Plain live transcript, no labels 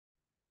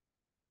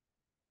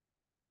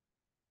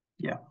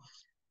Yeah.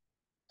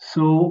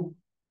 So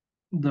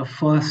the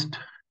first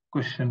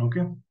question,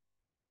 okay.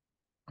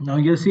 Now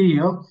you see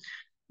here,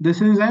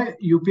 this is a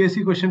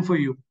UPSC question for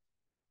you.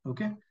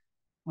 Okay.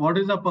 What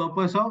is the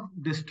purpose of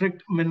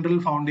District Mineral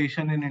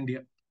Foundation in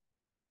India?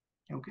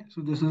 Okay.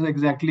 So this is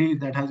exactly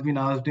that has been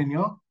asked in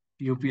your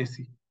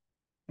UPSC.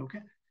 Okay.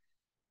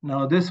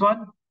 Now this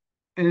one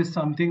is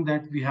something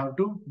that we have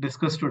to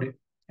discuss today.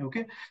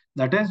 Okay.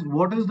 That is,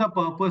 what is the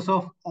purpose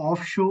of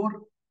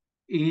offshore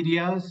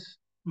areas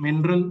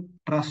mineral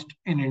trust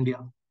in India?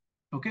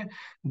 Okay.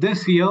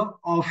 This year,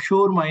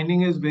 offshore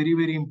mining is very,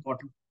 very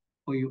important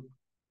for you.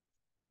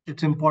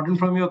 It's important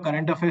from your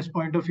current affairs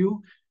point of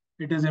view.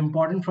 It is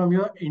important from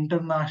your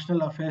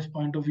international affairs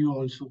point of view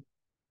also.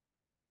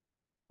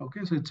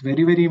 Okay. So it's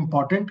very, very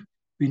important.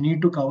 We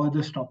need to cover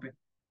this topic.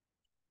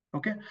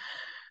 Okay.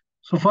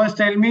 So first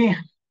tell me,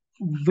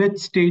 which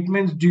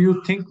statements do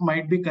you think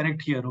might be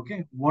correct here?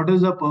 Okay. What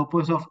is the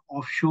purpose of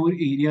offshore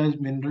areas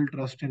mineral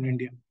trust in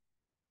India?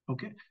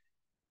 Okay.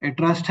 A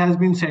trust has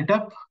been set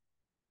up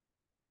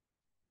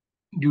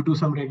due to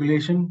some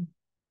regulation,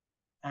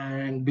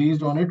 and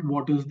based on it,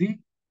 what is the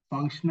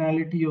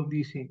functionality of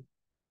the same?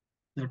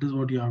 That is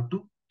what you have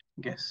to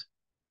guess.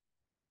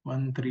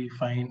 1, 3,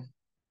 fine.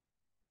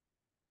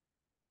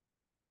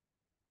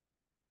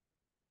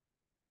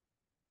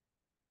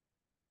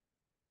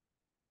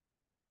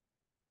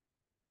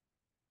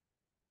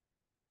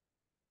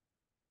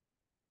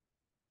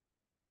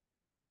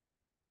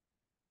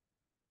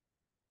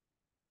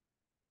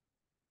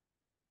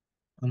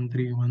 One,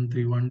 three, 1,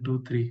 3, 1,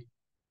 2, 3.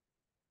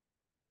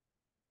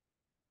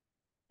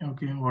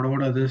 Okay, what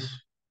about others?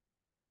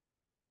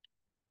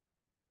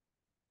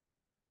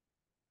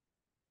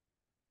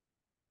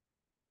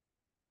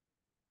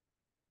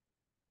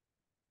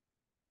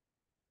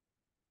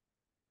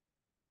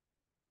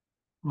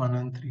 One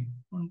and three.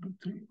 1, 2,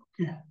 3.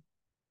 Okay.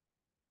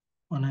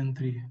 1 and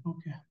 3.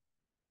 Okay.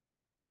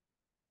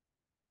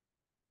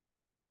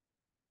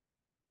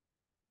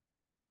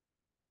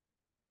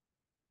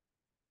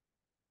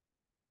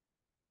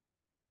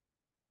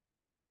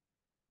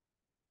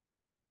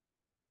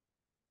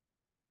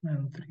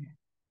 And 3.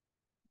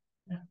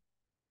 Yeah.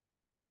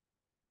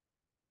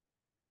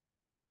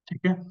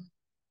 Okay.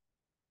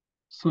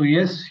 So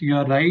yes, you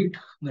are right.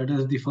 That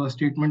is, the first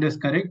statement is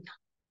correct.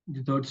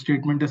 The third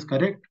statement is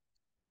correct.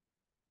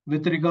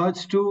 With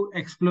regards to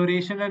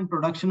exploration and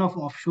production of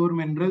offshore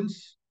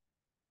minerals,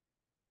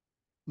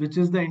 which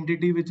is the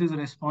entity which is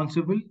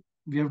responsible?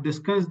 We have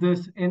discussed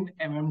this in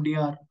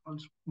MMDR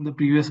also in the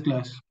previous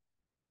class.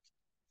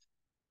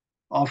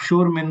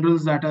 Offshore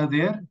minerals that are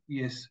there,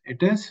 yes,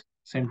 it is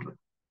central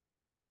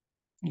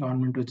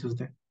government which is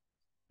there.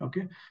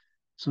 Okay.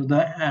 So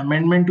the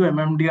amendment to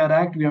MMDR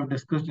Act we have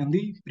discussed in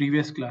the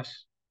previous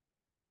class.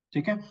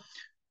 Okay.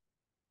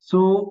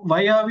 So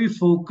why are we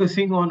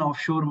focusing on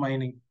offshore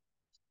mining?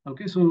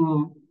 Okay.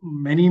 So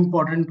many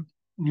important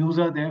news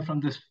are there from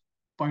this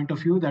point of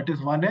view. That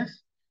is, one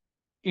is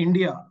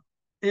India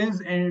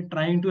is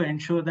trying to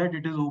ensure that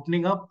it is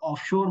opening up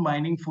offshore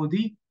mining for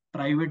the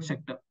private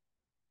sector.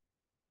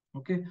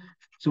 Okay.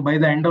 So by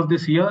the end of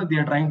this year, they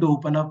are trying to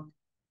open up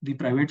the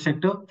private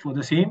sector for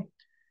the same.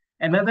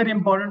 Another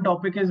important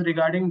topic is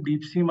regarding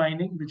deep sea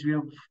mining, which we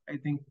have, I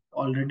think,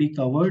 already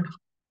covered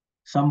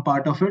some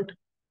part of it.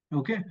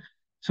 Okay.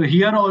 So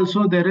here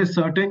also there is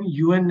certain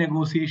UN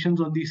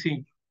negotiations on the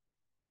same.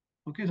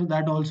 Okay. So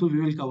that also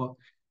we will cover.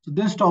 So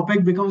this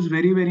topic becomes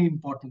very, very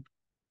important.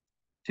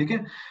 Okay.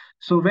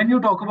 So when you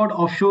talk about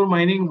offshore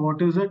mining,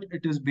 what is it?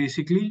 It is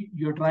basically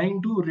you're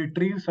trying to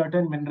retrieve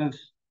certain minerals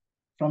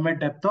from a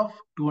depth of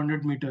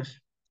 200 meters.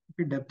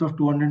 Okay, depth of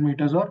 200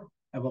 meters or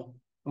above.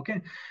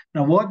 Okay.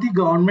 Now, what the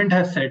government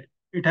has said,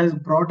 it has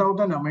brought out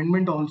an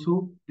amendment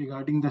also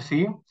regarding the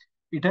same.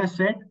 It has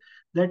said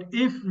that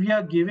if we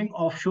are giving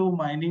offshore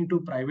mining to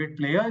private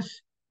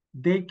players,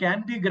 they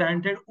can be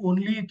granted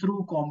only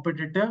through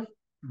competitive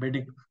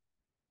bidding.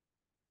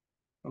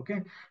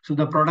 Okay. So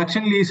the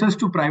production leases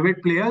to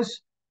private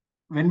players,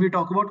 when we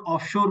talk about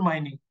offshore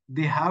mining,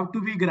 they have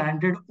to be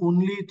granted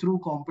only through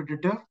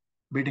competitive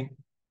bidding.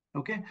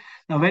 Okay.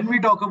 Now, when we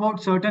talk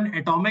about certain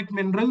atomic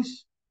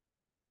minerals,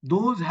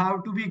 those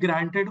have to be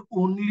granted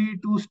only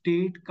to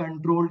state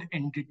controlled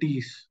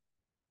entities.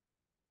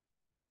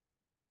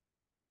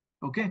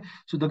 Okay.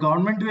 So the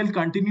government will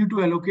continue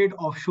to allocate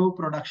offshore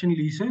production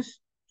leases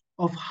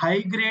of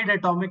high grade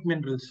atomic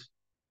minerals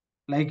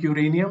like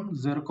uranium,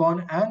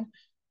 zircon, and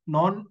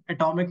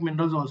non-atomic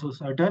minerals also.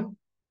 Certain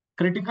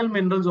critical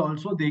minerals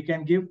also they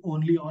can give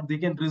only, or they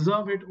can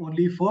reserve it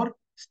only for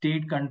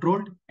state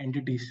controlled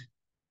entities.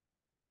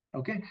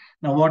 Okay.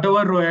 Now,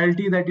 whatever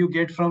royalty that you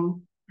get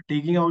from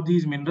taking out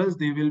these minerals,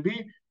 they will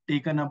be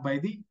taken up by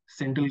the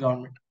central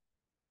government.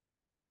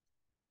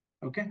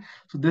 Okay.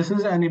 So this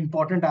is an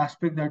important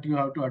aspect that you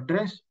have to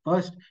address.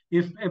 First,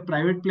 if a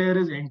private player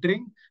is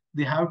entering,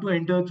 they have to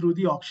enter through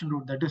the auction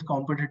route, that is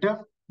competitive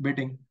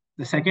bidding.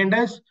 The second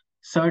is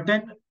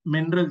certain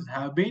minerals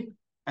have been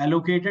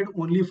allocated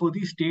only for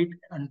the state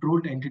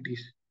controlled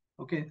entities.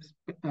 Okay.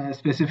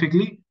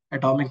 Specifically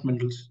atomic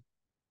minerals.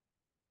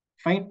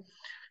 Fine.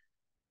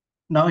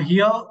 Now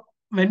here,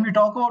 when we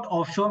talk about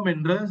offshore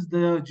minerals,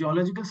 the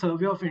Geological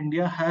Survey of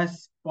India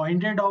has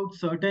pointed out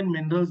certain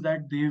minerals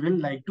that they will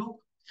like to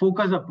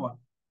focus upon.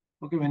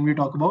 Okay, when we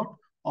talk about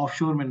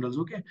offshore minerals,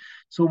 okay.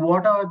 So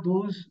what are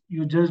those?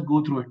 You just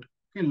go through it.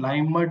 Okay,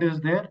 lime mud is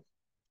there,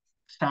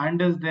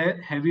 sand is there,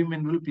 heavy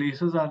mineral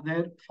places are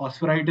there,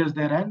 phosphorite is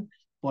there, and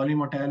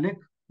polymetallic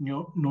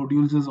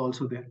nodules is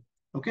also there.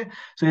 Okay,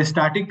 so a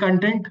static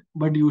content,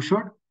 but you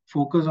should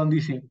focus on the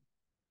same.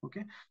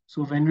 Okay,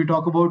 so when we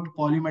talk about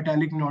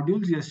polymetallic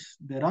nodules, yes,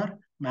 there are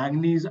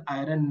manganese,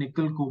 iron,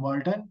 nickel,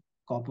 cobalt, and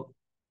copper.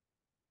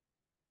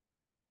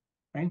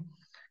 Right.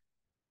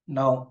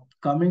 Now,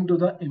 coming to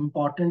the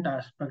important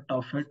aspect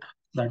of it,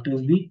 that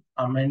is the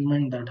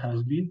amendment that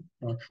has been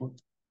brought forth.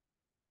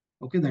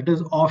 Okay, that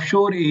is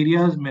Offshore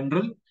Areas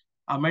Mineral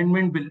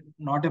Amendment Bill,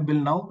 not a bill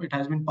now. It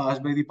has been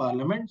passed by the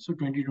Parliament, so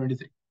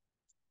 2023.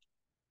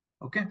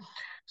 Okay,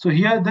 so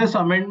here this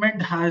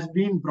amendment has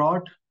been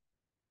brought.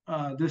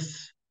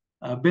 This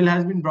bill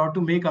has been brought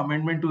to make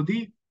amendment to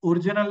the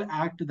original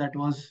act that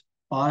was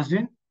passed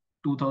in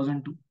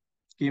 2002,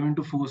 came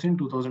into force in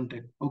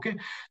 2010. Okay,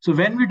 so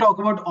when we talk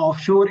about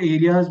Offshore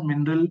Areas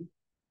Mineral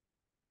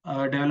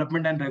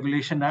Development and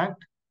Regulation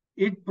Act,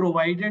 it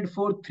provided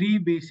for three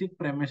basic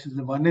premises.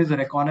 One is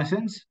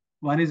reconnaissance,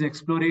 one is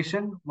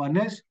exploration, one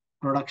is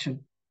production.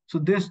 So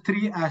these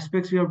three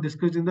aspects we have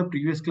discussed in the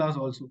previous class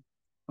also.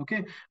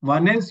 Okay,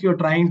 one is you're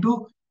trying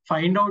to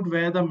find out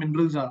where the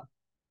minerals are.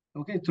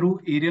 Okay, through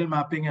aerial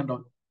mapping and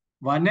all.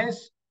 One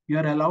is you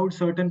are allowed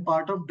certain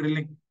part of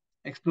drilling,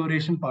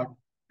 exploration part,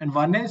 and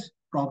one is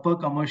proper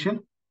commercial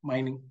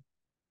mining.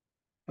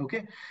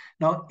 Okay,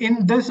 now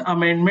in this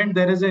amendment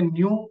there is a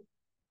new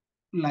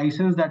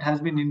license that has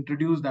been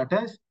introduced, that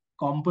is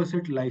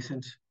composite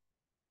license.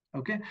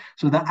 Okay,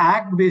 so the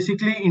act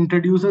basically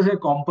introduces a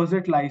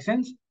composite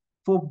license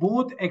for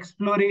both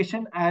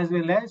exploration as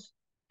well as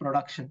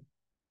production.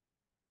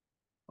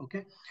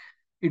 Okay,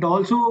 it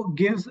also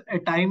gives a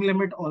time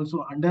limit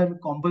also. Under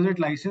composite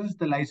license,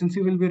 the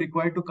licensee will be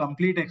required to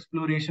complete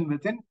exploration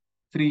within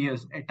 3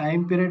 years. A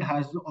time period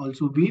has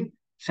also been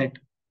set.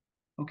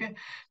 Okay,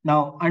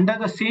 now under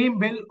the same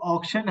bill,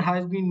 auction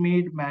has been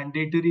made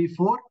mandatory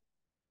for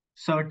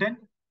certain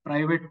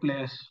private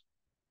players.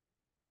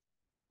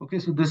 Okay,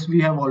 so this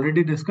we have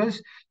already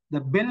discussed. The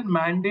bill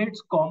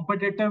mandates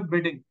competitive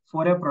bidding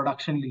for a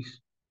production lease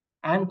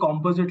and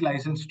composite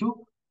license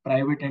to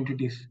private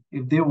entities.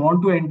 If they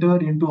want to enter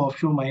into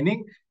offshore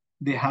mining,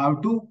 they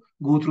have to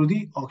go through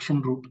the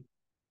auction route.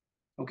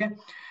 Okay.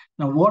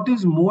 Now, what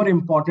is more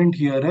important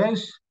here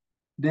is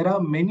there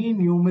are many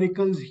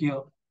numericals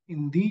here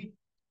in the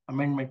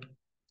amendment.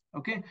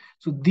 Okay.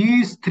 So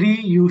these three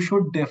you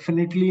should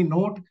definitely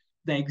note.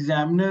 The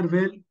examiner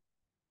will,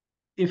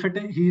 if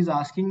he is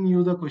asking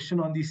you the question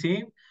on the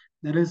same,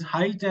 there is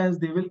high chance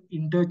they will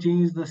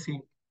interchange the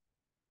same.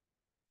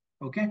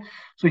 Okay,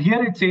 so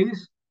here it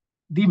says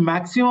the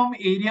maximum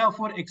area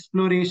for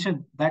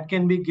exploration that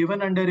can be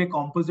given under a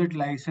composite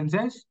license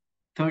is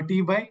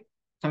 30 by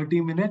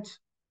 30 minutes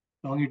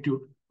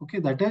longitude. Okay,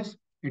 that is,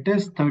 it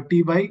is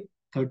 30 by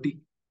 30.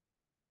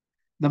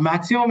 The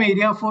maximum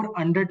area for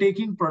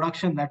undertaking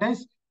production, that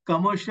is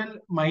commercial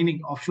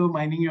mining, offshore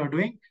mining you are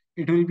doing,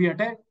 it will be at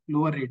a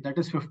lower rate, that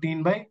is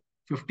 15 by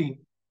 15.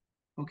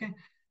 Okay,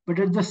 but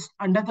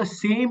under the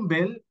same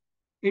bill,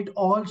 it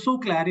also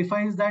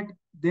clarifies that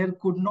there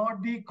could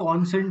not be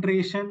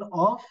concentration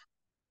of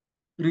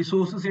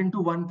resources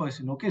into one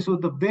person. Okay, so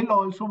the bill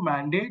also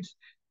mandates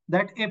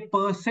that a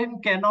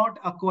person cannot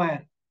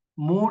acquire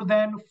more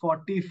than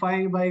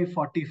 45 by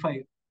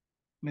 45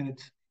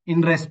 minutes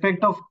in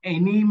respect of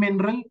any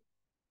mineral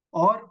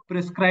or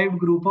prescribed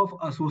group of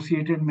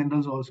associated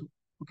minerals also.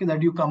 Okay,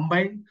 that you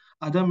combine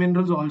other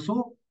minerals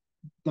also.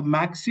 The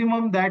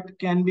maximum that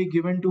can be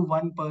given to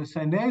one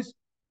person is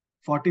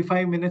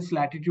 45 minutes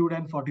latitude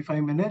and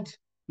 45 minutes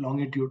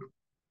longitude.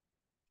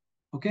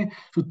 Okay,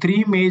 so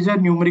three major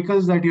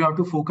numericals that you have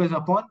to focus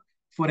upon.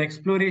 For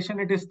exploration,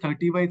 it is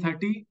 30 by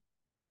 30.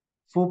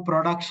 For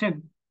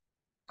production,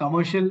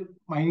 commercial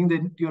mining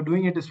that you're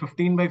doing, it is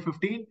 15 by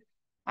 15.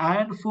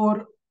 And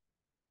for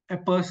a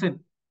person,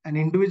 an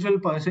individual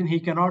person, he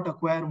cannot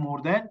acquire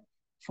more than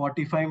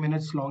 45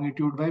 minutes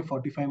longitude by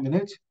 45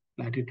 minutes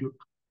latitude.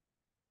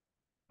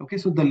 Okay,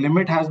 so the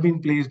limit has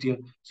been placed here.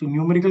 So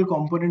numerical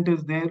component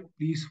is there.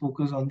 Please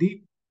focus on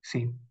the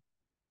same.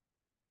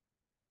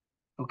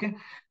 Okay.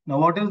 Now,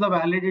 what is the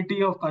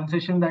validity of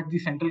concession that the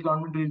central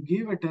government will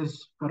give? It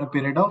is for a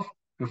period of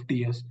 50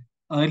 years.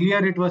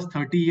 Earlier, it was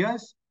 30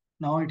 years.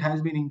 Now, it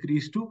has been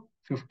increased to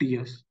 50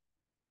 years.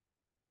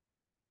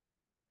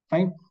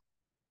 Fine.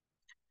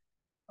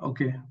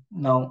 Okay.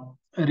 Now,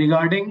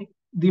 regarding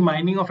the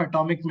mining of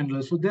atomic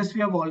minerals. So, this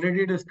we have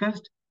already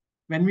discussed.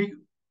 When we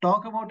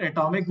talk about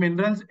atomic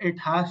minerals, it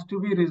has to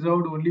be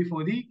reserved only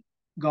for the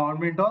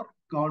government or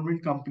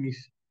government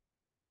companies.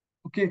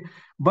 Okay.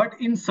 But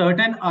in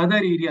certain other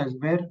areas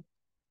where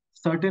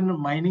certain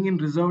mining in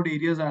reserved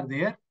areas are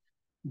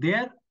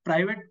there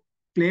private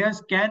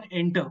players can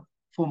enter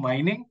for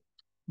mining,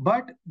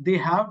 but they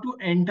have to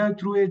enter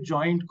through a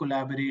joint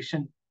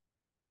collaboration.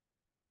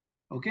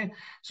 Okay.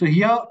 So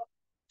here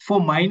for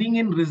mining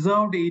in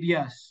reserved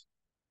areas,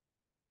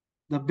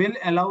 the bill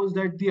allows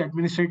that the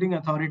administrating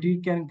authority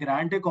can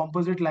grant a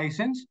composite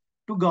license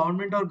to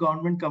government or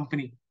government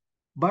company,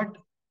 but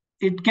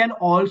it can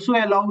also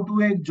allow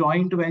to a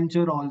joint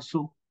venture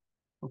also.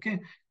 Okay.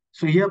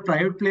 So here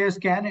private players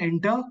can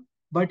enter,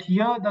 but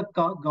here the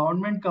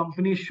government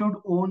company should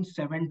own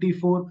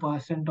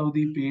 74% of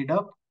the paid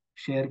up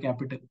share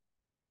capital.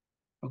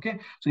 Okay.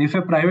 So if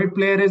a private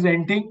player is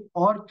entering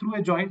or through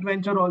a joint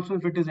venture also,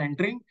 if it is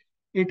entering,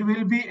 it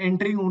will be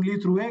entering only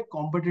through a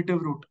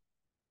competitive route.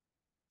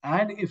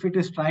 And if it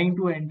is trying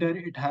to enter,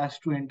 it has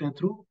to enter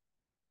through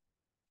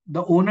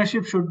the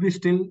ownership should be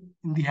still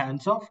in the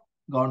hands of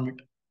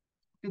government.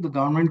 The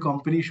government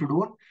company should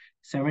own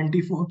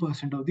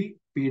 74% of the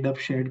paid up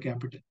shared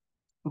capital.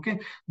 Okay.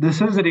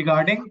 This is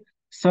regarding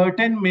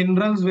certain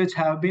minerals which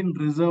have been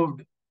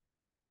reserved.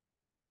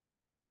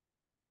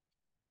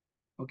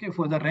 Okay.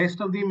 For the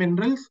rest of the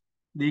minerals,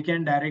 they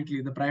can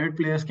directly, the private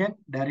players can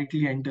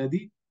directly enter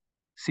the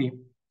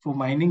same for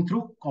mining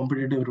through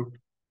competitive route.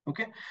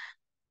 Okay.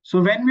 So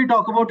when we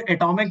talk about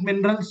atomic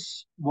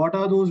minerals, what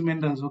are those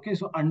minerals? Okay,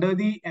 so under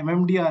the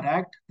MMDR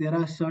Act, there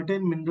are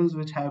certain minerals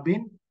which have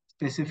been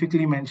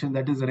specifically mentioned.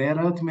 That is rare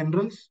earth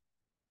minerals,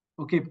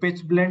 okay,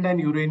 pitch blende and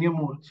uranium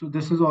ore. So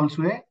this is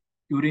also a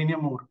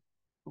uranium ore.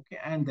 Okay,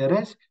 and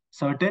there is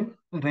certain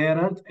rare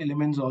earth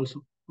elements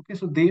also. Okay,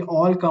 so they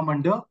all come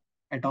under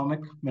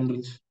atomic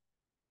minerals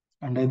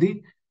under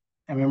the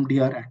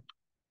MMDR Act.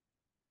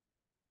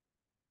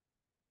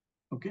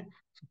 Okay,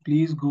 so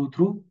please go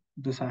through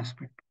this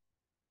aspect.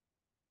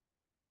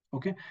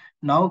 Okay,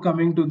 now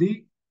coming to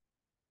the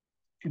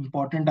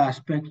important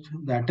aspect,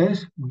 that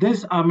is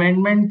this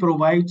amendment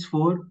provides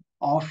for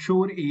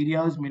offshore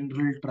areas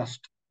mineral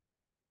trust.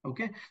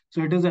 Okay,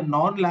 so it is a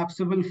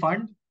non-lapsable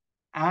fund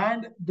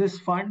and this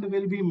fund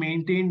will be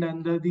maintained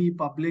under the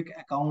public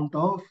account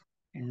of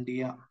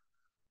India.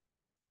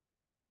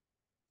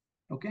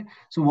 Okay,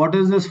 so what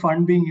is this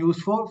fund being used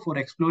for? For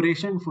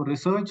exploration, for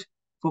research,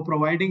 for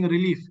providing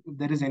relief if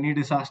there is any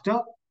disaster,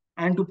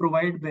 and to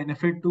provide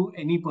benefit to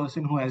any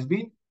person who has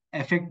been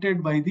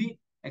affected by the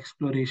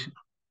exploration.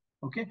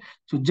 Okay,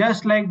 so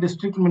just like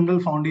District Mineral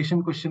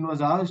Foundation question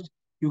was asked,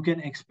 you can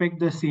expect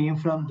the same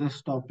from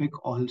this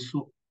topic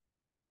also.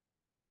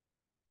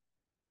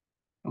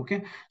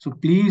 Okay, so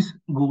please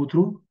go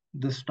through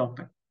this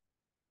topic.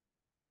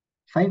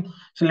 Fine.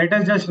 So let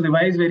us just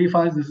revise very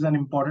fast. This is an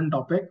important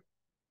topic.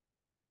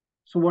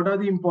 So what are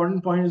the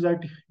important points that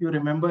you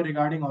remember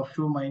regarding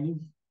offshore mining?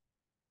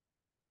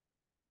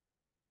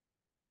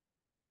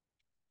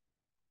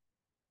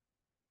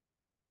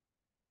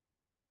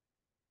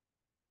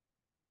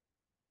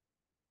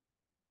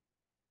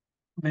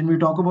 When we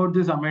talk about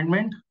this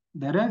amendment,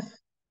 there is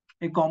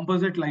a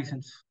composite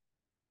license.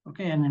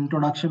 Okay, an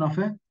introduction of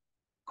a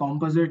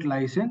composite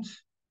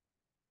license.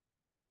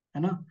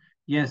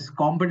 Yes,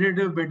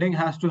 competitive bidding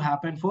has to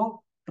happen for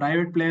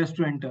private players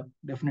to enter,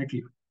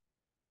 definitely.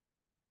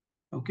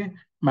 Okay,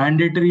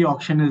 mandatory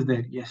auction is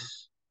there.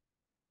 Yes.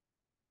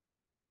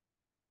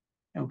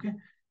 Okay.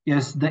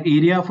 Yes, the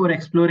area for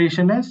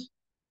exploration is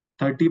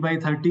 30 by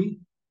 30.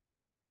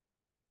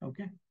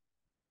 Okay.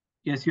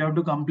 Yes, you have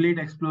to complete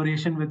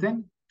exploration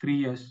within 3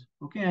 years.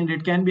 Okay, and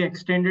it can be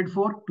extended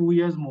for 2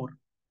 years more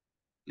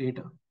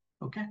later.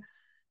 Okay.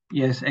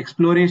 Yes,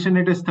 exploration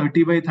it is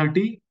 30 by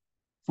 30.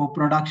 For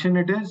production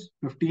it is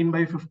 15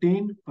 by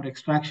 15. For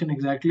extraction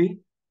exactly.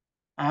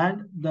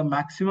 And the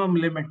maximum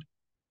limit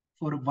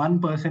for one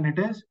person it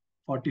is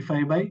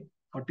 45 by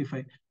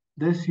 45.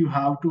 This you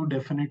have to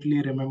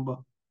definitely remember.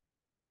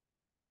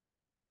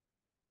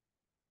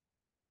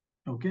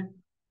 Okay.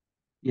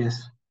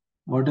 Yes.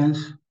 What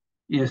else?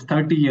 Yes,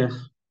 30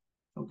 years.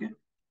 Okay.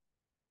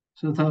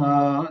 So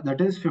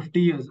that is 50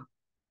 years.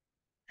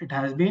 It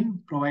has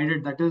been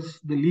provided. That is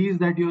the lease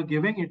that you are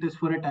giving. It is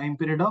for a time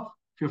period of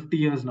 50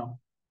 years now.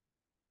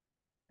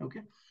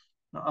 Okay.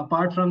 Now,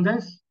 apart from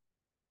this,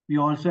 we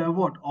also have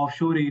what?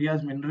 Offshore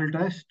areas mineral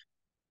trust.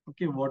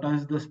 Okay. What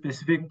is the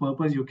specific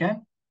purpose you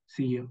can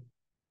see here?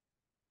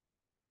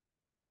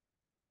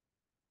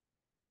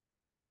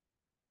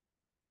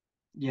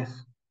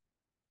 Yes.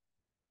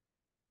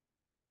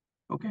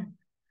 Okay.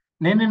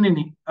 No.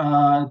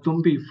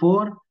 Tumpi,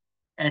 for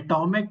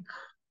atomic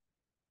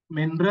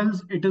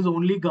minerals, it is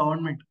only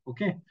government.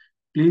 Okay.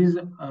 Please,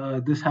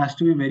 this has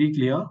to be very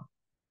clear.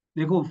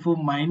 Dekho, for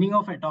mining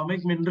of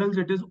atomic minerals,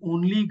 it is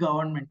only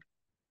government.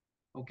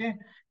 Okay.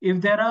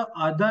 If there are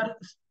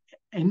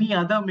any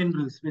other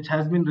minerals which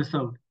has been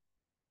reserved,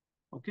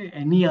 okay,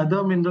 any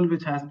other mineral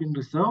which has been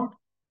reserved,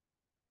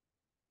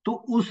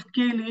 तो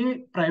उसके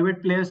लिए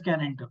private players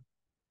can enter.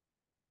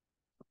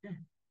 Okay.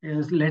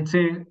 Yes, let's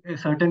say a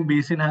certain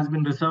basin has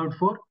been reserved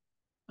for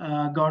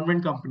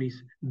government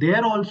companies.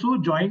 There also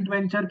joint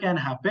venture can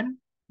happen,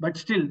 but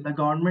still the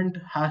government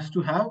has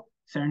to have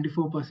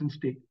 74%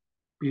 stake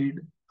paid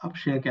up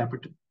share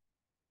capital.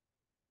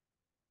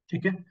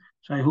 Okay.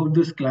 So I hope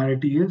this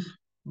clarity is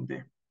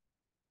there.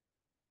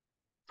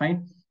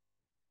 Fine.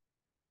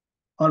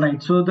 All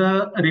right. So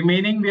the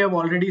remaining we have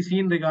already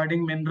seen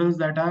regarding minerals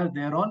that are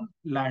there on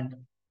land.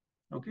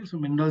 Okay. So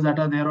minerals that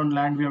are there on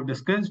land we have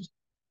discussed.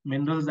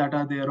 Minerals that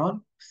are there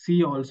on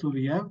sea also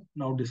we have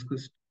now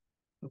discussed.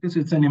 Okay.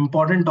 So it's an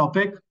important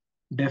topic.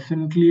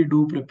 Definitely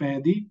do prepare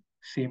the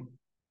same.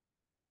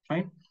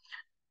 Fine.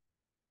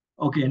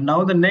 Okay.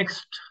 Now the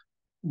next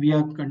we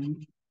are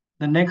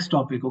the next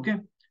topic. Okay.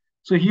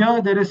 So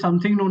here there is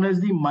something known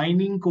as the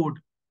mining code.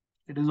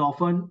 It is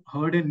often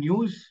heard in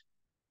news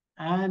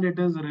and it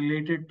is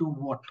related to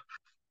what?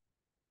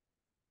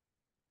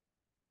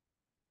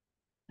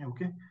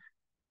 Okay.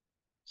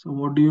 So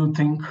what do you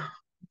think?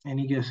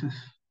 Any guesses?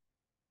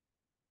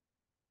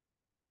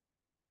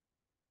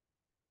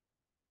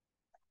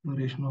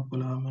 Duration of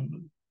polar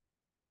mineral.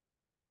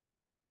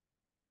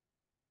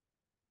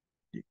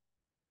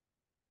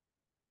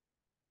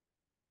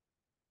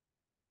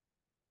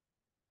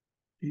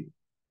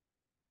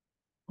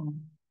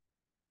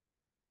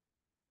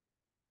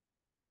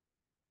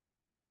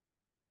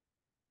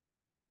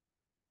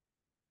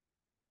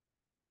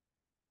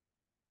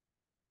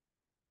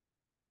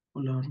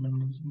 Polar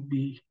minerals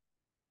B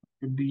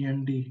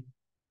and D.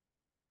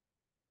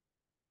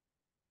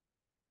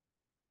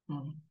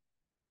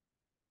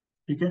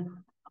 ठीक है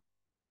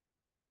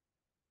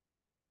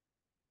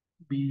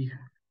B.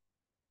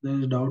 There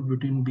is doubt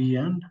between B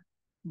and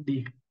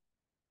D.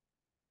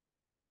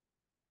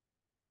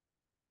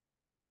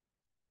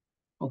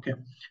 Okay.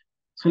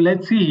 So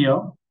let's see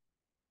here.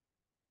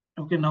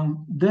 Okay.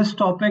 Now this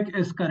topic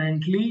is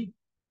currently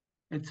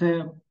it's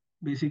a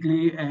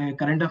basically a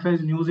current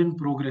affairs news in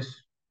progress.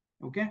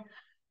 Okay.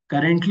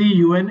 Currently,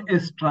 UN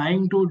is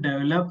trying to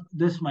develop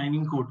this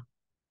mining code.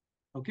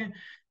 Okay.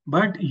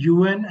 But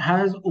UN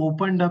has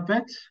opened up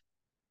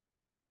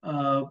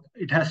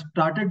it has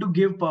started to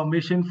give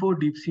permission for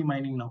deep sea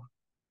mining now.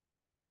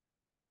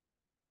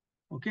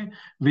 Okay,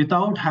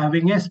 without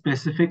having a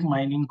specific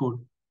mining code.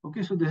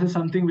 Okay, so this is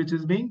something which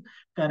is being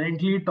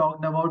currently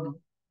talked about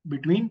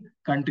between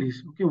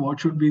countries. Okay, what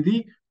should be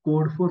the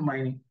code for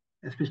mining,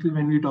 especially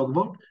when we talk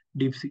about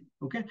deep sea.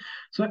 Okay,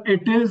 so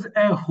it is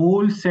a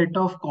whole set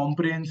of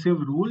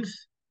comprehensive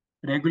rules,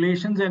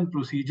 regulations, and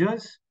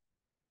procedures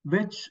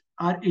which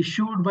are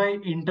issued by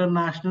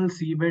International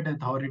Seabed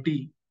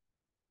Authority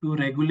to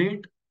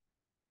regulate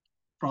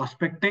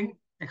prospecting,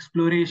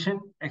 exploration,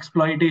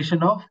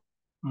 exploitation of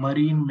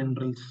marine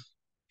minerals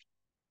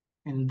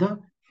in the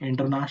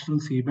international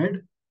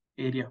seabed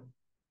area.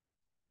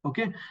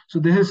 Okay, so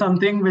this is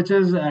something which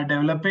is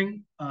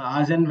developing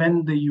as and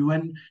when the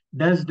UN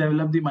does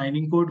develop the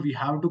mining code, we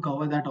have to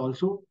cover that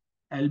also.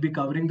 I'll be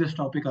covering this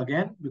topic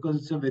again because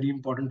it's a very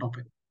important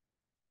topic.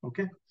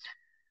 Okay,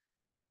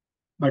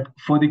 but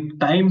for the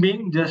time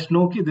being, just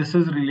know that this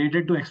is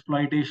related to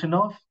exploitation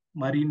of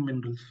marine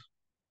minerals.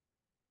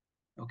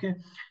 Okay.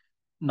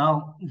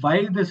 Now,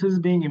 why this is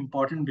being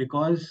important?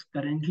 Because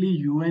currently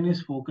UN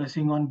is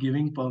focusing on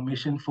giving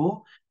permission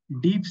for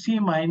deep sea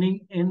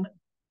mining in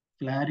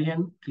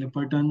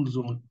Clarion-Clipperton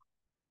zone.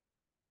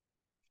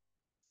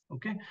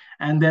 Okay,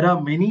 and there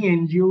are many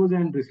NGOs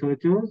and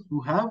researchers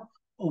who have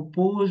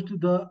opposed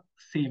the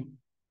same.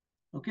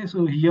 Okay,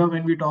 so here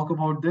when we talk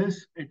about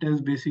this, it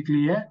is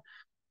basically a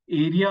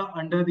area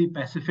under the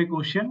Pacific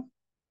Ocean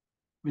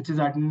which is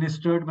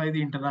administered by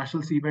the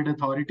International Seabed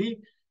Authority.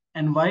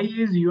 And why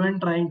is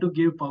UN trying to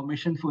give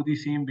permission for the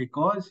same?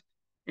 Because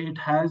it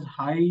has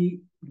high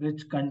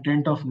rich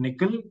content of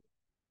nickel,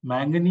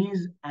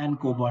 manganese, and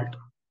cobalt.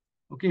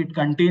 Okay, it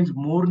contains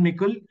more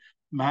nickel,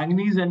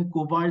 manganese, and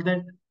cobalt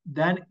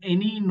than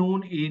any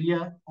known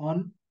area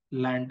on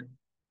land.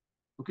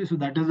 Okay, so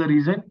that is the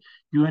reason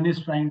UN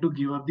is trying to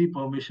give up the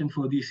permission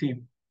for the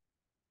same.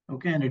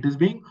 Okay, and it is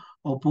being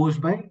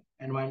opposed by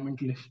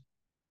environmentalists.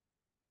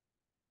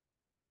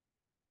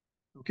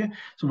 Okay,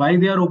 so why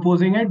they are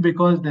opposing it?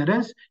 Because there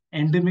is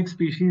endemic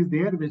species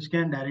there which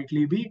can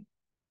directly be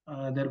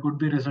there could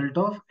be result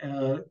of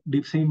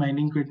deep sea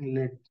mining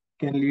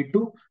can lead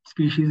to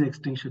species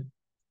extinction.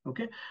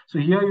 Okay, so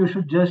here you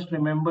should just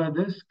remember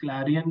this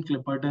Clarion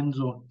Clipperton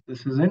zone.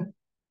 This is in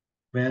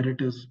where it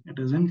is. It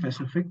is in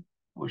Pacific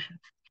Ocean.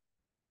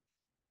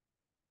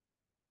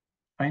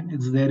 Fine,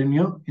 it's there in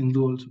your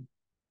Hindu also.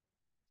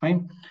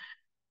 Fine.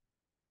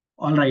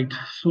 All right,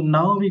 so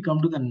now we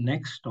come to the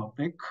next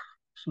topic.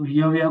 So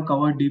here we have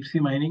covered deep sea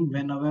mining.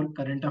 When our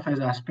current affairs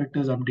aspect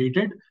is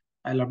updated,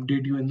 I'll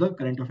update you in the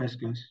current affairs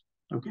class.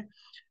 Okay.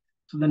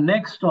 So the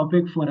next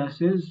topic for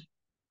us is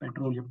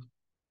petroleum.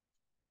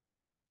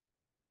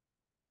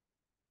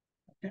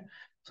 Okay.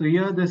 So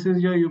here this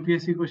is your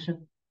UPSC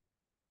question.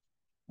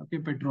 Okay,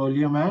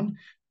 Petroleum and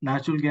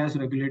Natural Gas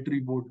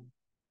Regulatory Board.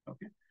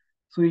 Okay.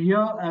 So here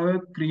I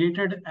have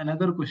created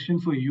another question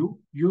for you.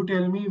 You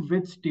tell me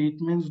which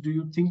statements do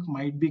you think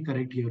might be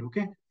correct here.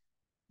 Okay.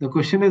 The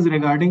question is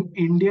regarding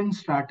Indian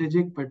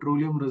Strategic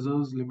Petroleum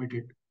Reserves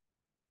Limited.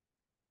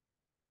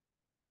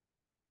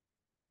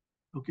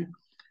 Okay.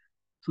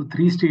 So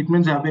three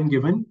statements have been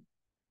given.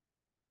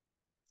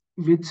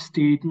 Which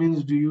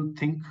statements do you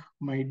think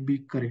might be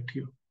correct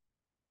here?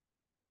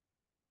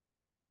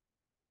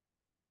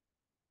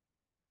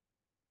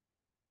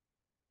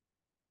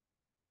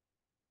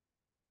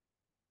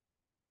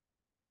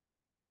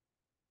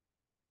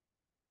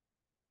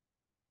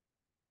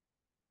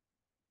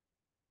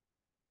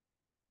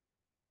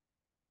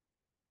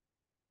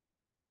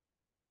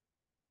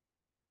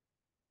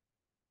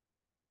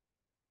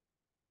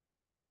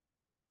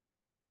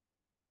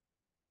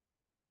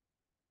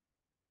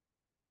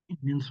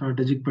 Indian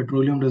Strategic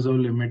Petroleum Reserve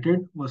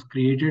Limited was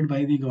created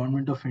by the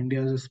Government of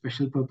India as a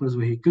special purpose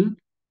vehicle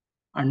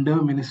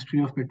under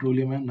Ministry of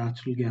Petroleum and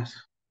Natural Gas.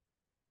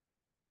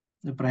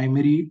 The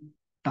primary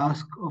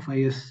task of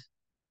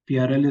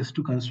ISPRL is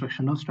to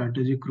construction of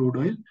strategic crude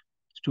oil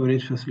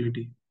storage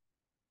facility.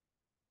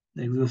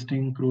 The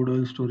existing crude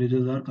oil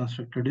storages are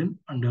constructed in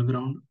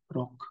underground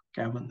rock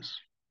caverns.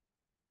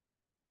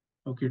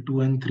 Okay, 2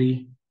 and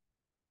 3,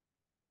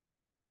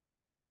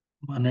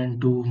 1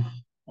 and 2,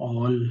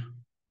 all.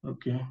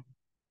 Okay.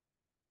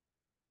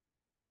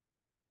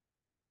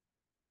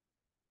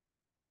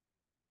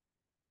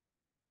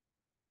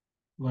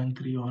 One,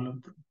 three, all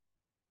of them.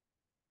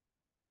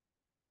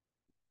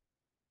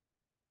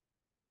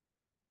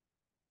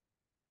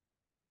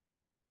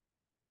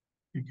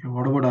 Okay,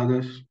 what about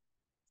others?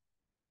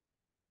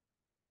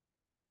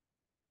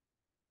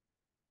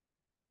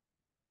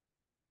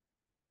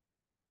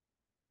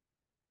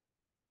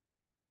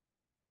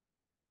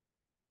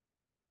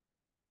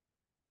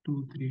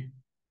 Two, three.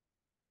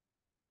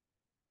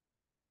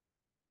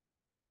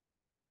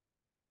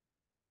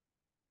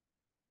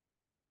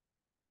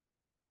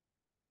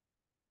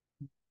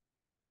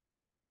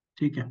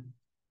 Okay.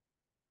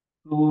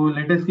 So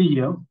let us see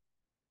here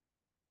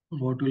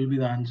what will be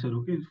the answer,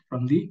 okay,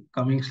 from the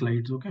coming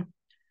slides, okay.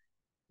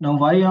 Now,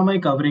 why am I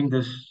covering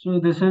this? So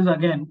this is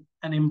again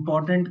an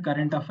important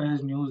current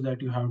affairs news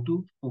that you have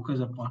to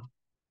focus upon,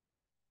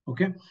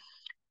 okay.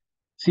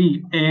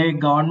 See, a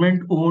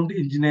government-owned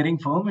engineering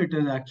firm, it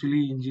is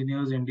actually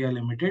Engineers India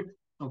Limited,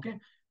 okay.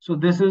 So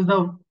this is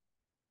the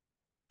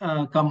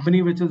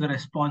company which is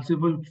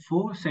responsible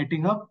for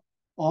setting up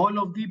all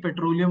of the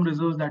petroleum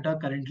reserves that are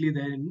currently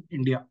there in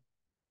India,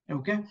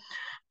 okay.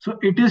 So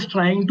it is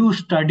trying to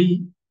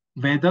study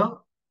whether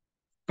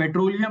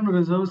petroleum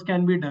reserves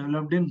can be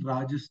developed in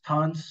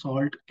Rajasthan's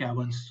salt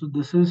caverns. So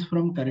this is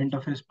from current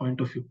affairs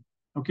point of view.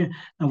 Okay.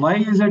 Now, why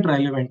is it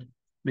relevant?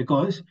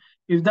 Because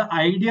if the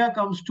idea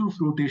comes to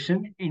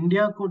fruition,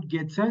 India could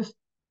get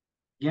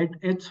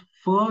its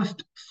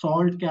first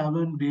salt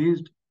cavern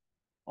based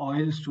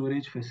oil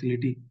storage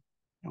facility.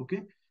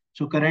 Okay.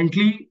 So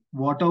currently,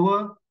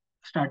 whatever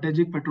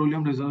strategic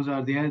petroleum reserves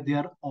are there, they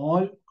are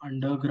all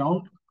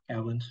underground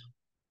caverns.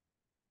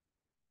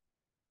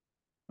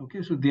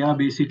 Okay, so they are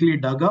basically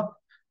dug up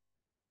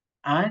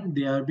and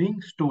they are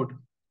being stored.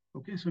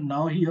 Okay, so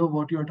now here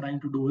what you are trying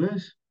to do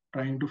is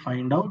trying to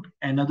find out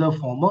another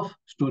form of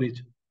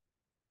storage.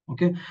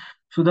 Okay,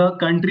 so the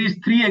country's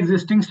three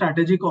existing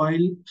strategic oil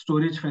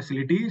storage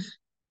facilities,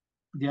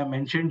 they are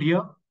mentioned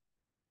here.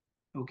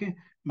 Okay,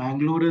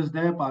 Mangalore is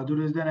there,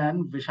 Padur is there,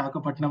 and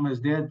Vishakhapatnam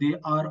is there. They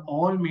are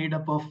all made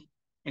up of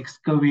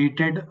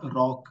excavated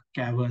rock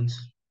caverns.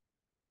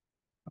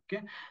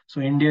 Okay, so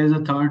India is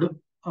the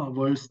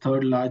world's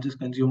third largest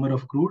consumer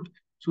of crude.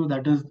 So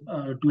that is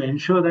to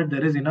ensure that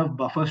there is enough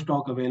buffer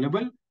stock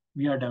available.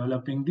 We are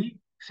developing the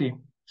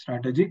same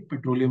strategic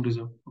petroleum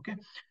reserve. Okay.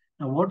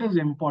 Now, what is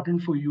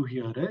important for you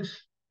here is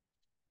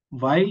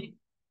why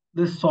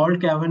the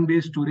salt cavern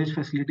based storage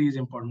facility is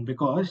important,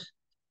 because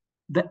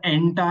the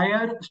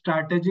entire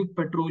strategic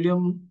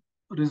petroleum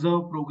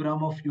reserve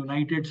program of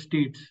United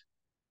States,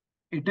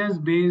 it is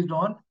based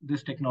on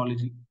this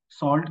technology,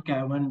 salt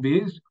cavern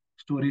based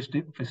storage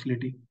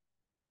facility.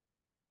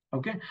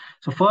 Okay,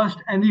 so first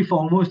and the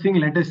foremost thing,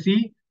 let us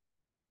see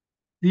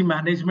the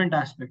management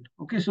aspect.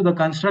 Okay, so the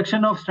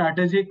construction of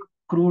strategic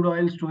crude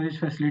oil storage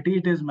facility,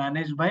 it is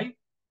managed by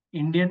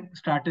Indian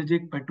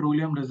Strategic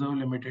Petroleum Reserve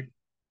Limited.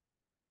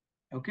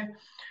 Okay,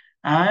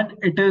 and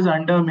it is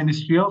under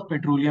Ministry of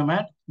Petroleum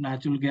and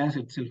Natural Gas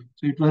itself.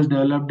 So it was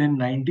developed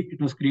in it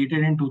was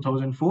created in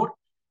 2004,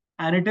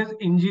 and it is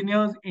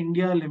Engineers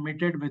India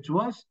Limited which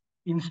was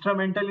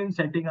instrumental in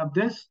setting up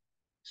this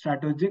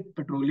strategic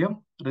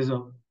petroleum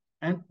reserve,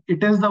 and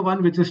it is the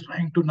one which is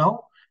trying to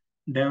now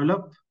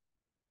develop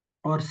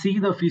or see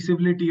the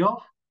feasibility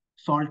of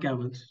salt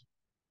caverns.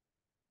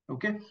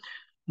 Okay,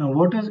 now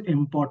what is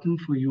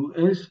important for you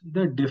is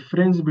the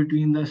difference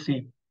between the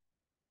same.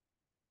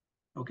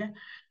 Okay,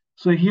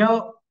 so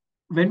here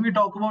when we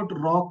talk about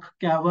rock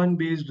cavern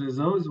based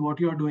reserves, what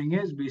you are doing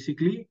is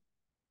basically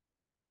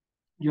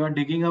you are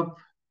digging up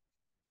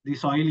the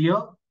soil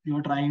here, you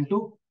are trying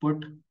to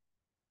put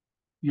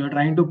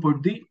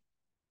the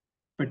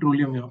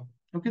petroleum here.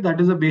 Okay,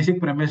 that is the basic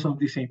premise of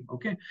the same.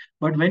 Okay,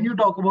 but when you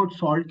talk about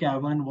salt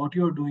cavern, what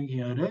you are doing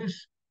here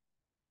is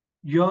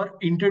you are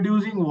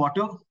introducing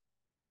water,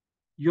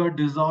 you are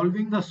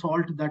dissolving the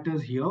salt that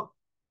is here,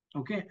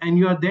 okay, and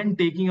you are then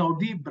taking out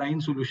the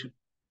brine solution.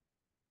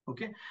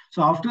 Okay,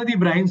 so after the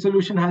brine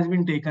solution has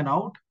been taken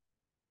out,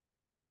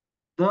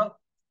 the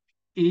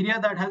area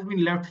that has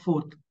been left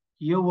forth,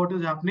 here what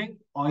is happening,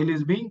 oil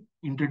is being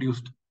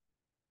introduced.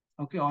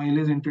 Okay, oil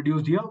is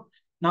introduced here.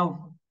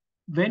 Now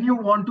when you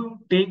want to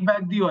take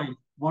back the oil,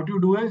 what you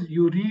do is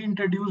you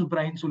reintroduce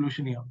brine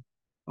solution here.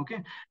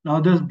 Okay,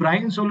 now this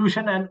brine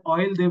solution and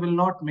oil, they will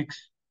not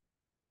mix.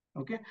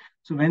 Okay,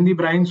 so when the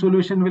brine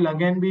solution will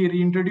again be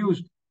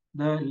reintroduced,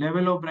 the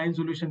level of brine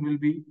solution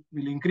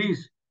will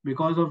increase,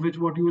 because of which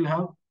what you will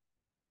have,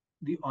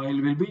 the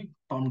oil will be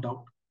pumped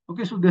out.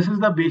 Okay, so this is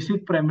the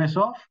basic premise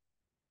of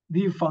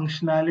the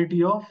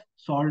functionality of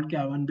salt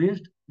cavern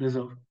based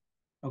reserve.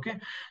 Okay,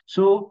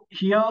 so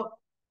here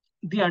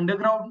the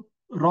underground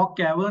rock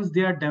caverns,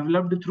 they are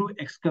developed through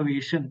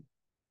excavation,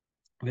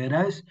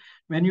 whereas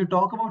when you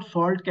talk about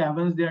salt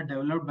caverns, they are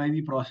developed by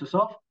the process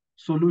of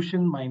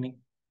solution mining.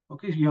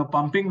 Okay, so you are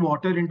pumping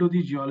water into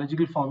the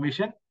geological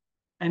formation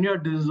and you are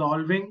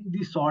dissolving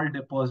the salt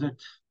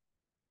deposits.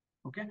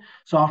 Okay,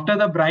 so after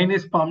the brine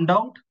is pumped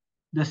out,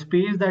 the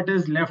space that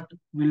is left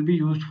will be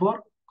used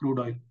for crude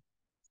oil.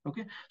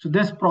 Okay, so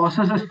this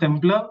process is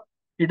simpler,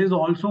 it is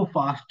also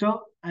faster,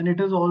 and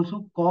it is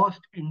also cost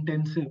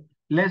intensive,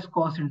 less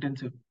cost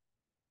intensive.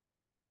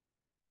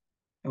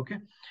 Okay,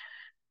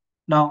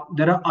 now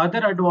there are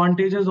other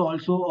advantages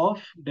also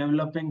of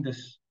developing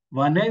this.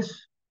 One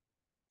is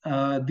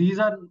these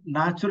are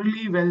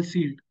naturally well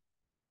sealed.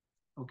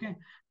 Okay,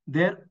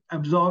 their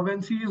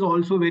absorbency is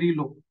also very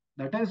low.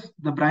 That is,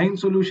 the brine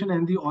solution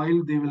and the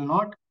oil, they will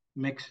not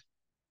mix.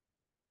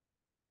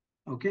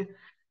 Okay,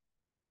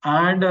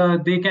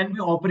 and they can be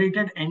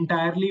operated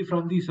entirely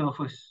from the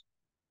surface.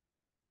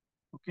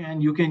 Okay,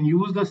 and you can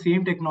use the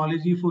same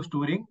technology for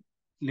storing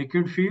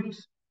liquid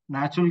fuels,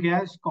 natural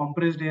gas,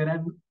 compressed air,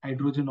 and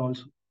hydrogen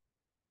also.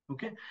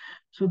 Okay,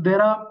 so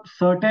there are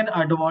certain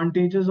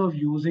advantages of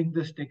using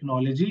this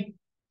technology.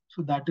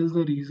 So that is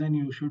the reason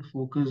you should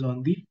focus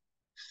on the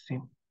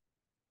same.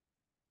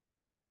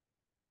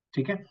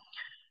 Okay,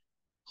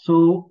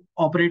 so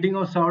operating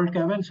of salt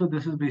cavern. So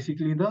this is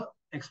basically the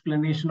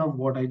explanation of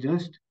what I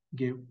just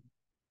gave.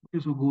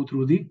 Okay, so go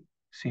through the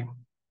same.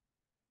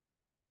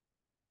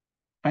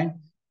 Fine.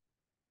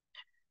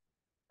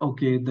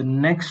 Okay, the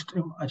next,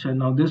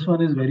 now this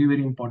one is very,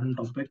 very important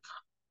topic.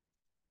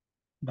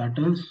 That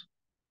is,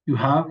 you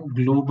have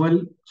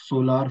global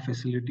solar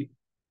facility.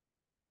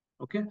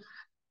 Okay,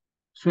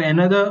 so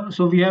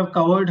we have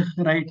covered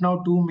right now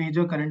two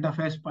major current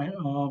affairs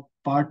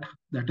part,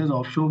 that is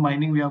offshore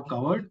mining we have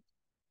covered.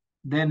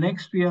 Then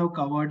next we have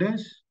covered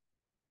is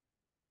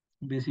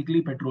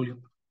basically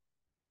petroleum,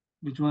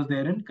 which was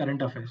there in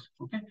current affairs.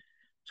 Okay,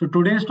 so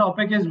today's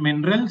topic is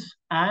minerals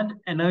and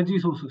energy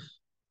sources.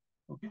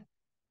 Okay,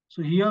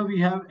 so here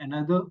we have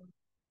another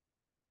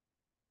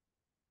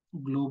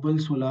global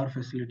solar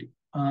facility.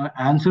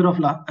 Answer of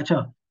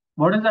acha,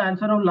 what is the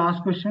answer of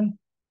last question?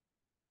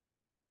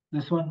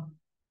 This one.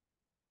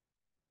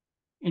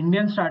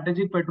 Indian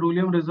Strategic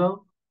Petroleum Reserve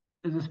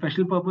is a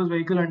special purpose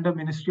vehicle under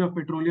Ministry of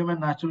Petroleum and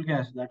Natural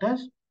Gas. That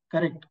is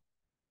correct.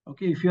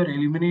 Okay, if you are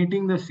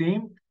eliminating the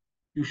same,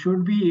 you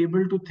should be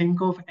able to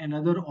think of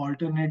another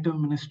alternative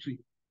ministry.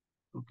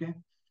 Okay,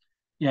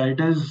 yeah, it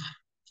is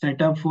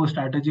set up for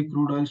strategic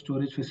crude oil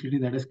storage facility.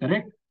 That is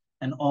correct.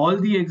 And all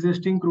the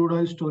existing crude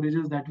oil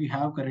storages that we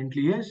have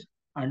currently is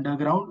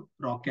underground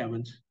rock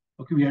caverns.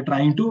 Okay, we are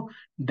trying to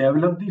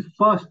develop the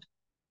first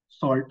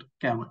salt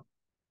cavern.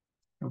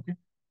 Okay,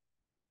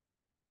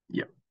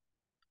 yeah.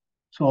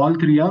 So all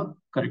three are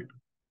correct.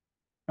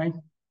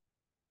 Fine.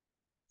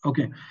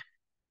 Okay.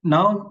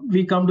 Now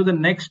we come to the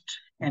next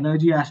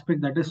energy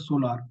aspect, that is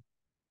solar.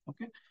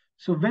 Okay.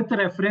 So with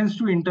reference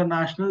to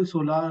International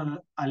Solar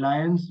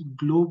Alliance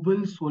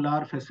Global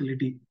Solar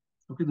Facility,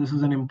 okay, this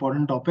is an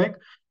important topic.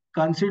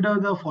 Consider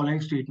the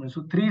following statements.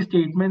 So three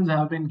statements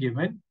have been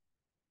given.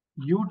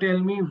 You tell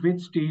me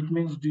which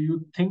statements do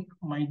you think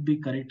might be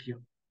correct here?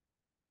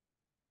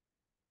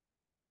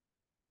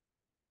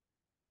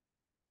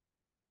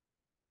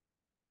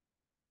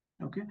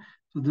 Okay.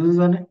 So this is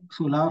a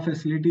solar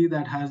facility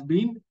that has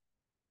been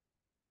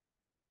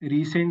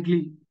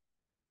recently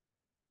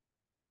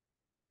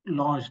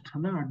launched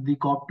at the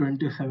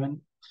COP27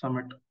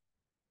 summit.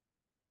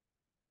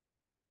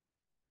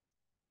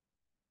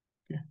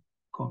 Okay.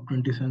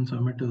 COP27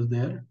 summit is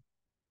there.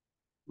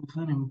 It's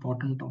an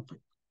important topic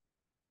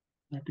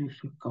that you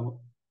should cover.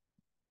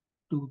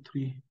 2,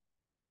 3.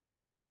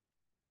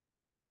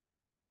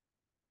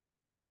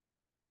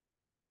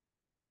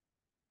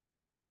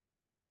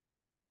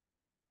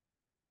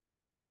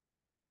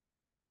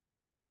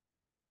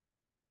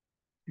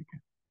 Okay.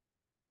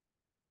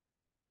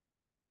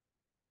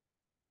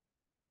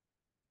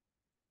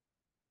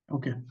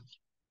 Okay.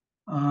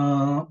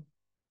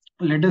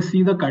 Let us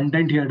see the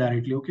content here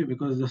directly, okay,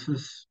 because this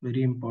is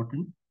very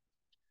important.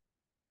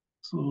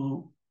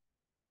 So,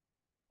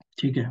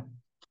 okay.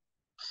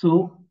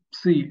 So,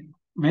 see,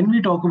 when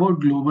we talk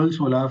about global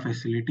solar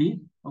facility,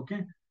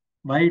 okay,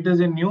 why it is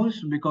in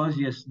news? Because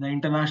yes, the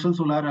International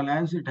Solar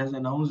Alliance, it has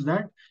announced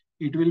that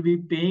it will be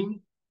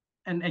paying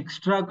an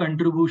extra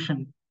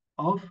contribution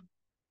of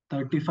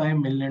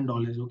 $35 million.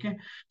 Okay,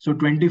 so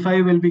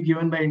 25 will be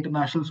given by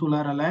International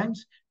Solar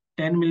Alliance,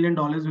 $10 million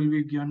will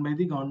be given by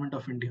the government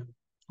of India.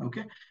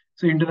 Okay,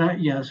 so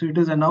so it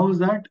is announced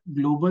that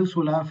global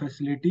solar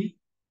facility,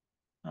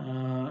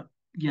 so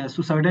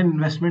certain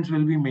investments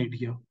will be made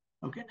here.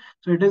 Okay,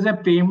 so it is a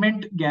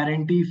payment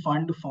guarantee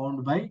fund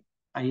found by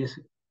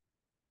ISA.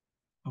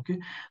 Okay,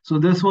 so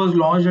this was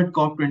launched at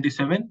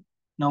COP27.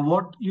 Now,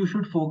 what you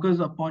should focus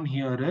upon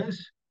here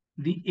is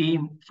the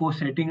aim for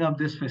setting up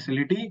this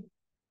facility.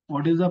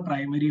 What is the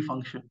primary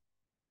function?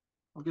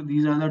 Okay,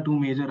 these are the two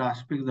major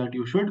aspects that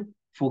you should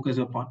focus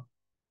upon.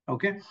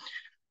 Okay,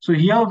 so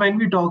here when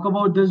we talk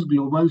about this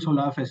global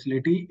solar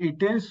facility,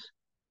 it is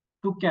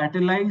to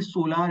catalyze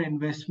solar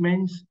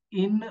investments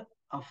in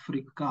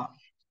Africa.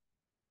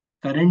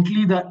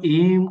 Currently, the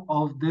aim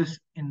of this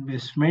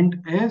investment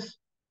is,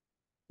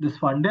 this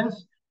fund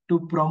is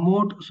to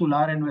promote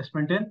solar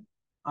investment in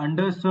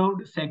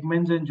underserved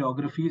segments and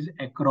geographies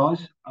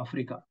across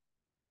Africa.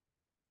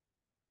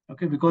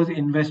 Okay, because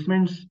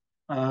investments,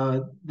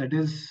 that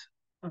is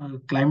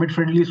climate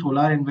friendly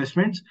solar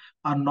investments,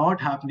 are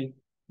not happening.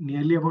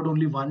 Nearly about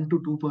only 1 to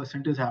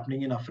 2% is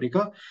happening in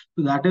Africa.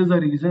 So that is the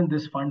reason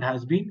this fund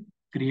has been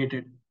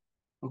created.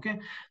 Okay,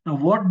 now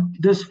what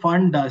this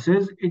fund does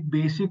is it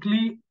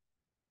basically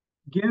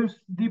gives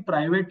the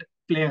private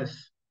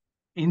players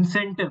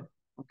incentive,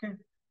 okay,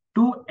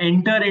 to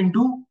enter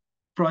into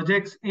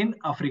projects in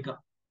Africa.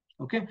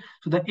 Okay,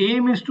 so the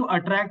aim is to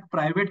attract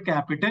private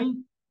capital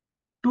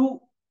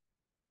to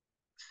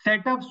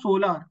set up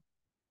solar,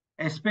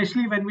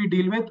 especially when we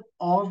deal with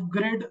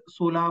off-grid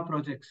solar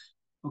projects.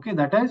 Okay,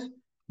 that is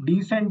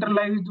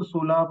decentralized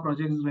solar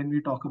projects. When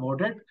we talk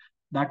about it,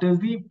 that is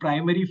the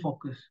primary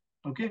focus.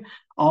 Okay,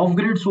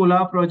 off-grid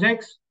solar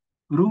projects,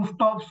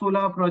 rooftop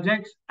solar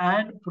projects,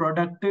 and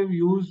productive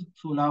use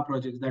solar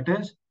projects. That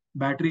is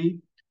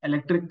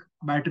electric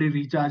battery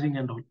recharging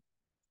and all.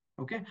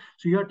 Okay,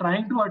 so you're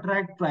trying to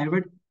attract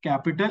private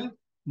capital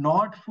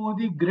not for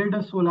the grid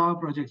solar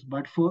projects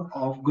but for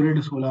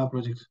off-grid solar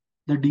projects,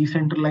 the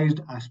decentralized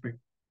aspect.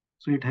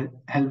 So it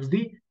helps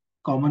the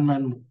common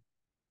man move.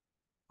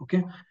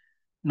 Okay,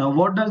 now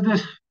what does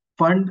this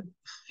fund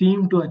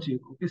seem to achieve?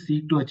 Okay,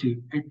 seek to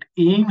achieve. It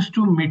aims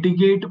to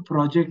mitigate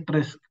project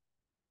risk,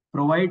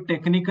 provide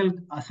technical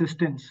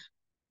assistance,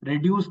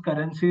 reduce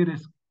currency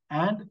risk,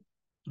 and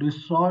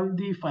resolve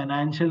the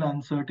financial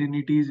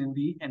uncertainties in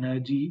the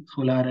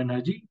solar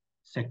energy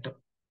sector.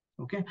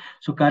 Okay,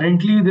 so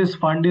currently this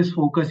fund is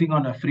focusing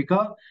on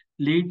Africa.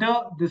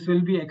 Later, this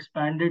will be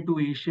expanded to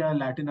Asia,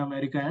 Latin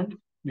America, and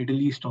Middle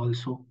East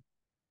also.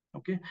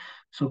 Okay,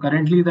 so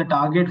currently the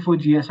target for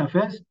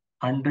GSF is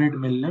 100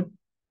 million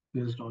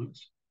US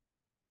dollars.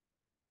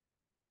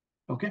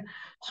 Okay,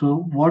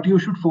 so what you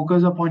should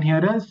focus upon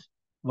here is,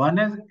 one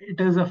is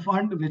it is a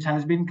fund which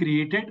has been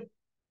created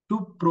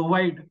to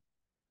provide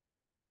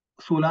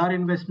solar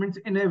investments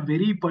in a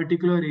very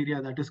particular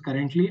area, that is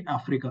currently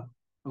Africa.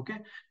 Okay,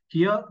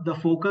 here the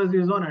focus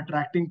is on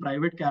attracting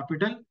private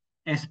capital,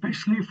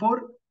 especially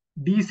for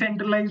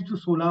decentralized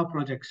solar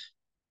projects.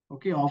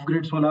 Okay,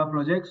 off-grid solar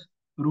projects,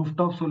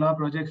 rooftop solar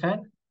projects,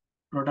 and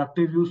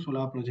productive use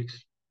solar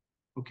projects.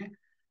 Okay,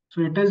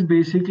 so it is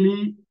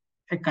basically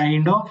a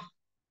kind of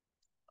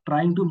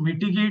trying to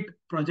mitigate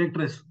project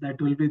risk that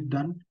will be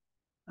done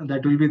and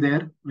that will be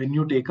there when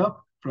you take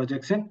up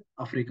projects in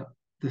Africa.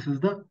 This is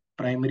the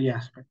primary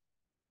aspect.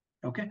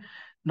 Okay,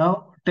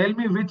 now tell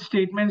me which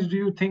statements do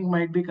you think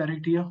might be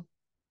correct here?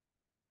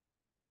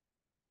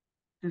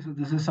 Okay, so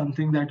this is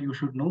something that you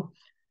should know.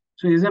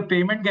 So is a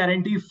payment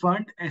guarantee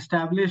fund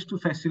established to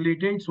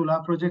facilitate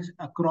solar projects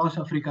across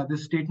Africa?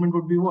 This statement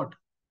would be what?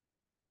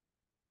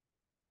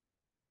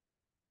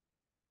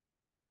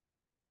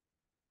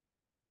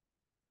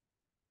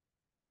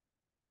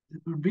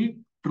 It would be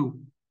true.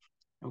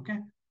 Okay,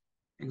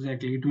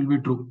 exactly, it will be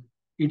true.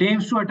 It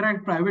aims to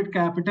attract private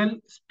capital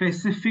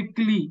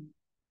specifically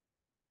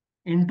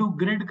into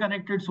grid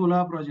connected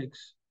solar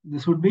projects.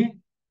 This would be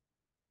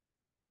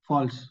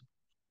false.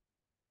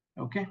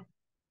 Okay,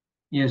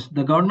 yes,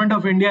 the government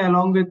of India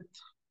along with,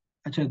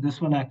 Achha,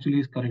 this one actually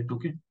is correct.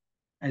 Okay,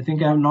 I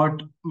think I have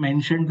not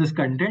mentioned this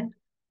content.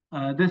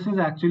 This is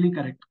actually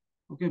correct.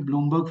 Okay,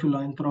 Bloomberg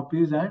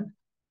Philanthropies and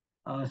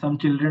some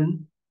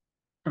children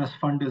trust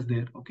fund is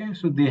there. Okay,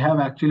 so they have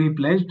actually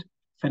pledged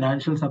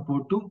financial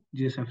support to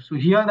GSF. So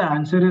here the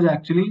answer is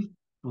actually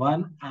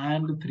 1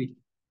 and 3.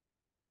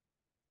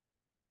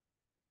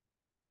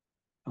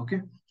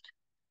 Okay,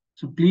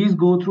 so please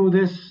go through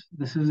this.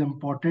 This is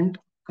important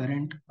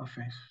current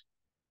affairs.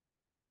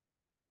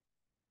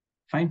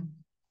 Fine.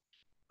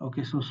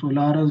 Okay, so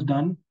solar is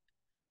done.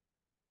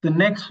 The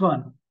next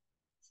one,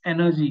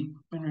 energy,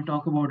 when we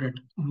talk about it,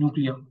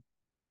 nuclear.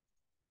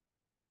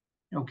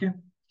 Okay,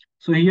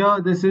 so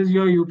here this is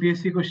your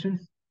UPSC question.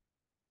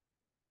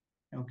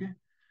 Okay,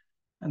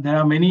 and there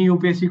are many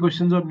UPSC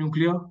questions on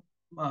nuclear.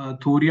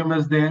 Thorium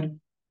is there.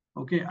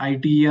 Okay,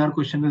 ITER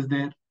question is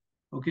there.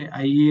 Okay,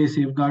 IAS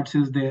safeguards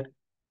is there.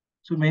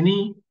 So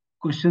many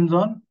questions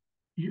on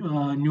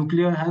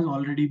nuclear has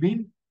already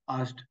been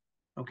asked.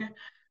 Okay,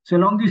 so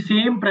along the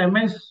same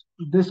premise,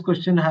 this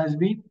question has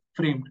been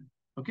framed.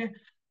 Okay,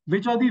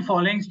 which of the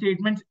following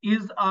statements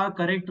are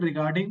correct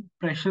regarding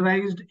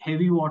pressurized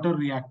heavy water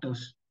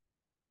reactors?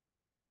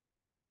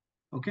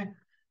 Okay,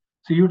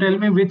 so you tell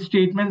me which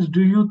statements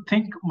do you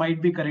think might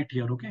be correct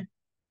here. Okay,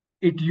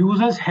 it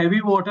uses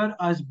heavy water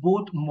as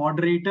both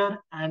moderator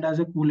and as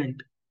a coolant.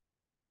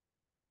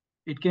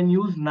 It can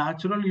use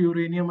natural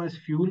uranium as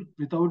fuel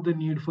without the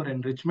need for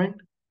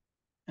enrichment,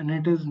 and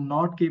it is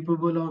not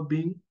capable of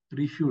being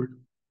refueled.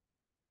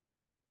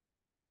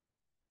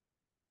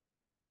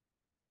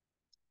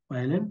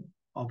 while in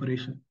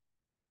operation.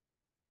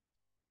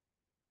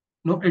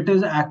 No, it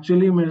is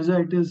actually,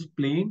 Mirza, it is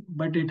plain,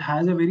 but it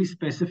has a very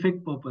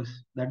specific purpose.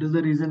 That is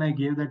the reason I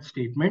gave that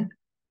statement.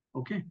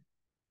 Okay.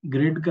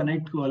 Grid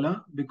connect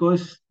wala,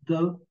 because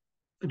the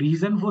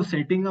reason for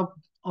setting up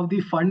of the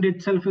fund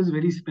itself is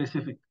very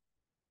specific.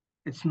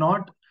 It's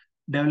not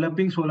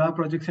developing solar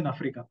projects in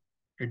Africa.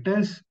 It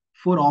is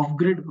for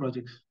off-grid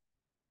projects.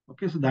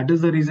 Okay, so that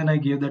is the reason I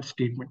gave that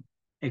statement.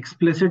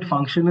 Explicit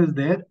function is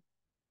there.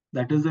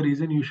 That is the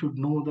reason you should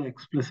know the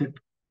explicit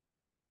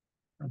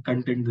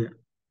content there.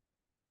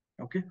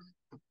 Okay.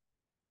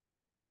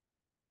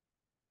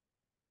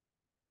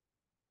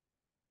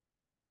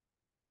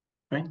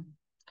 Fine.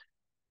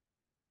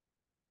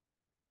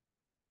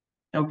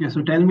 Okay,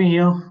 so tell me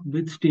here,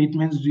 which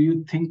statements do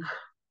you think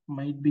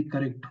might be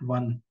correct?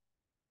 One,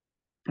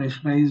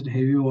 pressurized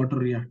heavy water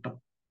reactor.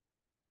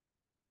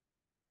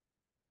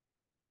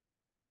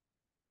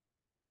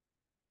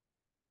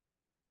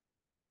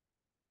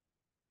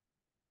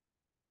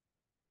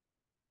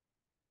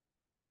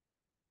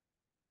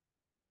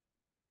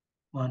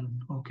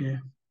 One, okay.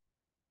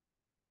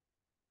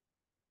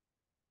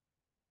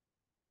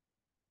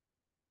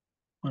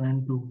 One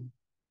and two.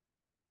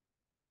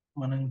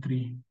 One and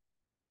three.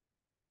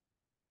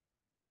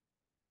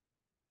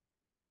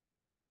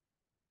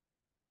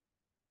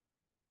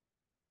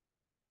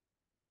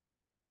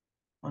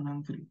 One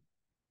and three.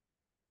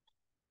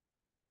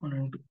 One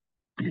and two.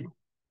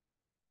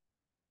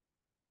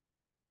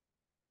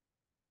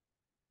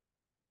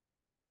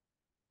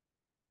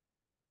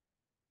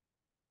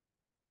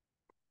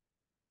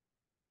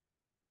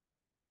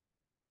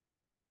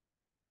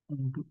 One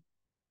and two.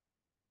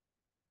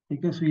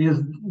 Okay, so yes,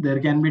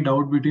 there can be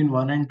doubt between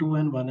one and two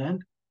and one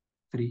and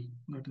three.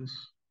 That is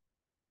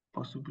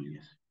possible,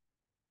 yes.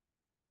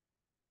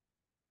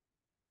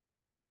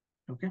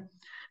 Okay,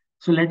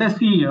 so let us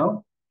see here.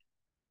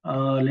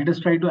 Let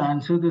us try to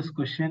answer this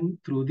question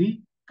through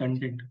the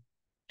content.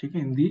 Okay,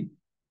 in the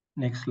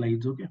next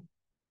slides. Okay.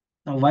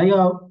 Now, why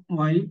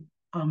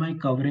am I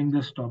covering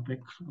this topic?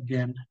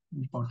 Again,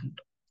 important.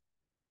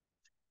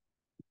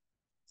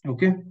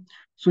 Okay,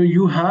 so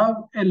you have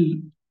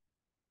an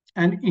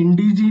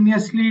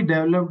indigenously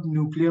developed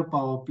nuclear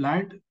power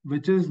plant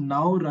which is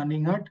now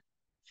running at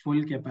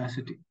full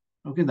capacity.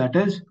 Okay, that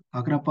is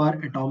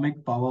Akrapar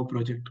Atomic Power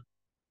Project.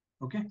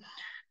 Okay,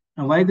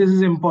 now why this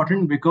is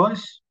important?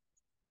 Because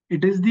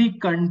it is the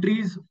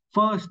country's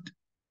first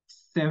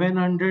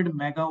 700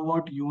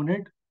 megawatt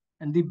unit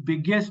and the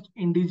biggest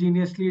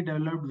indigenously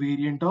developed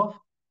variant of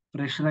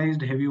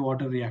pressurized heavy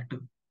water reactor.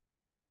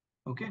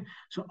 Okay,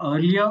 so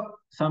earlier,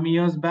 some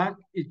years back,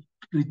 it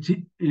reached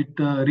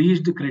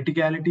the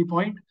criticality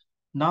point.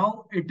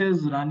 Now it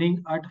is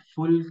running at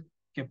full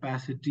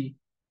capacity.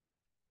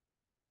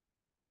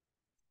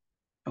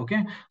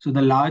 Okay, so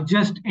the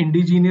largest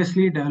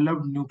indigenously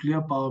developed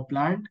nuclear power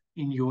plant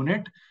in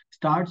unit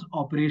starts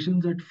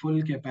operations at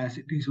full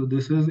capacity. So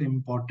this is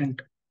important.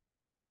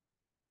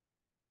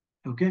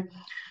 Okay,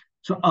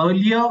 so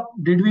earlier,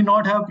 did we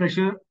not have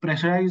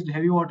pressurized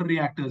heavy water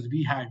reactors?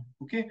 We had.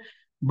 Okay,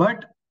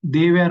 but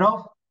they were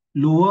of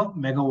lower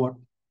megawatt.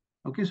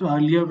 Okay, so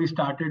earlier we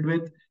started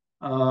with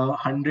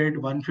 100,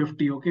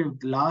 150. Okay,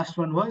 the last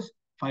one was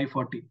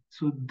 540.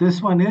 So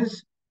this one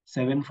is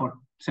 740,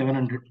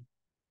 700.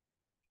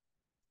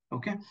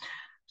 Okay,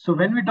 so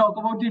when we talk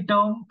about the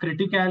term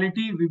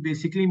criticality, we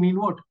basically mean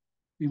what?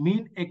 We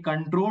mean a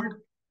controlled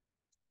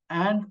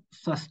and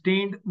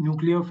sustained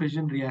nuclear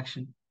fission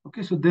reaction.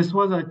 Okay, so this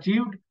was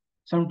achieved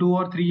some 2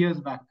 or 3 years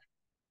back.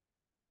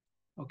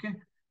 Okay,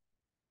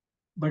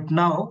 but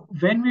now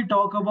when we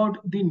talk about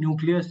the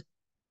nuclear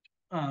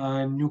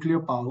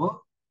power,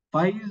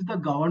 why is the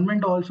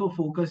government also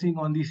focusing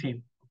on the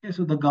same? Okay,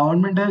 so the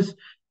government is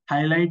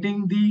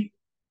highlighting the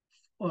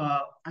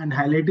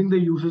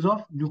uses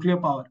of nuclear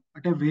power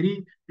at a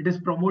very, it is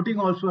promoting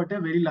also at a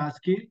very large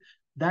scale,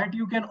 that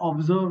you can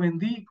observe in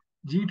the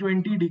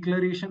G20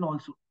 declaration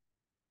also.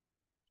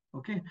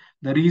 Okay,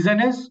 the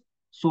reason is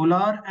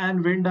solar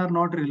and wind are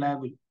not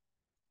reliable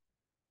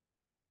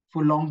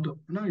for long term.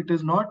 No, it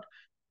is not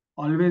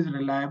always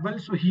reliable.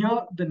 So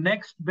here the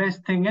next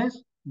best thing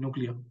is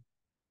nuclear.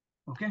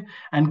 Okay,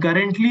 and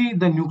currently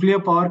the nuclear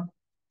power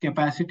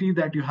capacity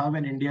that you have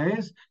in India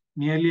is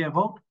nearly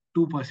about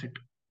 2%.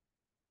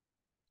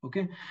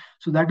 Okay,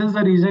 so that is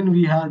the reason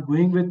we are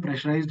going with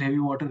pressurized heavy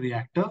water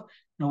reactor.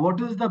 Now,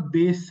 what is the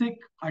basic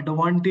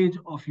advantage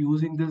of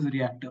using this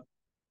reactor?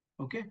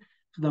 Okay,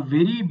 so the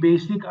very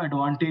basic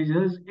advantage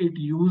is it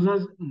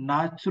uses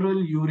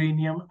natural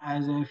uranium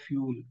as a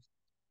fuel.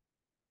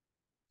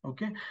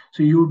 Okay,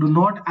 so you do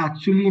not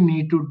actually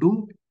need to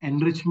do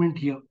enrichment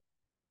here.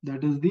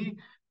 That is the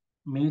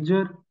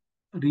major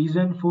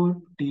reason for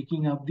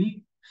taking up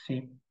the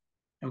same.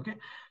 Okay,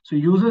 so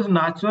uses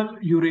natural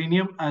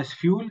uranium as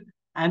fuel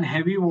and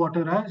heavy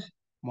water as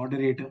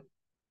moderator.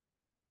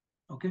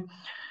 Okay,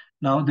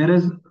 now there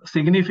is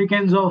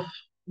significance of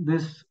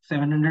this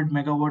 700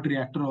 megawatt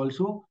reactor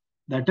also.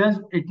 That is,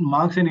 it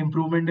marks an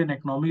improvement in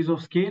economies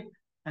of scale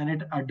and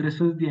it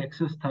addresses the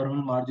excess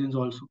thermal margins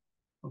also.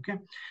 Okay,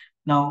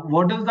 Now,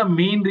 what is the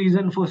main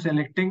reason for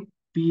selecting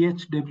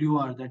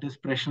PHWR, that is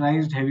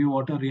pressurized heavy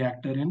water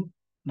reactor, in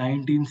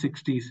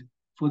 1960s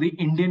for the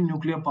Indian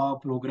nuclear power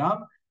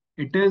program?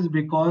 It is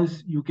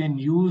because you can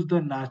use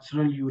the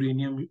natural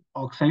uranium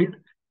oxide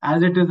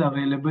as it is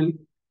available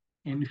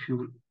in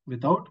fuel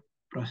without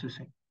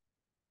processing.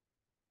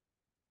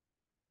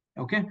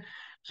 Okay.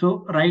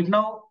 So right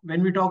now,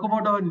 when we talk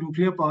about our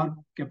nuclear power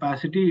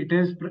capacity, it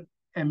is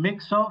a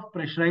mix of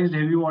pressurized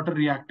heavy water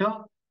reactor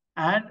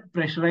and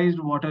pressurized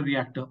water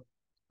reactor.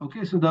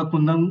 Okay, so the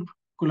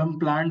Kulam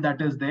plant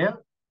that is there,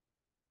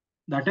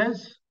 that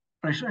is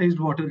pressurized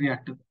water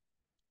reactor.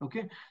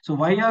 Okay, so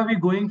why are we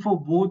going for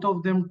both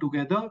of them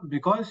together?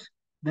 Because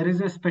there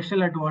is a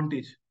special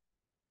advantage.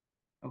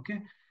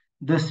 Okay,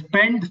 the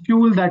spent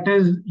fuel that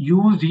is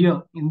used here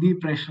in the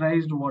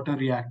pressurized water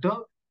reactor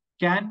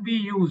can be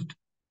used,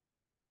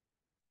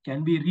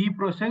 can be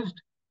reprocessed,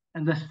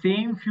 and the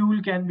same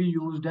fuel can be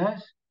used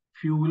as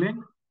fuel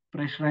in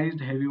pressurized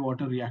heavy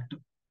water reactor.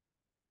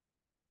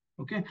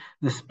 Okay,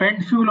 the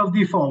spent fuel of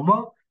the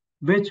former,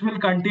 which will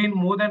contain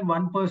more than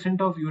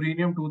 1% of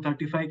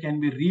uranium-235,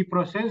 can be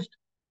reprocessed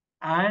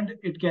and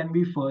it can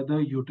be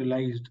further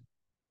utilized.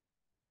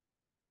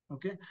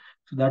 Okay,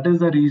 so that is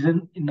the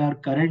reason in our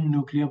current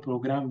nuclear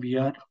program we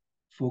are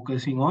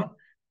focusing on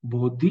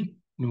both the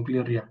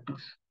nuclear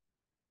reactors.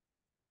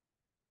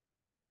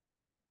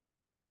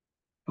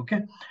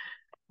 Okay,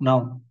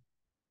 now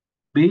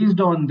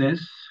based on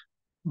this,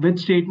 which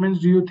statements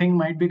do you think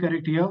might be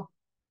correct here?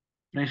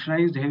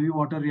 Pressurized heavy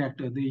water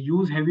reactor, they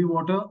use heavy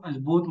water as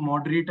both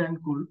moderator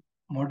and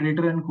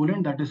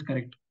coolant. That is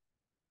correct.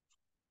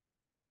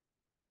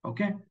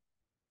 Okay,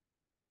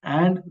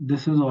 and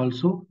this is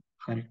also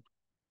correct.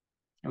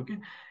 Okay,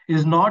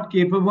 is not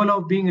capable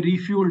of being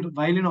refueled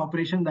while in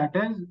operation. That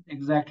is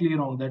exactly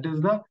wrong. That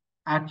is the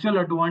actual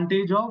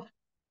advantage of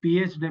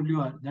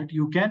PHWR, that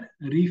you can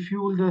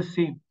refuel the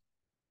same.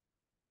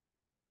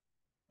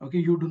 Okay,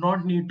 you do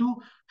not need to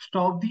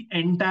stop the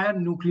entire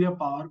nuclear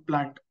power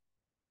plant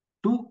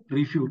to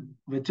refuel,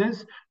 which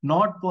is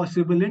not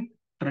possible in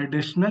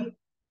traditional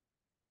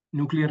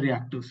nuclear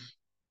reactors.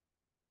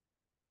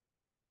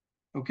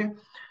 Okay,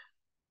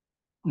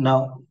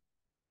 now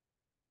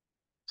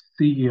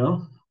see here,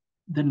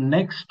 the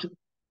next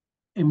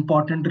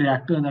important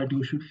reactor that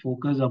you should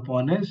focus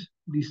upon is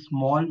the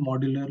small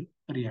modular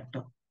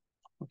reactor.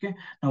 Okay,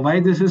 now why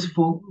this is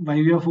why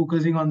we are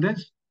focusing on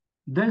this?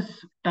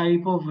 This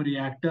type of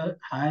reactor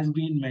has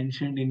been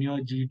mentioned in your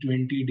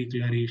G20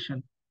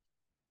 declaration.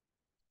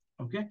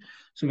 Okay,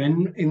 so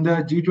when in the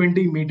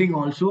G20 meeting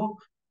also,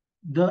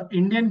 the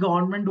Indian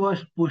government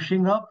was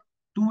pushing up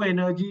two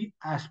energy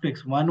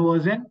aspects. One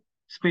was in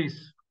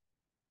space.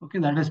 Okay,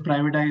 that is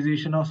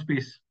privatization of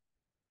space.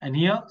 And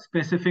here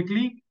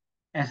specifically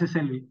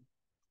SSLV,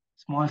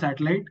 small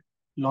satellite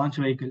launch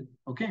vehicle.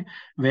 Okay,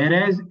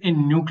 whereas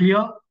in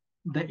nuclear,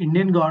 the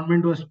Indian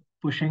government was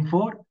pushing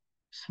for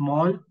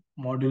small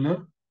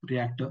modular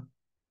reactor.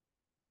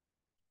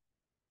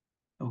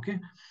 Okay,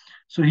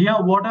 so here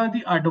what are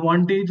the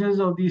advantages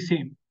of the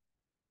same?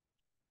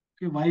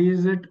 Okay, why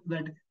is it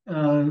that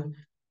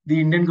the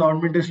Indian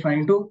government is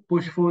trying to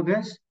push for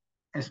this,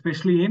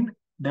 especially in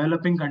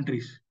developing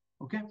countries?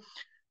 Okay,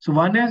 so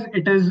one is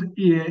it is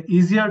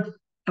easier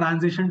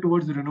transition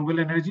towards renewable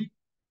energy.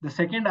 The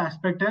second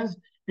aspect is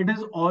it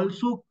is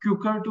also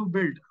quicker to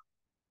build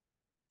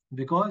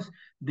because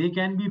they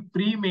can be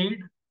pre-made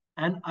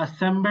and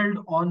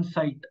assembled on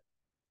site.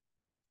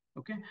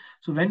 Okay,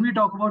 so when we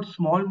talk about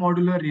small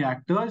modular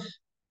reactors,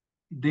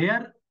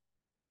 their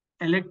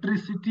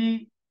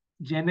electricity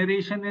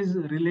generation is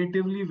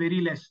relatively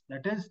very less.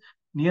 That is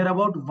near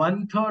about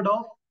 1/3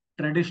 of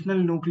traditional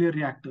nuclear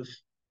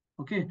reactors.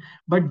 Okay,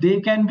 but they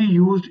can be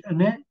used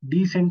in a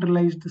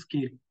decentralized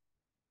scale.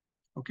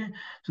 Okay,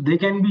 so they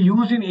can be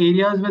used in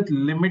areas with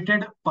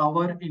limited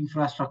power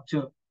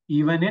infrastructure,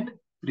 even in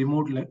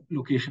remote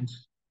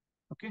locations.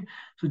 Okay,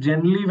 so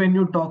generally when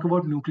you talk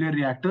about nuclear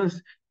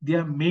reactors, they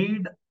are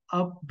made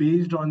up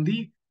based on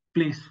the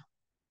place.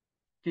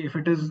 Okay, if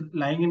it is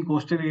lying in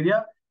coastal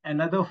area,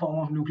 another form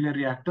of nuclear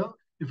reactor.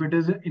 If it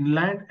is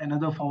inland,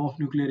 another form of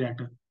nuclear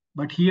reactor.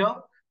 But here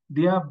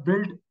they are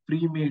built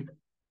pre-made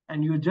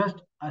and you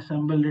just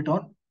assemble it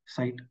on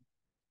site.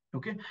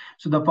 Okay,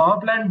 so the power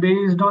plant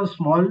based on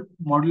small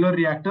modular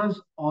reactors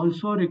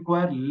also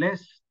require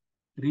less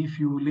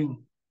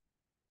refueling,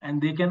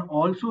 and they can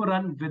also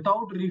run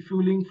without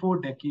refueling for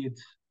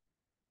decades.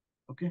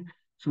 Okay,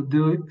 so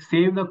they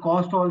save the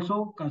cost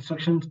also,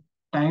 construction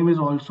time is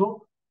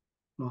also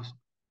lost,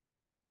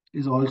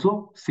 is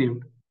also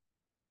saved.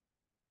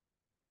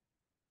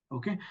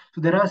 Okay,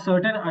 so there are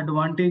certain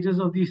advantages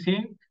of the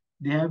same.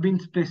 They have been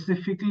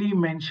specifically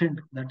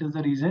mentioned. That is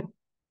the reason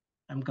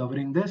I'm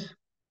covering this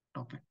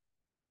topic.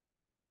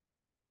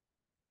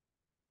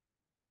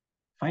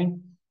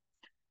 Fine.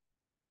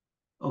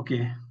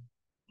 Okay,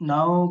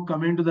 now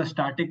coming to the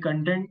static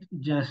content,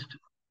 just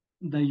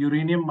the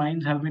uranium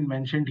mines have been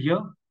mentioned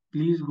here.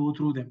 Please go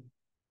through them.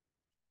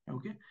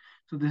 Okay,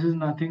 so this is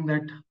nothing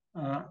that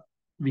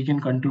we can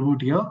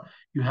contribute here.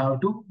 You have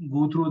to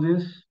go through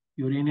this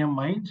uranium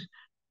mines,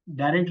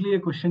 directly a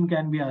question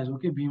can be asked.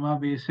 Okay, Bhima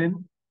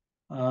Basin,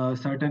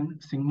 certain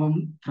Singham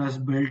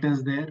thrust belt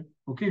is there.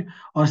 Okay,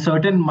 or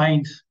certain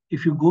mines.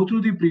 If you go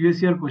through the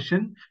previous year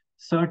question,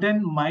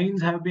 certain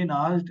mines have been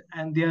asked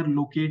and they are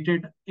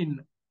located in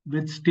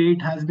which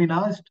state has been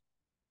asked.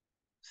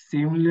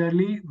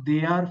 Similarly,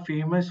 they are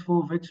famous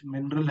for which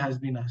mineral has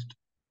been asked.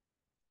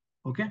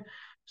 Okay,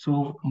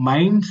 so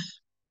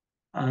mines,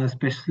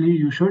 especially,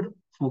 you should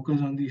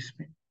focus on these.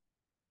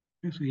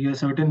 Okay, so here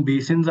certain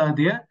basins are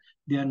there.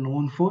 They are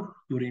known for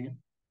uranium.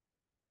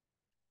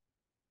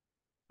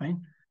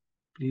 Fine.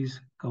 Please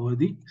cover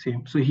the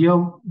same. So here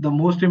the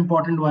most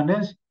important one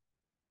is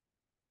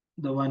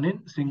the one in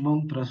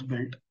Singham Thrust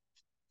Belt.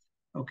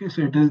 Okay,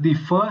 so it is the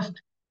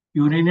first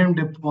uranium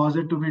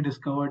deposit to be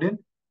discovered in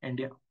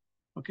India.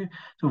 Okay,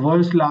 so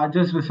world's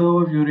largest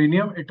reserve of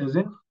uranium, it is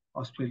in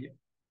Australia.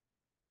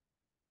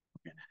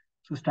 Okay,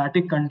 so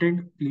static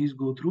content, please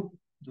go through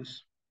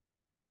this.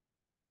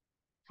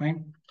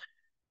 Fine.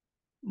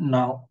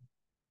 Now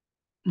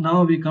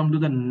we come to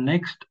the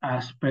next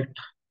aspect,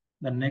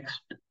 the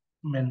next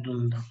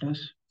mineral, that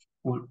is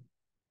coal.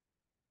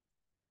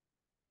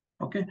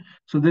 Okay,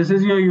 so this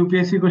is your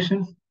UPSC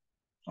question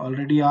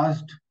already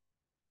asked.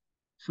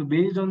 So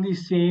based on the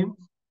same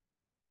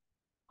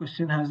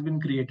question has been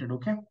created.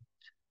 Okay,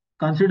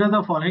 consider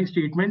the following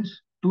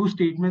statements. Two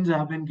statements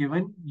have been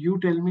given. You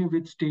tell me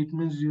which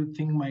statements you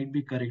think might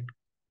be correct.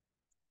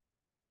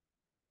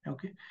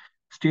 Okay,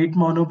 state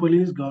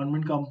monopolies,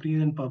 government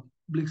companies, and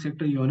public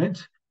sector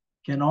units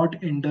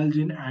cannot indulge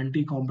in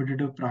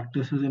anti-competitive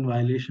practices in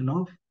violation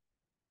of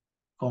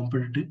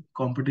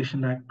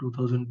Competition Act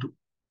 2002.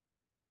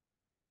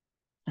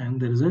 And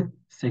there is a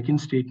second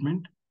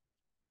statement.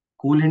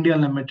 Coal India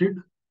Limited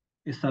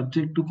is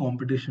subject to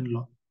competition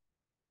law.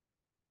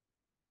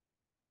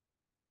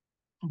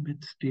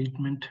 Which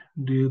statement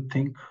do you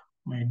think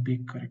might be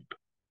correct?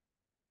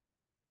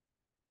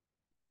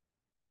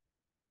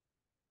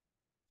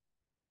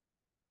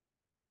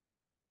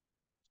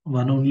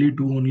 One only,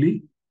 two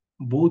only,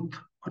 both,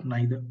 or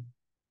neither?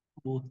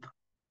 Both.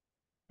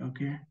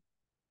 Okay.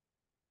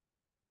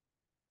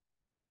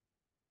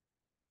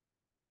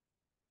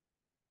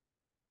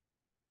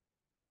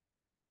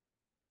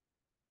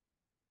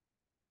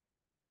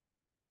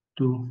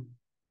 Two.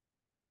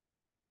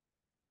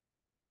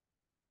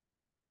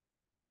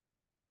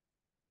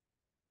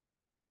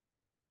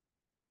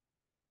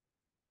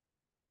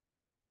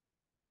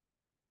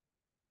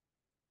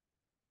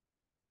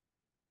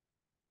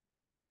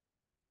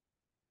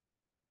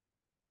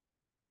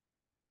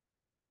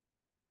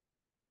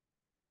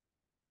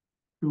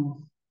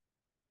 Two.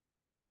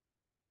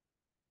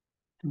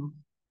 Two.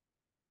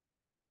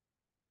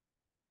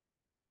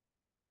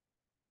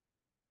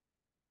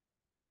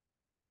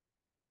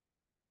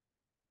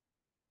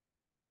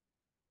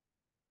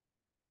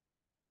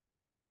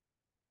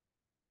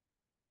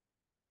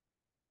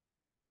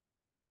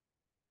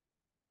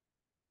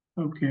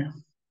 Okay.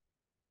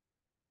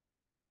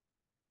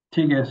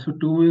 Okay, so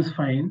two is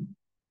fine.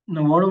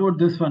 Now, what about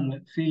this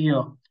one? See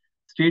here.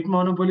 State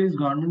monopolies,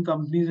 government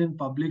companies, and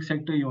public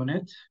sector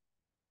units.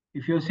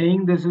 If you're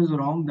saying this is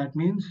wrong, that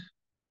means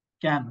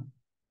can.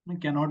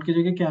 Cannot की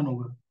जगह can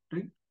होगा,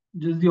 right?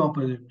 Just the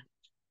opposite.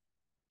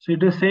 So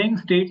it is saying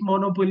state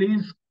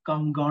monopolies,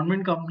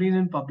 government companies,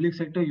 and public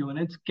sector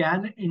units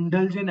can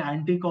indulge in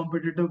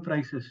anti-competitive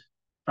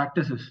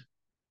practices.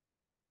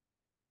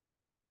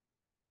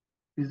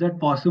 Is that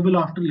possible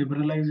after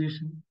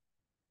liberalization?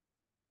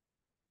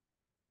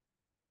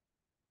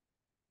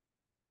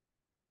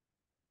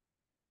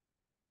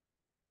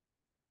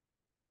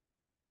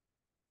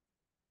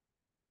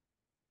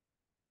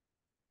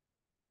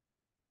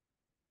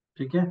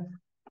 Okay.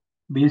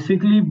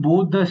 Basically,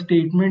 both the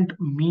statement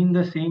mean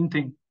the same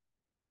thing.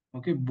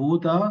 Okay,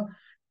 both are.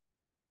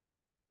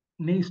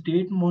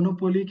 State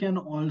monopoly can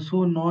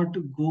also not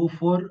go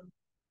for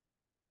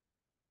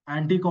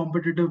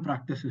anti-competitive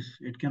practices.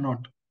 It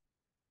cannot.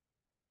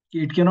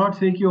 It cannot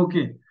say कि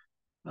okay,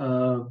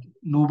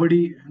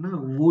 nobody है ना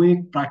वो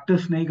एक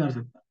practice नहीं कर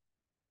सकता.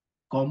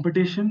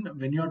 Competition,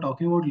 when you are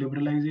talking about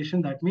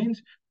liberalization, that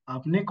means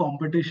आपने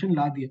competition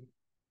ला दिया.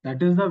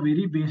 That is the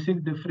very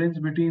basic difference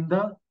between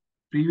the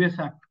previous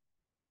act.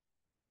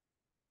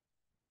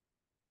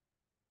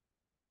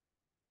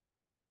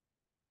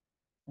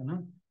 है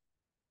ना?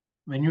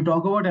 When you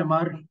talk about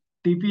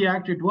MRTP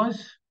Act, it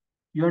was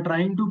you are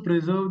trying to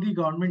preserve the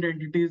government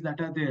entities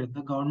that are there,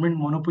 the government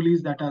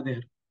monopolies that are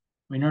there.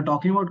 When you're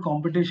talking about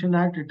Competition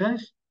Act, it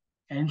is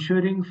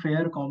ensuring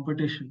fair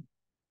competition.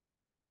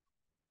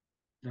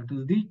 That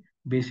is the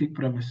basic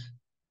premise.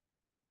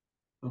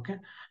 Okay.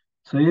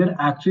 So here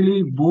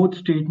actually both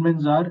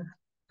statements are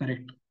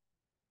correct.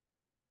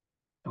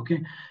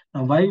 Okay.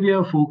 Now why we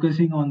are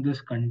focusing on this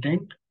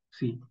content?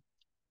 See,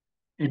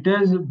 it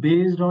is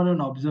based on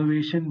an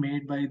observation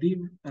made by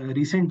the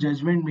recent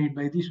judgment made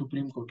by the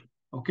Supreme Court.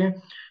 Okay.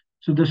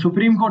 So the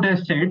Supreme Court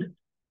has said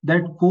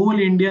that Coal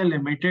India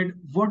Limited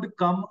would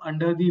come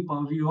under the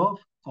purview of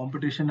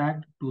Competition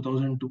Act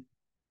 2002,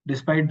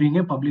 despite being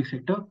a public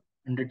sector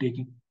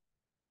undertaking.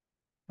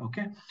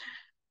 Okay.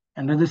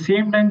 And at the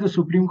same time, the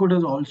Supreme Court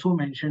has also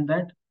mentioned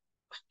that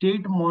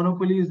state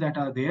monopolies that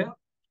are there,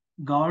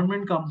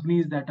 government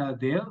companies that are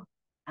there,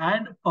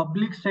 and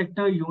public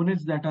sector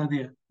units that are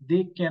there,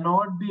 they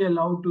cannot be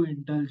allowed to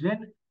indulge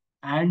in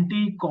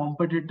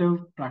anti-competitive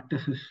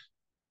practices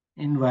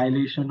in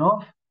violation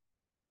of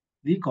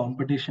the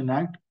Competition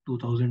Act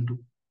 2002.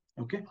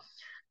 Okay.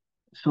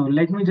 So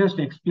let me just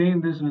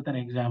explain this with an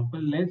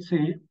example. Let's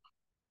say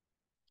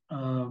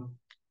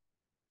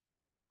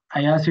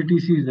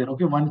IRCTC is there.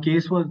 Okay, one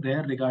case was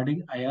there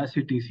regarding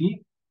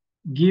IRCTC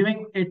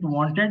giving it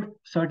wanted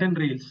certain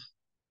rails.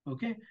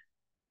 Okay,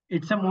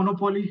 it's a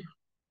monopoly.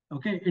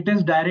 Okay, it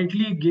is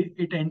directly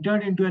it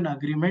entered into an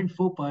agreement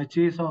for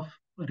purchase of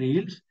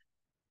rails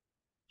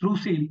through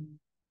sale.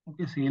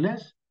 Okay, sale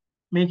is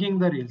making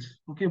the rails.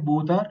 Okay,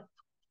 both are.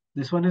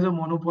 This one is a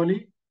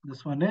monopoly.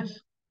 This one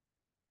is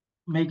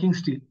making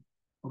steel.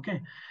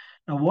 Okay,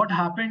 now what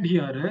happened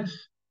here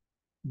is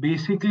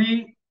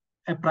basically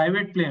a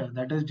private player,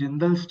 that is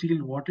Jindal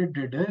Steel, what it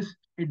did is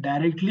it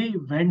directly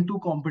went to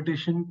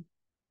competition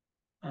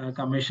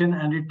commission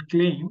and it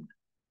claimed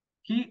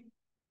that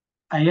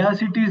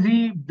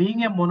IRCTC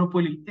being a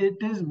monopoly, it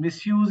is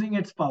misusing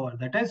its power.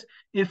 That is,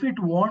 if it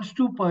wants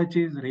to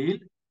purchase rail,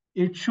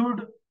 it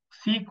should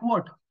seek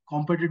what?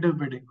 Competitive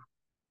bidding.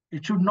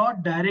 It should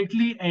not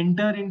directly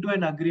enter into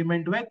an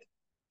agreement with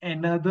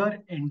another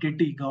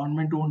entity,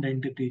 government-owned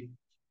entity.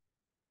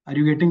 Are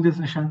you getting this,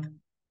 Nishant?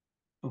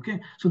 Okay,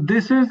 so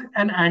this is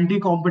an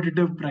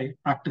anti-competitive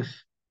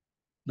practice.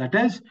 That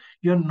is,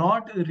 you're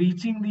not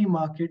reaching the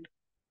market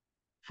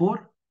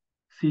for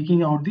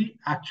seeking out the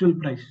actual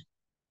price.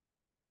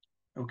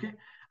 Okay,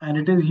 and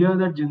it is here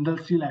that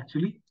Jindal Steel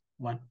actually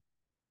won.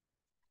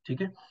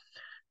 Okay,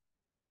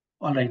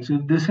 all right, so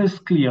this is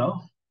clear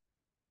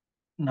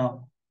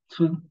now.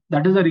 So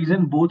that is the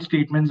reason both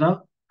statements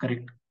are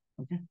correct.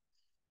 Okay,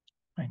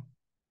 fine.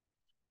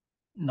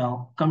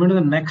 Now coming to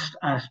the next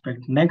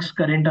aspect, next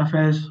current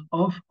affairs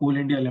of Coal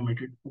India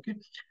Limited. Okay,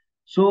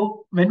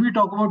 so when we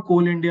talk about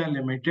Coal India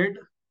Limited,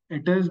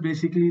 it is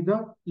basically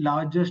the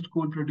largest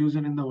coal producer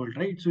in the world,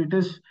 right? So it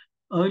is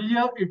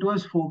earlier it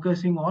was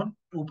focusing on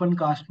open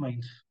cast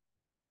mines.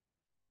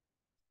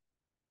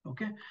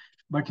 Okay,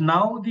 but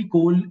now the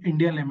Coal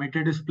India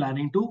Limited is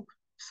planning to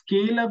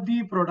scale up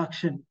the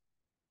production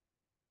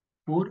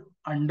for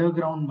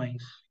underground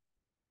mines.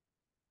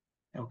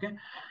 Okay,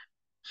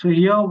 so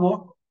here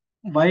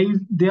why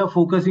they are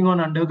focusing on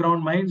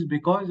underground mines?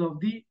 Because of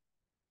the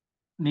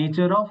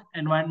nature of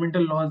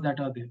environmental laws that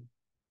are there.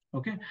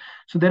 Okay,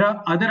 so there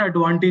are other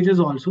advantages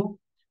also.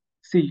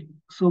 See,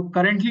 so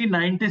currently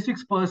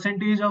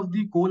 96% of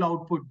the coal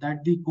output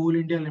that the Coal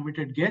India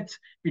Limited gets,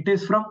 it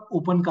is from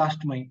open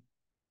cast mine.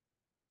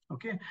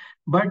 Okay,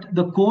 but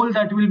the coal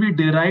that will be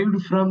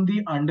derived from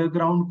the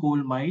underground coal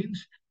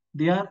mines,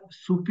 they are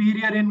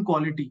superior in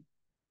quality.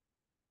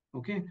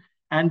 Okay,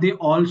 and they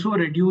also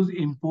reduce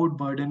import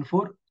burden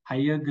for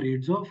higher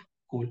grades of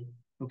coal.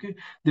 Okay,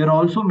 they're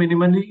also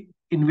minimally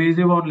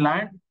invasive on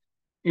land.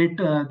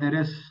 There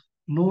is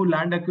no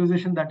land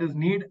acquisition that is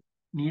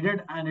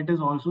needed, and it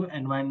is also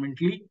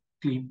environmentally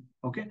clean.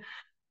 Okay,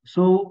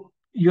 so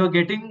you are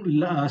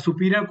getting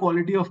superior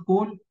quality of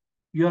coal.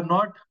 You are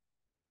not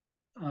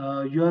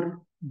you are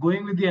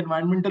going with the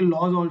environmental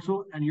laws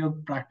also, and you're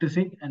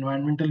practicing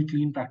environmental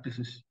clean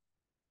practices.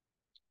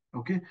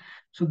 Okay,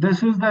 so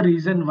this is the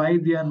reason why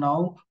they are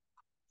now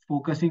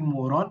focusing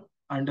more on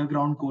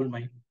underground coal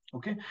mine.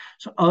 Okay,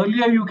 so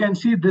earlier you can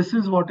see this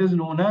is what is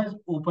known as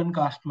open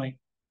cast mine.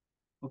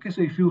 Okay,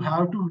 so if you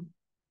have to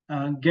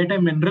get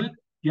a mineral,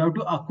 you have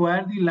to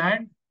acquire the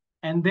land,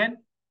 and then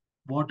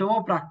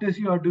whatever practice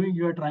you are doing,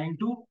 you are trying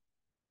to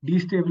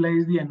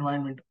destabilize the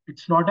environment.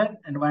 It's not an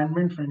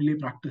environment friendly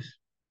practice.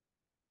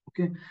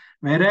 Okay,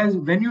 whereas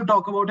when you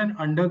talk about an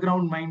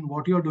underground mine,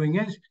 what you're doing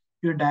is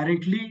you're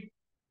directly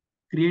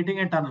creating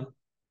a tunnel.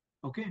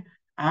 Okay,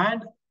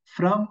 and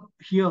from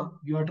here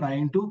you are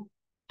trying to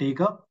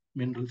take up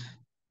minerals.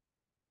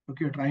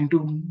 Okay, you're trying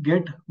to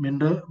get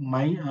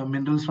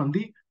minerals from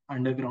the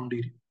underground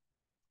area.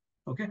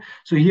 Okay,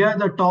 so here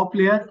the top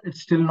layer,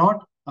 it's still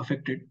not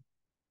affected.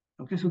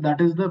 Okay, so that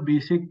is the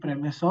basic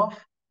premise of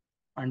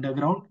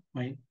underground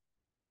mine.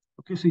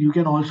 Okay, so you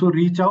can also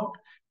reach out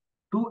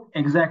to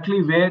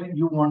exactly where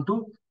you want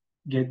to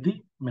get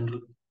the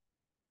mineral.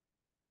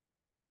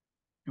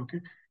 Okay,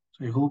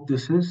 so I hope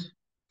this is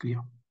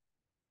clear.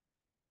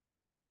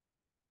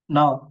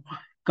 Now,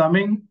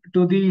 coming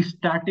to the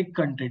static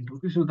content.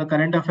 Okay, so the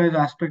current affairs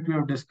aspect we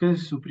have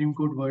discussed, Supreme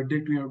Court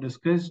verdict we have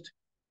discussed,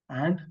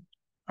 and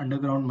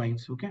underground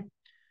mines. Okay,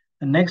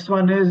 the next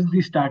one is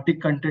the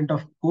static content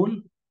of coal.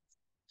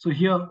 So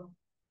here,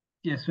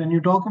 yes, when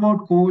you talk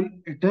about coal,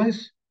 it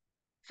is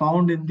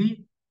found in the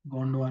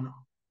Gondwana.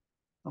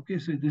 Okay,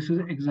 so this is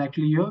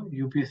exactly your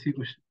UPSC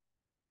question.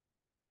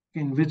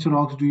 In which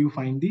rocks do you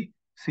find the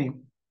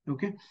same?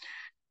 Okay.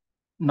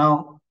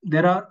 Now,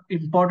 there are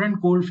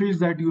important coal fields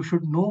that you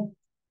should know.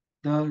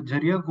 The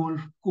Jharia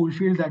coal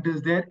field that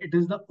is there, it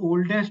is the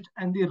oldest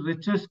and the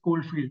richest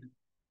coal field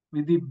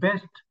with the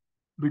best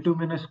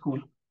bituminous coal.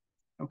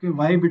 Okay,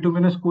 why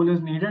bituminous coal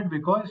is needed?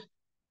 Because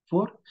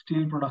for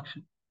steel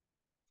production.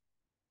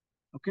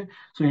 Okay,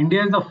 so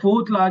India is the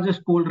fourth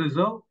largest coal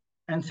reserve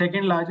and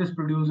second largest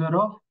producer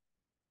of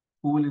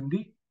coal in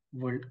the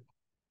world.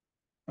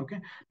 Okay,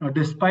 now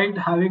despite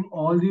having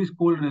all these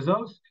coal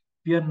reserves,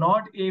 we are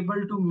not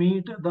able to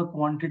meet the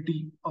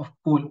quantity of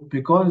coal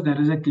because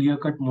there is a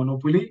clear-cut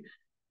monopoly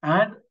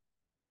and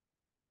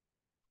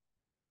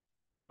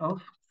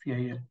of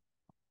CIL.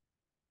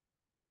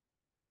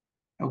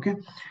 Okay,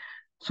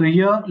 so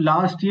here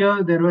last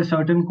year there were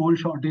certain coal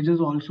shortages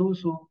also.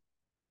 So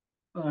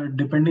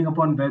depending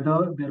upon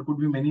weather, there could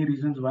be many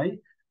reasons why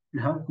you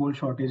have coal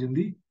shortage in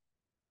the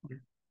world.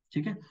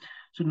 Okay.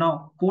 So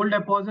now coal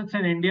deposits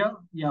in India,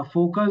 yeah,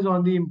 focus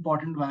on the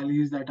important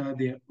valleys that are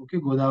there. Okay,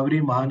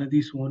 Godavari,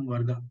 Mahanadi, Son,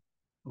 Varda.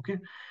 Okay.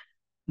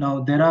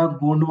 Now there are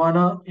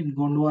in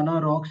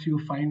Gondwana rocks you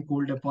find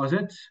coal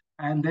deposits,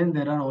 and then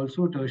there are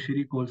also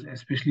tertiary coals,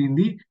 especially in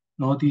the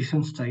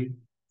northeastern side.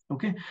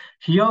 Okay,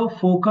 here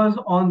focus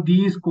on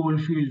these coal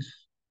fields.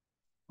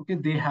 Okay,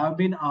 they have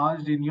been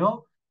asked in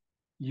your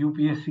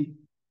UPSC.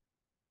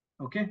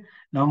 Okay,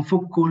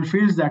 Namphuk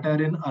coalfields that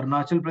are in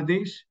Arunachal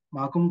Pradesh,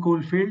 Makum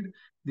coalfield,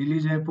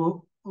 Delhi Jaipur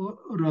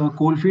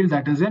coalfield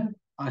that is in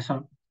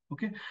Assam.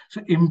 Okay,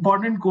 so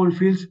important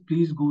coalfields,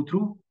 please go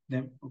through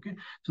them. Okay,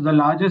 so the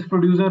largest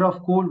producer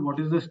of coal, what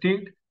is the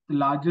state? The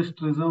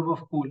largest reserve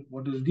of coal,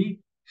 what is the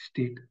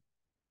state?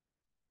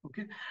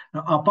 Okay,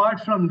 now apart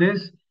from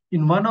this,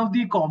 in one of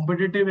the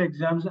competitive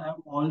exams, I've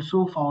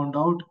also found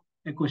out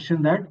a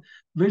question that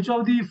which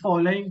of the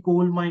following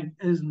coal mine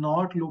is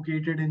not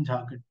located in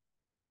Jharkhand?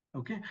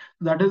 Okay,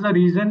 that is the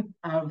reason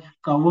I've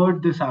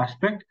covered this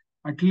aspect.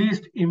 At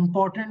least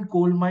important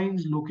coal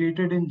mines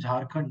located in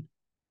Jharkhand,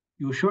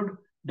 you should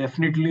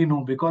definitely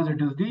know because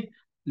it is the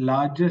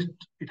largest,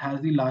 it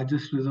has the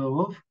largest reserve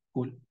of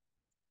coal.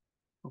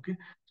 Okay,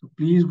 so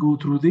please go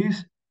through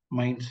these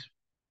mines.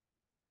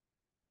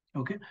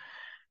 Okay,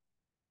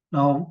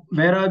 now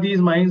where are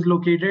these mines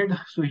located?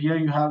 So here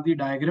you have the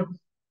diagram.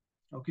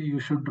 Okay, you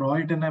should draw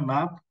it in a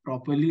map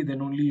properly,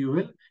 then only you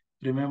will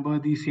remember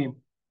the same.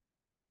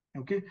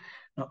 Okay,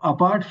 now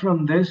apart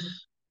from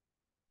this,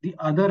 the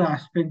other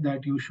aspect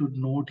that you should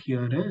note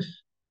here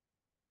is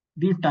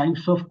the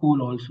types of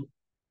coal also.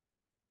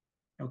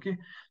 Okay,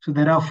 so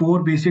there are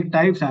four basic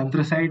types: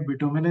 anthracite,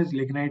 bituminous,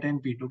 lignite,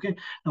 and peat. Okay,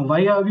 now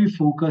why are we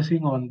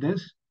focusing on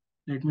this?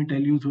 Let me tell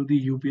you through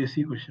the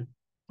UPSC question.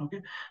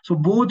 Okay, so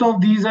both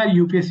of these are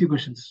UPSC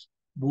questions.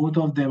 Both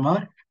of them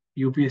are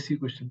UPSC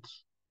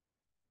questions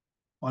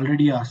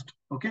already asked.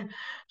 Okay,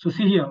 so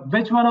see here,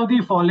 which one of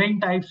the following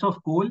types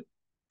of coal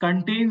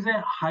contains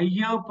a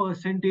higher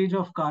percentage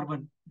of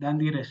carbon than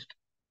the rest?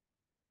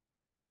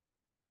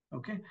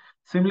 Okay.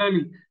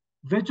 Similarly,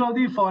 which of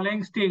the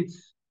following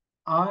states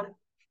are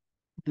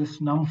this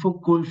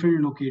Namphuk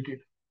coalfield located?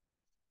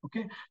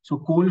 Okay. So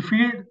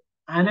coalfield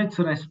and its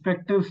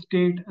respective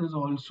state is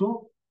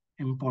also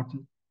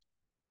important.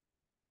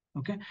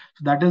 Okay.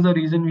 So that is the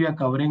reason we are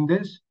covering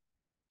this.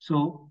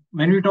 So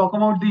when we talk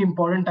about the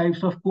important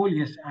types of coal,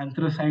 yes,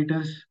 anthracite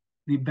is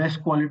the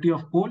best quality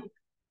of coal,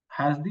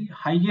 has the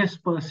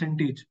highest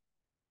percentage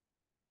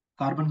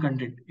carbon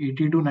content,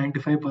 80 to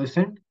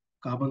 95%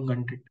 carbon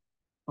content.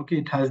 Okay,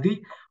 it has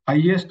the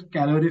highest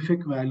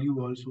calorific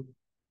value also.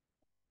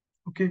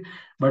 Okay,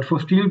 but for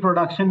steel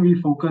production, we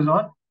focus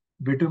on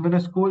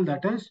bituminous coal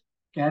that is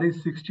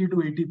carries 60 to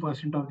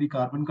 80% of the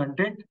carbon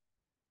content,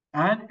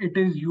 and it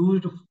is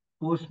used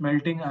for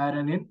smelting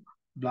iron in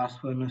blast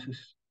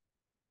furnaces.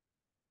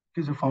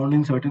 Okay, so found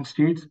in certain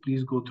states,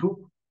 please go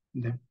through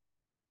them.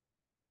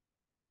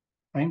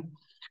 Fine.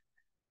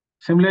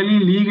 Similarly,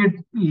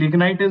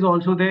 lignite is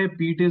also there,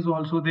 peat is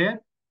also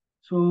there.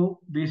 So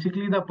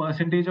basically the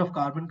percentage of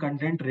carbon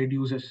content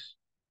reduces.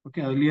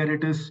 Okay, earlier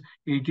it is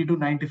 80 to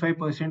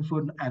 95%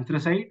 for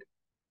anthracite.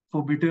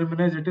 For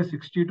bituminous, it is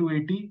 60 to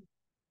 80.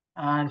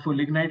 And for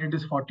lignite, it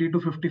is 40 to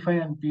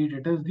 55. And peat,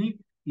 it is the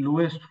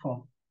lowest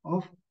form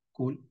of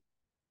coal.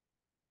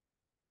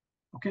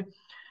 Okay,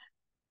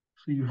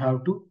 so you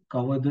have to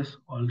cover this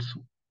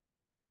also.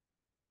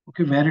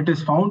 Okay, where it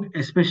is found,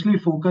 especially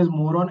focus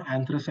more on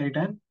anthracite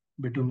and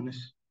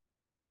bituminous.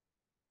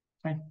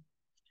 Fine.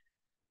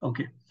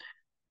 Okay.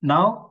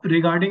 Now,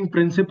 regarding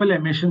principal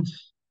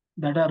emissions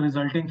that are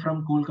resulting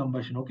from coal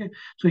combustion. Okay,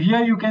 so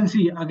here you can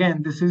see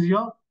again, this is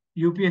your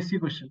UPSC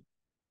question.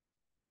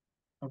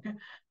 Okay,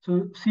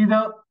 so see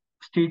the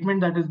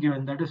statement that is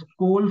given, that is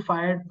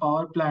coal-fired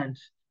power plants,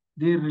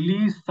 they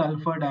release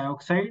sulfur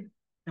dioxide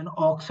and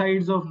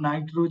oxides of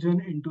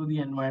nitrogen into the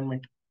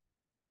environment.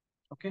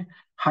 Okay,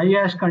 high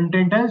ash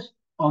content is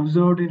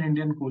observed in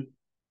Indian coal.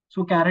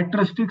 So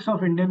characteristics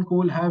of Indian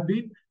coal have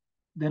been,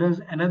 there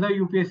is another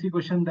UPSC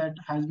question that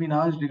has been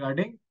asked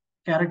regarding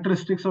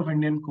characteristics of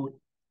Indian coal.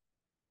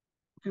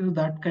 Okay, so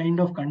that kind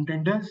of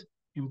content is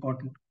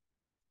important.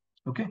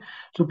 Okay,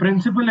 so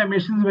principal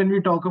emissions, when we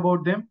talk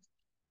about them,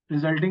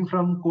 resulting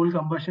from coal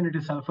combustion, it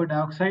is sulfur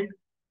dioxide,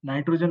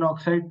 nitrogen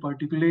oxide,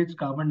 particulates,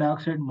 carbon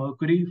dioxide,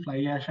 mercury,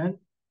 fly ash, and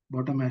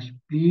bottom ash.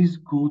 Please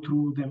go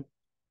through them.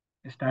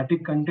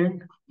 Static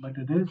content, but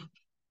it is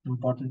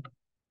Important.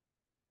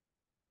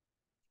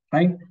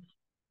 Fine.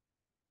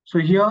 So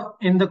here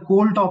in the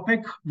coal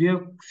topic, we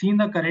have seen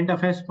the current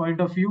affairs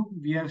point of view.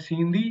 We have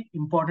seen the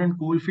important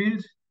coal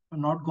fields,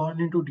 not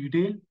gone into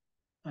detail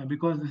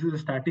because this is a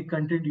static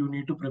content. You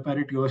need to prepare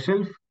it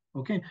yourself.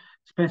 Okay.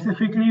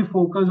 Specifically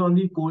focus on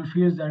the coal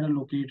fields that are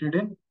located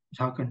in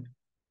Jharkhand.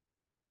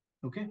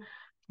 Okay.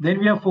 Then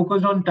we have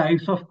focused on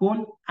types of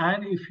coal.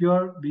 And if you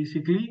are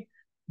basically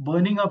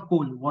burning up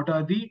coal, what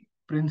are the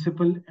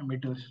principal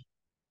emitters?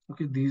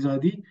 Okay. These are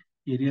the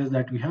areas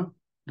that we have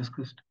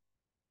discussed.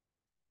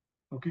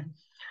 Okay.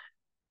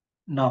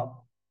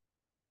 Now,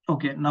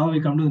 now we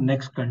come to the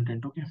next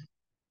content. Okay.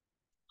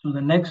 So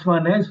the next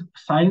one is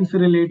science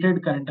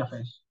related current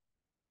affairs.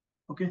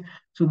 Okay.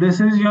 So this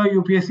is your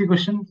UPSC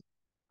question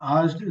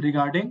asked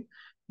regarding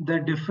the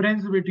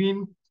difference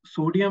between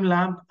sodium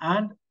lamp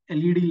and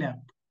LED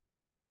lamp.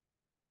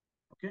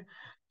 Okay.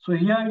 So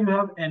here you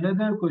have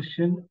another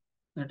question,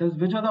 that is,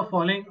 which of the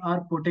following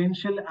are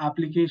potential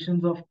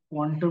applications of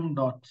quantum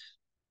dots?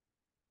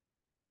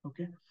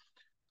 Okay.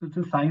 So it's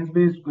a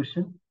science-based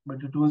question,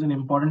 but it was an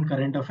important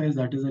current affairs.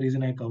 That is the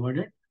reason I covered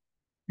it.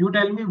 You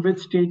tell me which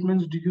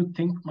statements do you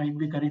think might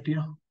be correct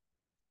here?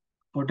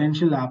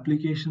 Potential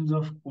applications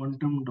of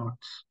quantum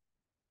dots.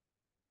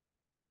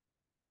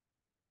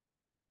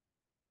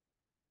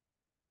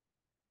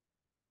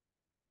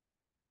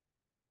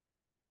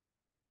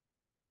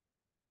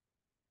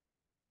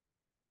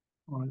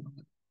 All,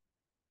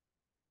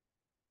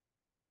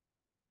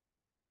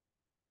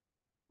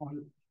 all.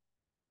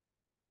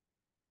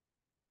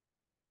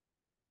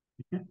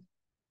 Okay.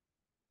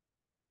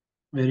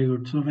 Very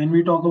good. So when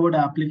we talk about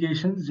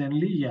applications,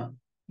 generally, yeah,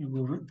 you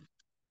go with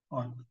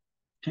all.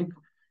 Check.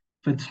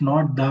 If it's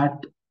not that,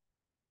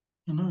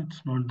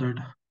 it's not that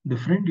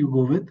different, you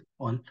go with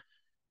all.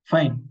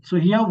 Fine. So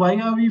here, why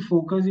are we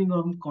focusing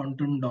on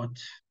quantum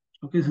dots?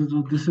 Okay,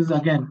 so this is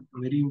again a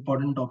very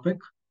important topic.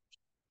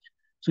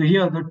 So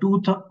here, the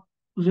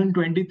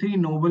 2023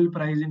 Nobel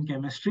Prize in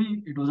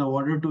Chemistry, it was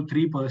awarded to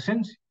three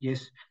persons.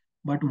 Yes,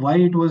 but why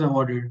it was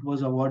awarded? It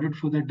was awarded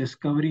for the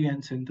discovery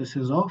and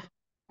synthesis of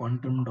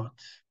quantum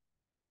dots.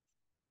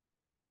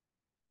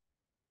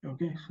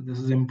 Okay, so this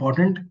is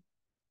important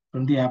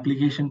from the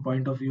application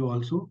point of view,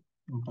 also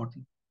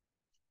important.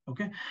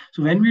 Okay,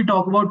 so when we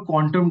talk about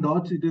quantum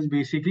dots, it is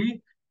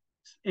basically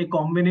a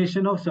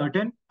combination of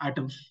certain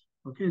atoms.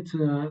 Okay, it's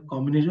a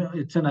combination,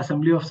 it's an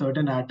assembly of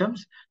certain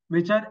atoms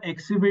which are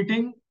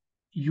exhibiting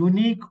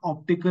unique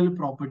optical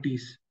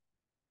properties.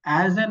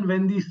 As and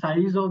when the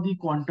size of the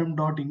quantum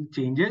dot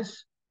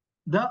changes,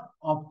 the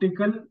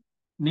optical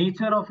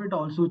nature of it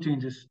also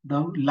changes.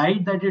 The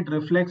light that it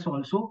reflects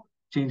also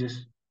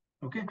changes.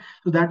 Okay,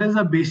 so that is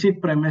the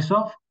basic premise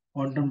of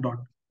quantum dot.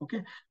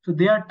 Okay, so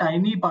they are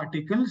tiny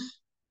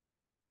particles.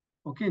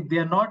 Okay, they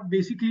are not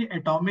basically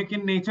atomic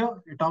in nature.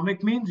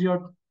 Atomic means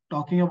you're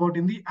talking about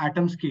in the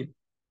atom scale.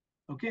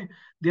 Okay,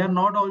 they are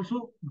not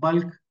also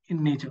bulk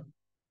in nature.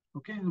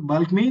 Okay,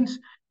 bulk means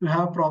you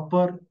have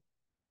proper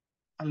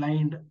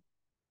aligned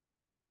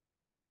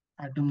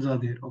atoms are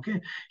there. Okay,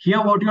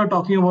 here what you are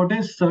talking about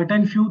is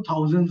certain few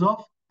thousands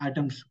of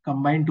atoms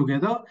combined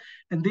together,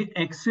 and they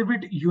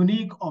exhibit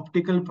unique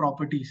optical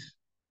properties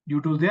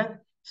due to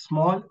their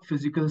small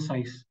physical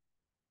size.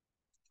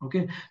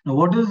 Okay, now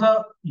what is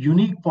the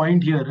unique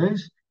point here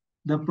is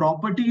the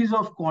properties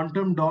of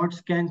quantum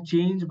dots can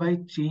change by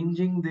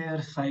changing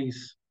their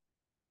size.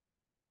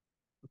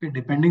 Okay,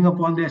 depending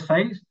upon their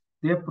size,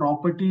 their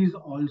properties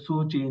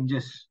also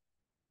changes.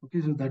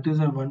 Okay, so that is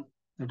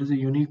a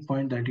unique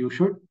point that you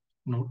should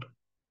note.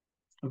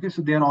 Okay,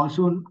 so they are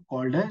also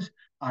called as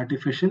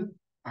artificial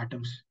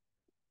atoms.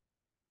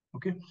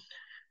 Okay,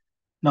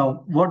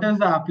 now what is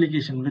the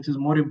application, which is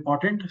more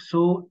important?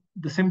 So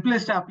the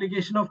simplest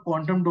application of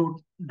quantum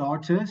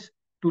dots is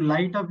to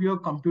light up your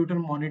computer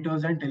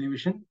monitors and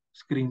television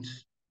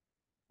screens.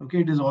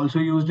 Okay, it is also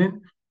used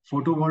in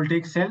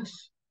photovoltaic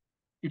cells.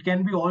 It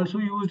can be also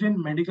used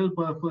in medical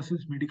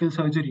purposes, medical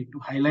surgery, to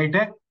highlight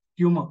a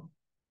tumor.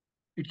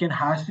 It can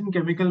hasten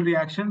chemical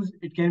reactions.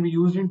 It can be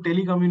used in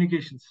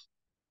telecommunications.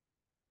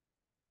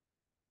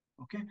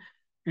 Okay,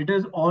 it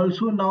is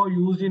also now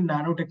used in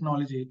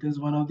nanotechnology. It is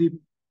one of the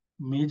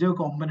major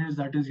components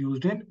that is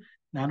used in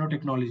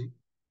nanotechnology.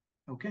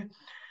 Okay,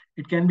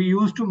 it can be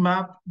used to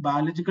map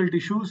biological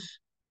tissues.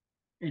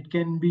 It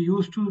can be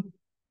used to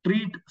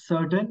treat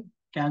certain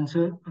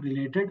cancer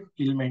related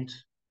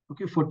ailments.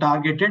 Okay, for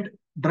targeted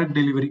drug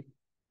delivery,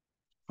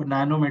 for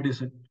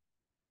nanomedicine.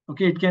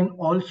 Okay, it can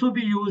also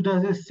be used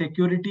as a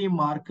security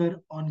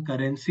marker on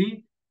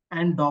currency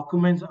and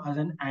documents as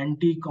an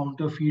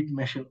anti-counterfeit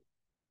measure.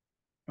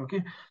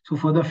 Okay, so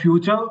for the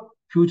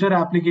future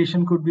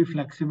application could be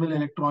flexible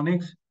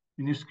electronics,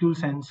 minuscule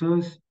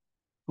sensors,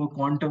 for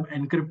quantum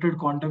encrypted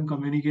quantum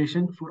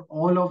communication. For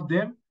all of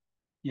them,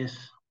 yes,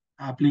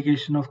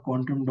 application of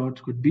quantum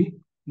dots could be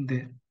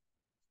there.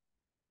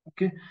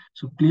 Okay,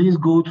 so please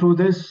go through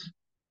this.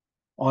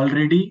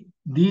 Already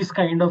these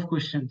kind of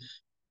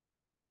questions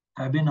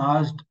have been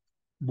asked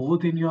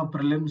both in your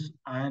prelims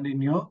and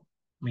in your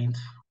mains.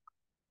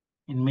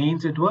 In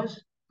mains, it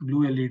was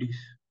blue LEDs.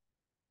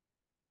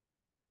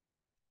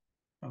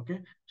 Okay,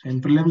 so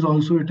in prelims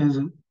also it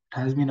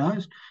has been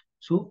asked.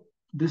 So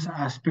this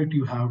aspect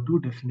you have to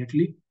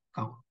definitely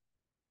cover,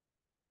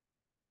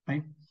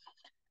 right?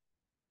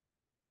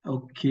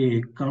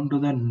 Okay, come to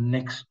the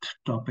next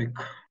topic.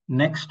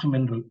 Next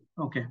mineral.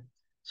 Okay,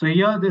 so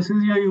here this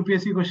is your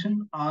UPSC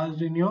question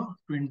asked in your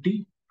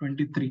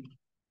 2023.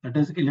 That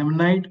is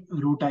ilmenite,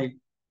 rutile,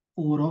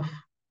 ore of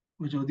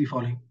which of the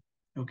following?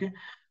 Okay.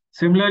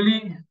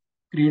 Similarly,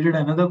 created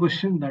another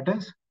question, that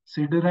is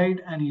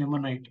siderite and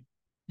limonite.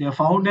 They are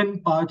found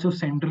in parts of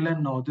central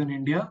and northern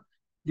India.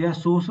 They are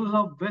sources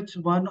of which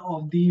one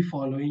of the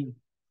following?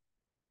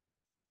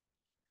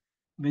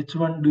 Which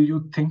one do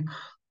you think?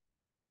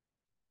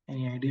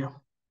 Any idea?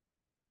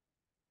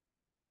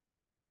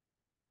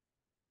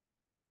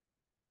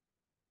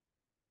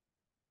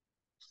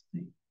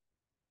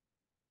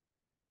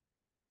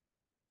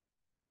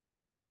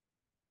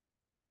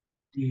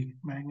 The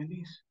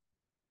manganese.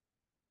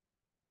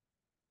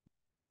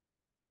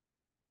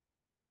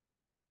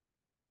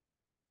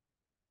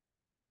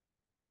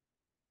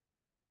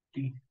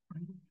 The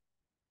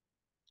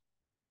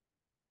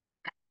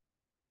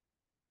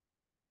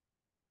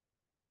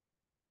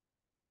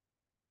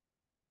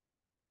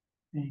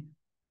the-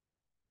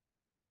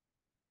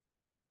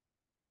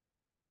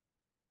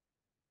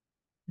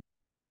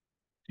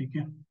 ठीक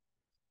है.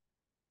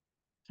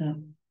 Yeah.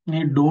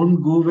 Hey,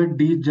 don't go with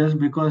D just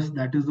because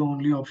that is the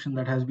only option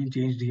that has been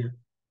changed here.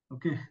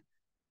 Okay.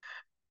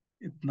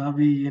 इतना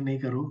भी ये नहीं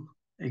करो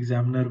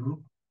examiner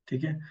को.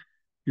 ठीक है.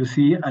 You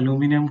see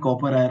aluminum,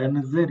 copper, iron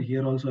is there.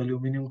 Here also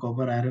aluminum,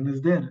 copper, iron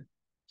is there.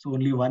 So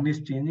only one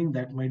is changing.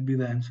 That might be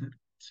the answer.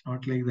 It's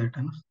not like that,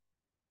 huh?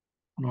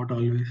 Not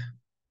always.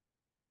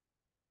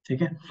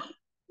 Okay.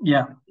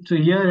 Yeah. So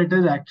here it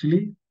is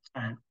actually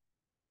and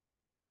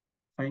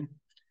fine.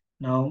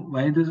 Now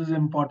why this is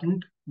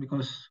important?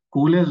 Because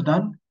coal is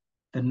done.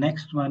 The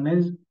next one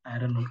is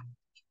iron ore.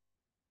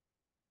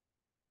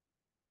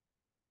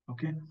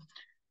 Okay.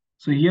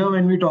 So here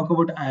when we talk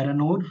about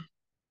iron ore,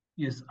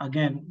 yes,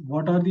 again,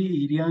 what are the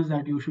areas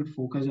that you should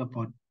focus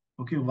upon?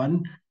 Okay,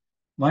 one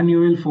you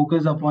will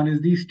focus upon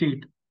is the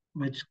state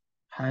which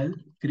has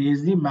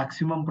creates the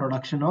maximum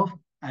production of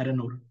iron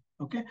ore.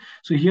 Okay,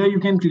 so here you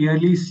can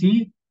clearly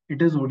see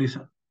it is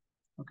Odisha.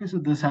 Okay, so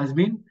this has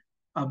been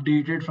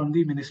updated from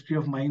the Ministry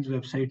of Mines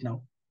website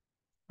now.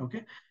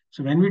 Okay,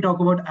 so when we talk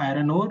about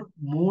iron ore,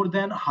 more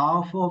than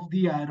half of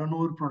the iron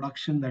ore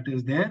production that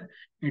is there,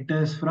 it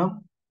is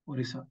from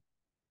Odisha.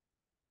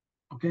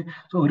 Okay,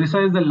 so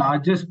Orissa is the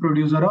largest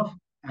producer of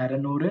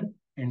iron ore in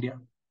India.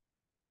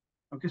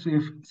 Okay, so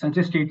if such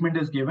a statement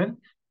is given,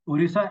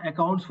 Orissa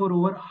accounts for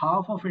over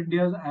half of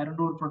India's iron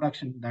ore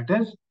production. That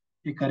is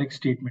a correct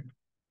statement.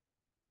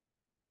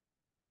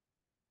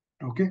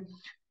 Okay,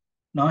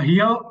 now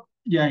here,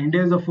 yeah,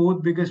 India is the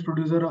fourth biggest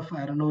producer of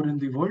iron ore in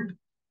the world.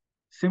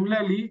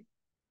 Similarly,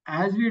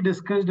 as we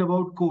discussed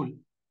about coal,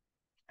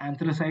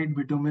 anthracite,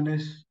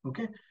 bituminous.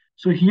 Okay,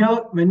 so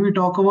here when we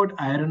talk about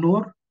iron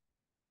ore,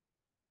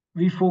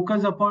 we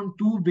focus upon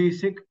two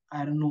basic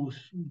iron ores,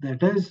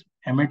 that is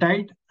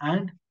hematite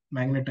and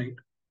magnetite.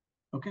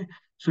 Okay,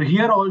 so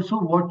here also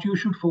what you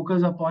should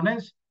focus upon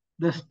is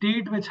the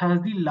state which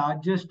has the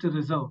largest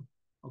reserve.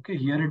 Okay,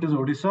 here it is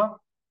Odisha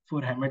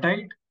for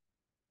hematite.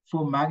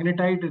 For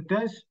magnetite,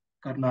 it is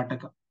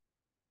Karnataka.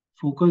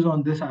 Focus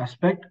on this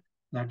aspect,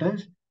 that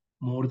is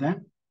more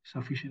than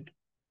sufficient.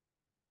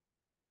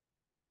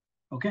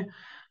 Okay,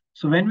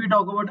 so when we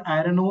talk about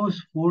iron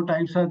ores, four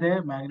types are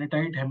there: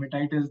 magnetite,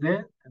 hematite is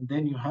there, and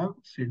then you have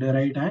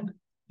siderite and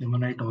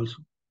limonite also.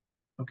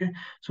 Okay,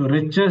 so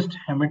richest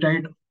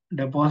hematite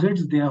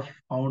deposits they are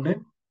found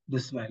in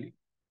this valley.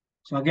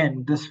 So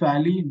again, this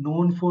valley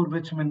known for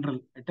which mineral?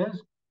 It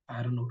is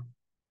iron ore.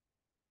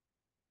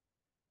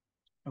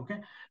 Okay.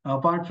 Now,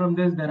 apart from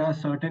this, there are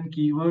certain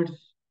keywords.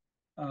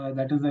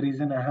 That is the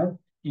reason I have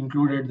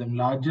included them.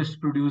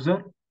 Largest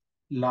producer,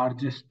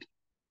 largest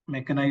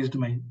mechanized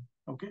mine.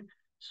 Okay.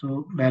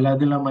 So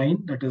Bailadila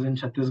mine, that is in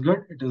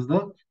Chhattisgarh, it is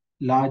the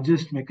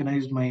largest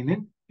mechanized mine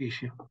in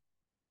Asia.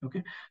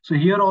 Okay. So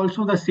here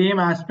also the same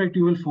aspect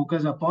you will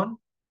focus upon.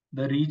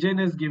 The region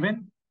is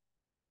given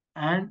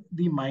and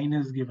the mine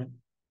is given.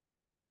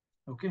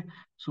 Okay,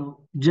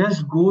 so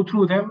just go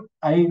through them.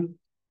 I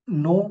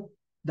know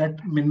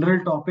that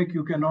mineral topic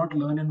you cannot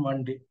learn in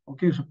one day.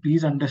 Okay, so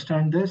please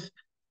understand this.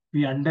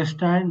 We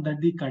understand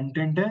that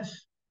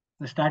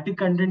the static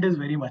content is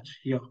very much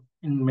here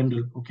in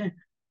mineral. Okay,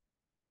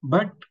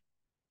 but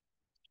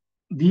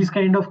these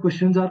kind of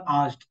questions are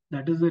asked.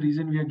 That is the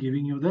reason we are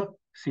giving you the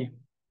same.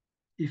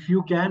 If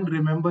you can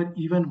remember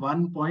even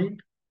one point,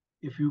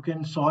 if you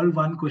can solve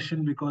one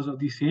question because of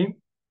the same,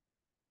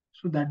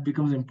 so that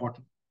becomes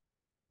important.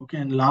 Okay,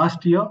 and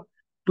last year,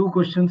 two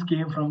questions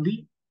came from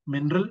the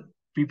mineral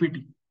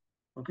PPT.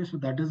 Okay, so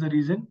that is the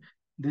reason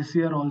this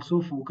year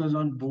also focus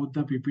on both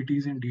the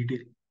PPTs in detail.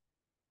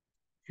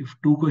 If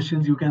two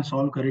questions you can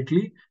solve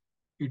correctly,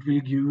 it will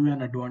give you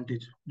an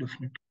advantage,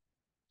 definitely.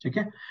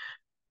 Okay.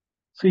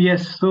 So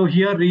yes, so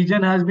here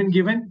region has been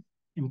given.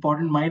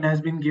 Important mine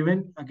has been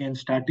given. Again,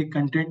 static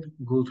content,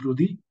 go through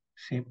the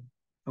same.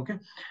 Okay.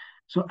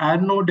 So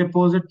no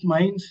deposit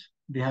mines,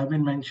 they have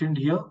been mentioned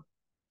here.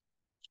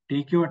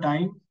 Take your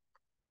time.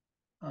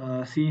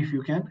 See if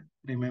you can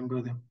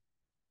remember them.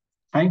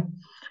 Fine.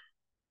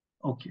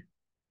 Okay.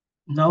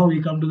 Now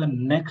we come to the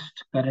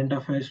next current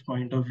affairs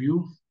point of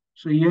view.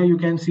 So here you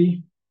can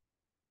see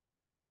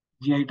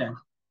GI tag.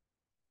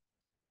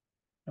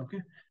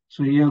 Okay.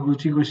 So here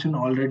Gucci question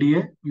already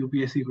a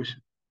UPSC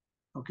question.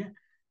 Okay.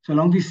 So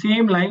along the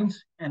same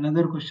lines,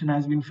 another question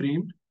has been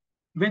framed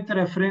with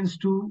reference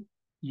to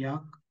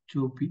Yak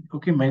Chopi.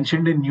 Okay,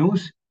 mentioned in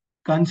news.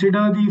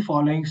 Consider the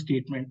following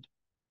statement.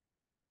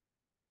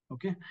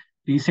 Okay.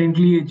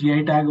 Recently a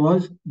GI tag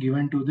was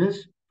given to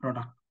this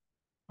product.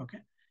 Okay.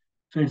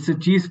 So it's a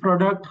cheese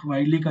product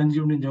widely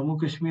consumed in Jammu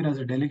Kashmir as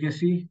a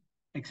delicacy,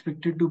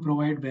 expected to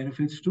provide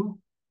benefits to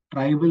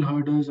tribal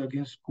herders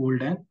against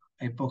cold and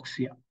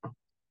hypoxia.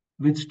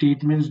 Which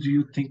statements do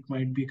you think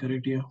might be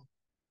correct here?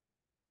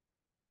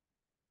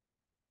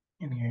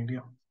 Any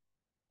idea?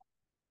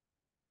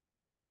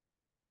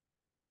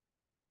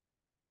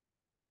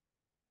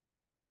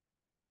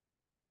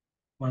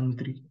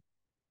 1-3.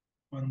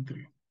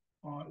 1-3.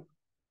 All.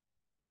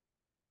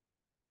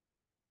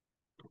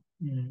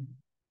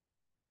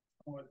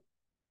 All.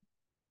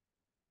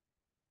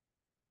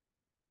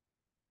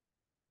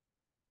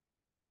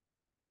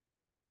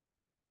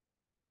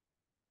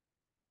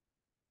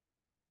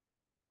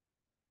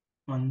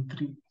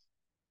 1-3.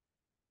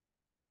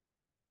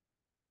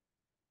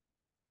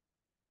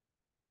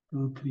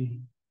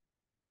 2-3.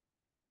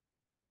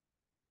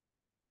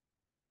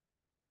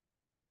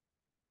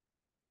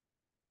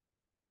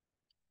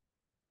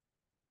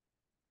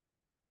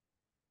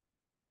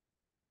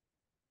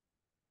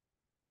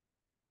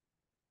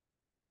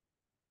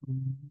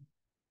 Mm,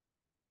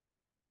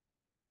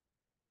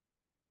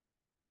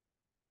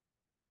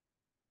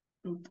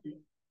 2-3.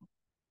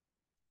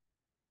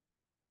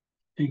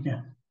 ठीक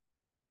है.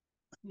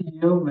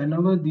 Here,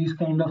 whenever these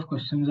kind of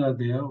questions are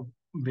there,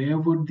 where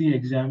would the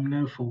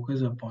examiner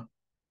focus upon?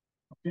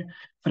 Okay.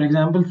 For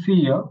example, see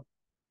here,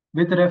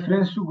 with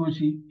reference to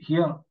Gucci,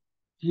 here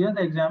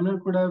the examiner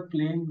could have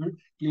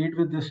played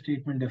with this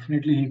statement.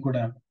 Definitely he could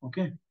have.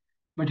 Okay.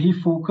 But he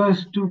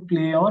focused to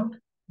play on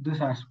this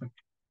aspect.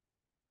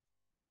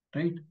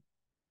 Right.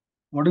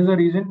 What is the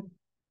reason?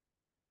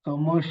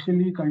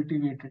 Commercially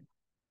cultivated.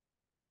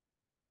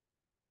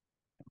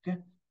 Okay.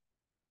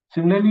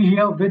 Similarly,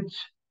 here, which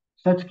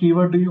such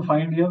keyword do you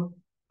find here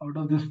out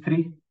of these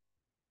three?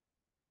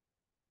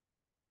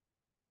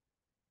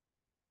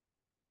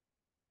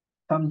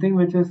 Something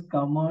which is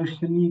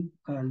commercially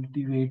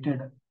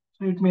cultivated.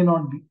 So it may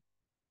not be.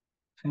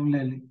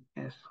 Similarly,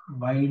 yes,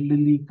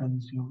 widely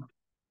consumed.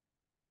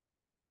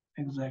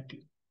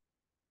 Exactly.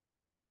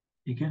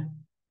 Okay.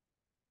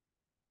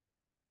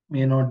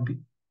 May not be.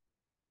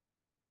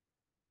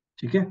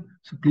 Okay.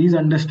 So please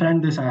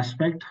understand this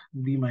aspect,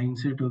 the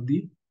mindset of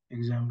the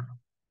examiner.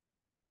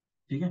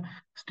 Okay.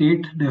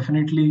 State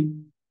definitely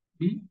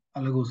भी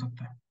अलग हो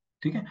सकता है.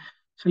 Okay.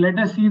 So let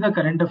us see the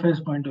current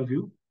affairs point of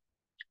view.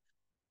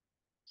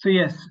 So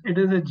yes, it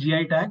is a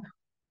GI tag.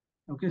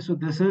 Okay, so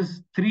this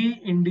is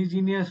 3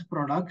 indigenous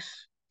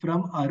products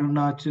from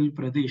Arunachal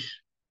Pradesh.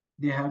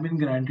 They have been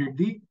granted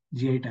the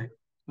GI tag.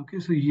 Okay,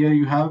 so here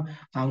you have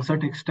Tangsa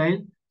Textile,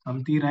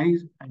 Kamti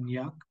Rice, and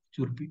Yak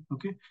Churpi.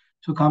 Okay,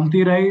 so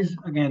Kamti Rice,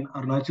 again,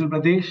 Arunachal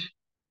Pradesh,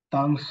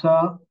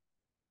 Tangsa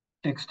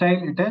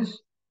Textile, it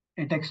is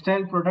a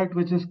textile product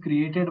which is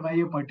created by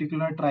a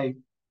particular tribe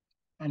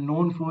and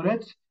known for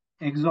its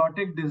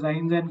exotic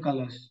designs and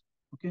colors.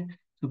 Okay,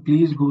 so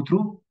please go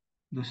through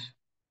this.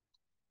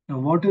 Now,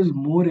 what is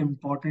more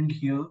important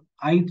here,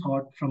 I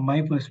thought from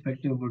my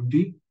perspective, would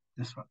be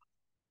this one.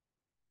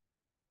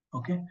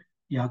 Okay,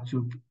 yak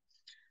churpi.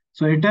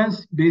 So it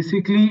is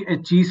basically a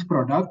cheese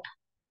product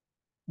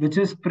which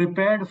is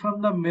prepared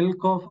from the milk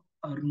of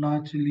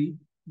Arunachali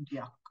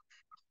yak.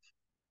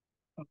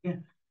 Okay,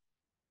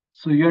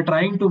 so you're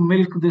trying to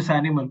milk this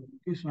animal.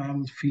 Okay, so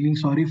I'm feeling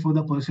sorry for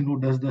the person who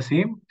does the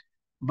same,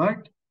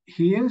 but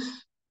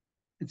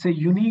it's a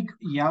unique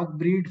yak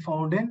breed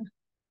found in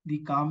the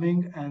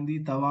Kameng and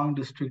the Tawang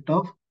district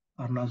of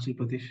Arunachal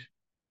Pradesh.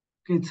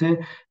 Okay, it's a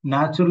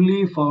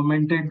naturally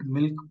fermented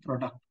milk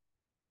product.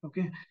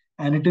 Okay,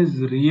 and it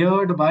is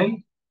reared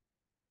by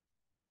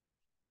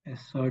a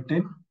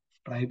certain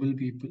tribal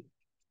people.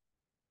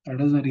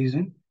 That is the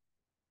reason.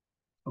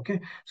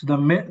 Okay, so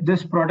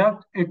this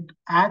product, it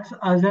acts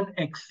as an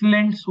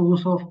excellent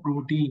source of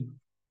protein.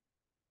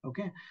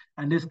 Okay,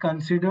 and is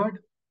considered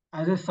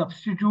as a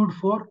substitute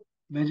for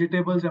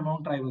vegetables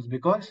among tribals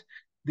because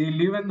they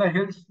live in the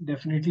hills.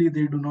 Definitely,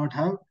 they do not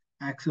have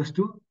access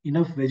to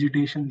enough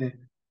vegetation there.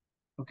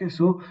 Okay,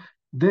 so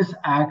this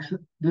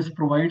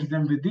provides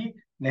them with the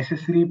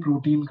necessary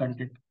protein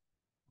content.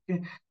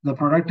 Okay, the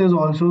product is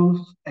also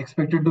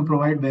expected to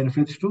provide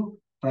benefits to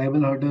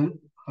tribal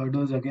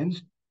herders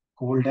against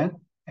cold and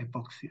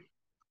hypoxia.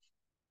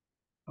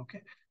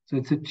 Okay, so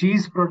it's a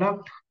cheese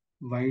product,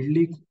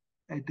 widely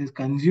it is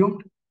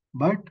consumed,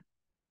 but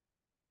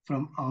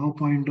From our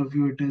point of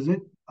view, it is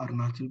in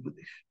Arunachal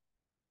Pradesh.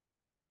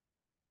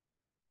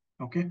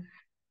 Okay,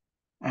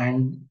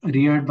 and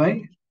reared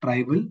by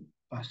tribal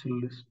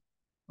pastoralists.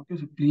 Okay,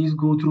 so please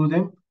go through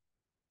them.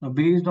 Now,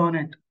 based on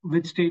it,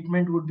 which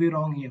statement would be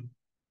wrong here?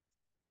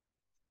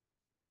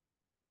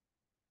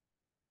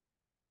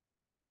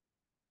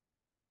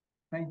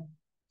 Fine.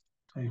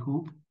 So I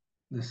hope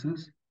this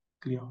is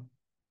clear.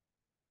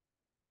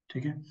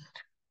 Okay.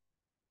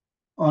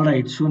 All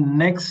right. So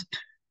next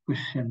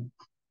question.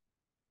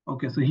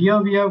 Okay. So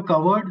here we have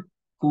covered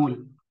coal.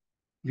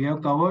 We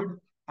have covered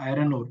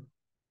iron ore.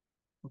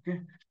 Okay.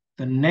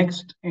 The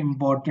next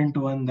important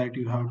one that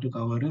you have to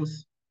cover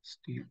is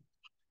steel.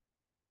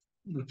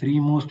 The three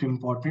most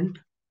important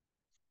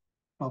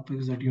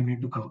topics that you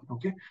need to cover.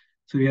 Okay.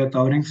 So we are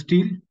covering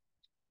steel.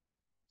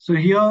 So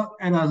here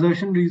an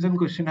assertion reason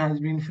question has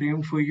been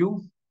framed for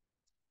you.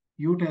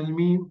 You tell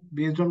me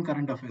based on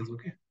current affairs.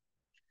 Okay.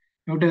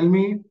 You tell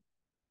me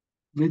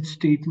which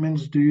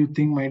statements do you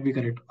think might be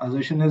correct?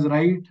 Assertion is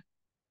right.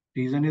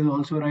 Reason is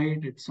also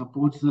right. It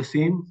supports the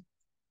same.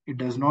 It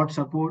does not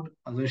support.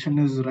 Assertion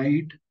is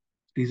right.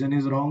 Reason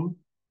is wrong.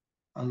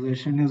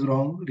 Assertion is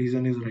wrong.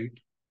 Reason is right.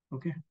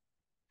 Okay.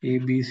 A,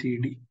 B, C,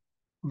 D.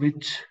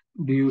 Which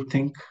do you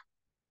think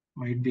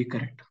might be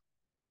correct?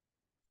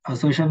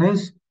 Assertion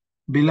is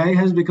Bhilai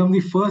has become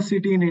the first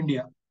city in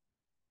India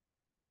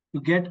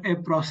to get a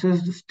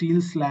processed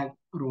steel slag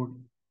road.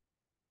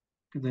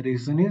 Okay, the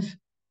reason is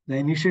the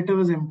initiative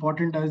is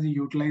important as the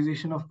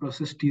utilization of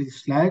processed steel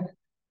slag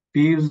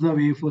paves the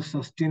way for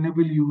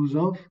sustainable use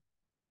of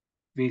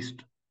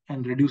waste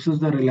and reduces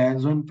the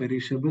reliance on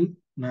perishable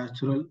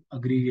natural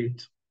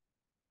aggregates.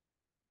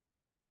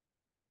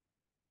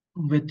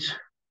 Which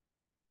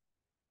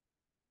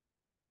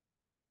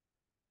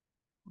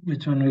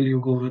one will you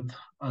go with?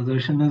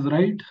 Assertion is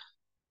right,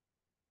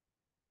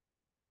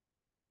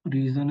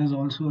 reason is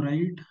also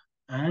right,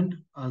 and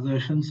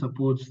reason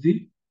supports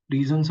the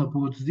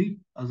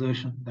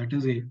assertion. That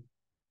is A.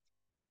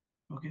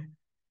 Okay.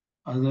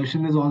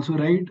 Assertion is also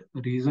right,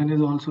 reason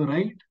is also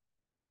right,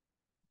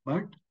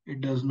 but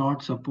it does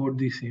not support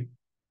the same.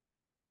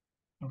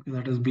 Okay,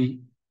 that is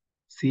B.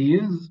 C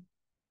is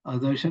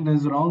assertion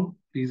is wrong,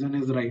 reason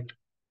is right.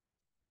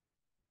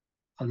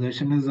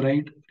 Assertion is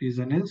right,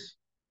 reason is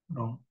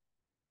wrong.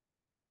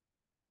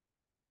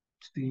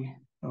 C.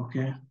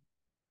 Okay.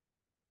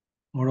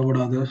 What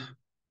about others?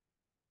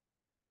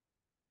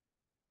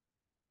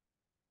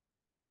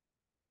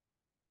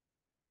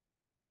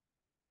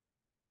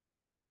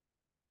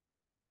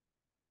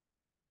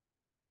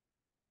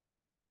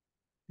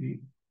 C.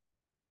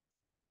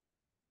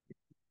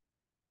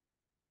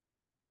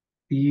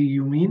 C,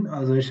 you mean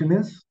assertion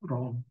is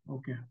wrong.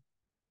 Okay.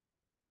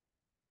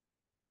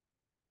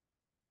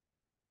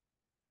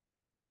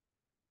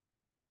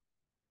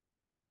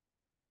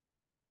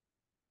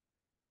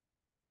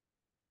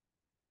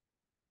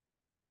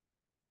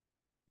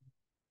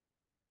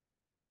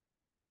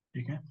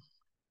 Okay.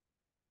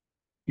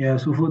 Yeah,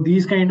 so for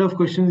these kind of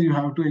questions, you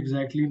have to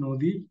exactly know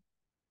the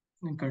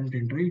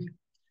content, right?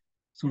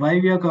 So why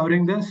we are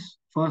covering this?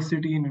 First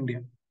city in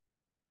India.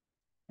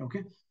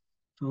 Okay.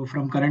 So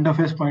from current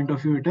affairs point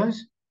of view, it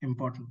is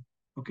important.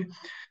 Okay.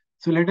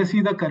 So let us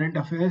see the current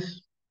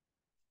affairs.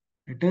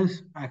 It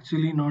is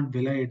actually not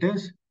Bhilai, it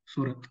is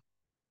Surat.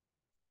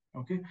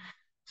 Okay.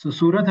 So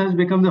Surat has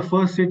become the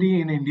first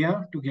city in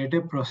India to get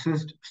a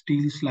processed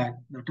steel slag.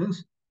 That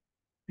is,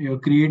 you're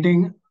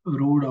creating a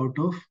road out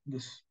of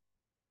this.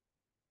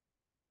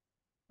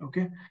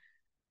 Okay.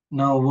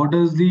 Now, what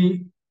is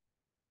the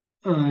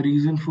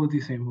reason for the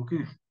same?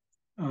 Okay.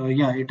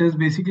 Yeah, it is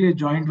basically a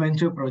joint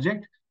venture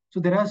project. So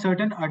there are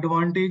certain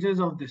advantages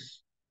of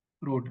this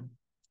road.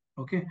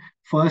 Okay.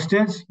 First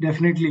is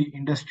definitely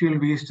industrial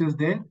waste is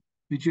there,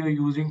 which you are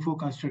using for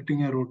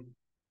constructing a road.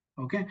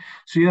 Okay.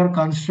 So your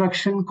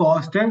construction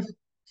cost is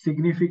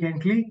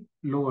significantly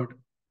lowered.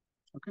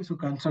 Okay. So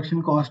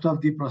construction cost of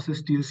the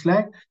processed steel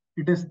slag,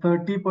 it is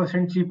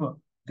 30% cheaper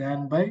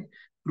than by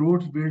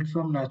roads built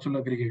from natural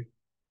aggregate.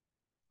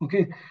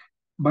 Okay.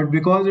 But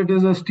because it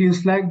is a steel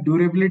slag,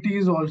 durability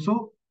is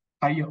also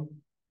higher.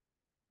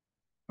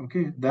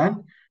 Okay,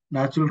 than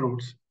natural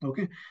roads.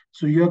 Okay,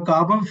 so your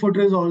carbon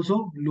footprint is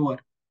also lower.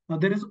 Now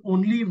there is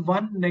only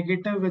one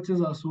negative which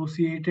is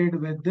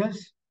associated with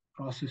this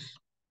process.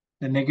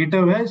 The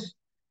negative is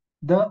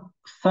the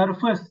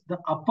surface, the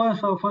upper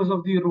surface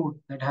of the road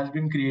that has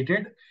been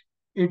created.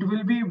 It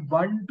will be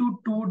 1 to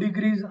 2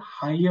 degrees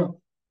higher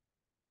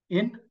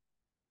in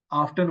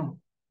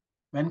afternoon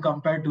when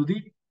compared to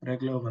the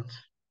regular ones.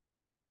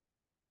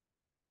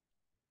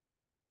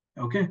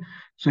 Okay,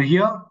 so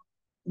here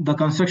the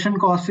construction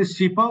cost is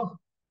cheaper,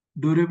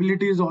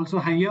 durability is also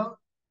higher,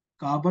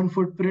 carbon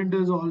footprint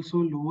is also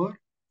lower.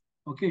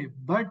 Okay,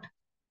 but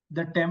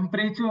the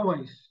temperature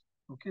wise,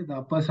 okay, the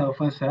upper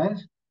surface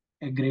has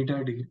a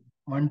greater degree,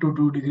 1 to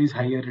 2 degrees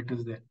higher it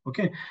is there.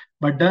 Okay,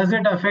 but does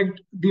it affect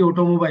the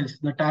automobiles,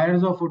 the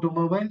tires of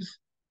automobiles?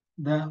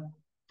 The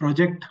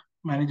project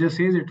manager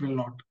says it will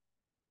not.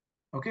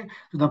 Okay,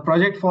 so the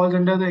project falls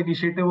under the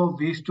initiative of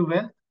waste to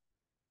wealth.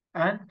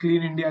 and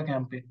Clean India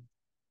campaign.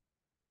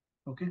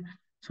 Okay.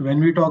 So when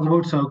we talk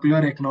about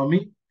circular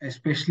economy,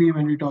 especially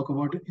when we talk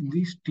about in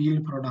the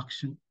steel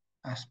production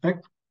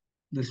aspect,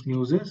 this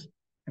news is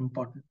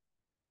important.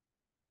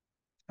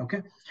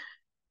 Okay.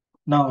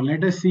 Now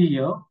let us see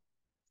here.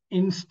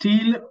 In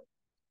steel,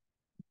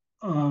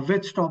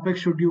 which topic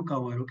should you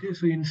cover? Okay.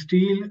 So in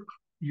steel,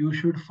 you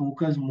should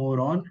focus more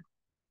on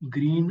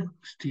green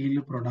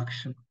steel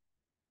production.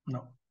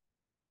 Now,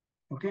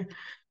 okay.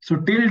 So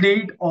till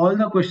date, all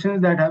the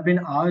questions that have been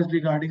asked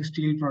regarding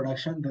steel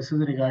production, this is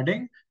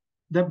regarding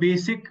the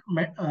basic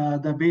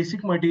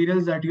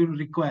materials that you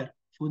require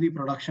for the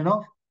production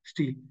of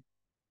steel.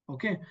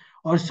 Okay.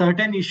 Or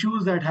certain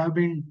issues that have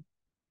been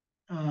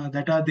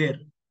that are there.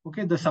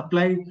 Okay. The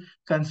supply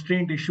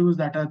constraint issues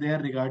that are there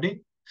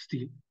regarding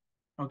steel.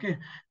 Okay.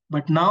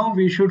 But now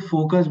we should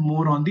focus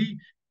more on the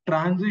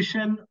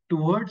transition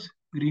towards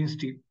green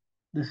steel.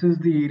 This is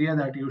the area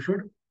that you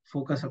should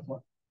focus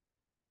upon.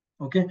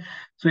 Okay.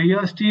 So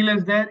here steel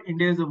is there.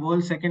 India is the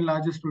world's second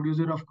largest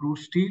producer of crude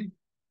steel.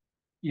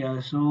 Yeah.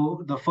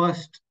 So the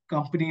first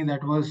company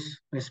that was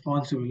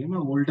responsible,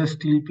 oldest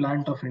steel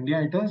plant of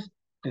India, it is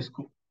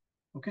Tesco.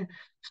 Okay.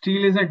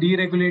 Steel is a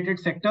deregulated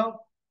sector.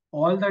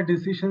 All the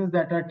decisions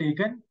that are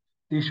taken,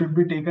 they should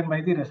be taken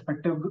by the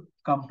respective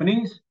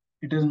companies.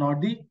 It is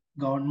not the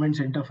government's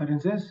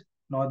interferences,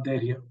 not there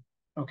here.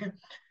 Okay.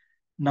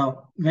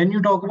 Now, when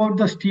you talk about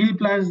the steel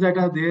plants that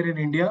are there in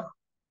India,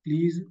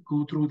 please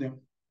go through them.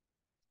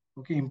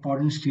 Okay.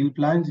 Important steel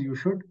plants you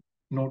should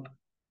note.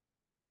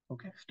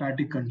 Okay.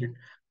 Static content.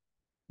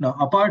 Now,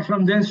 apart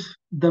from this,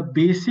 the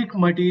basic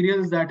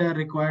materials that are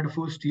required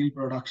for steel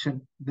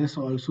production, this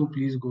also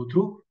please go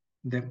through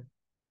them.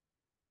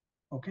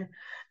 Okay.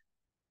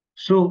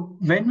 So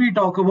when we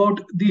talk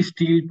about the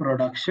steel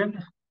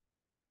production,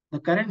 the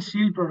current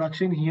steel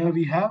production here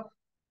we have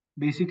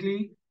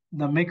basically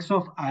the mix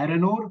of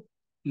iron ore,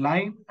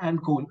 lime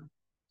and coal.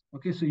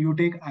 Okay, so you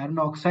take iron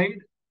oxide,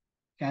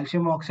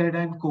 calcium oxide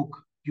and coke.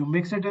 You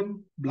mix it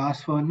in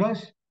blast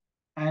furnace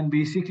and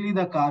basically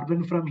the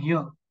carbon from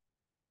here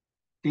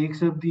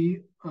takes up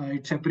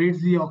it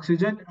separates the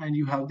oxygen and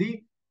you have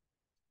the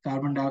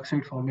carbon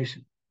dioxide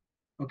formation.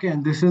 Okay,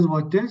 and this is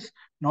what is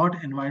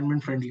not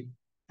environment friendly.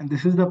 And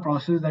this is the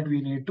process that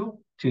we need to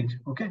change.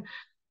 Okay,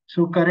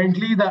 so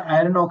currently the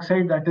iron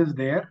oxide that is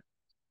there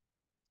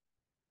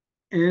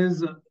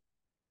is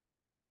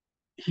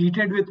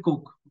heated with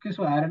coke. Okay,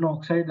 so iron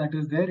oxide that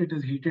is there, it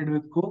is heated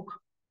with coke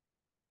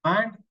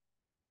and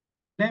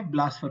a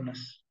blast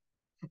furnace.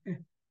 Okay,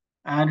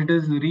 and it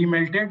is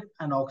remelted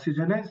and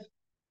oxygen is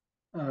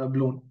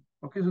blown.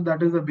 Okay, so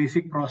that is the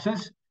basic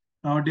process.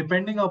 Now,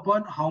 depending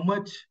upon how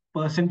much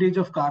percentage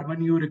of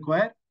carbon you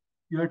require,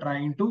 you are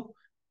trying to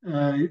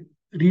uh,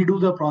 redo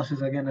the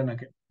process again and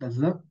again. That's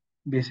the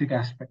basic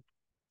aspect.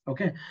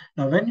 Okay.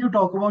 Now, when you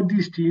talk about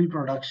the steel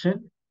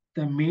production,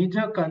 the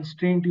major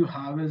constraint you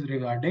have is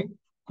regarding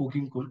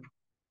coking coal,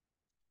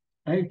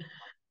 right?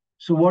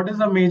 So, what is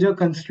the major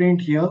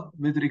constraint here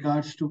with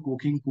regards to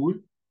coking coal?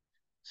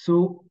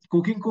 So,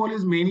 coking coal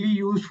is mainly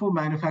used for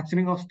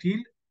manufacturing of steel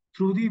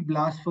through the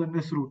blast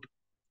furnace route.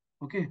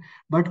 Okay,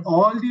 but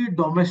all the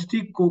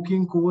domestic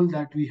coking coal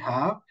that we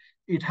have,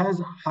 it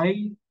has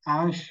high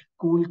ash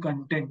coal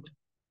content.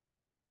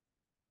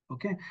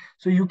 Okay,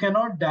 so you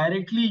cannot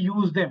directly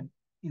use them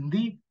in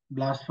the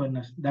blast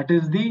furnace. That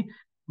is the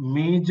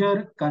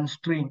major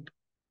constraint.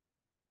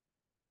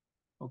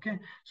 Okay,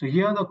 so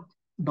here the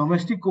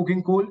domestic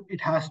coking coal,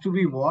 it has to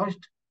be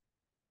washed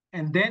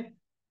and then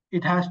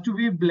it has to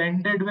be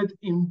blended with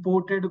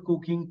imported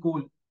coking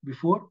coal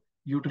before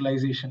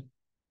utilization.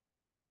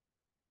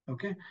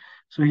 Okay,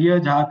 so here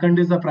Jharkhand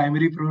is the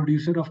primary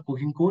producer of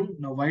coking coal.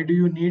 Now, why do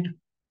you need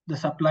the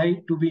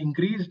supply to be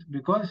increased?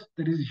 Because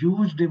there is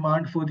huge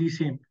demand for the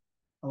same.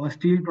 Our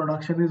steel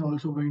production is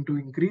also going to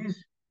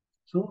increase.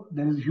 So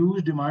there is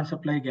huge demand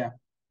supply gap.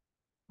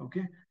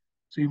 Okay,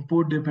 so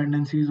import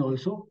dependency is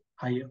also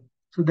higher.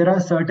 So there are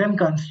certain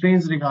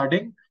constraints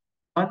regarding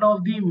one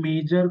of the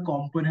major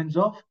components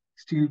of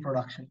steel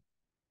production.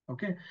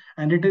 Okay,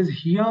 and it is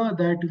here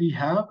that we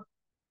have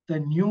the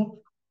new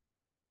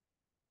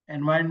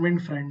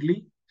environment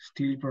friendly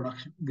steel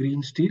production,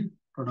 green steel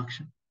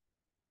production.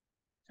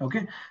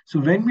 Okay, so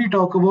when we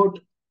talk about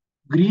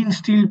green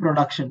steel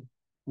production,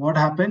 what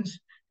happens?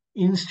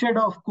 Instead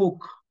of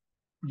coke,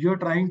 you're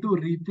trying to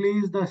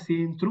replace the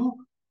same through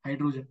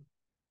hydrogen.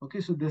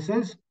 Okay, so this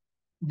is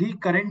the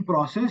current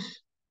process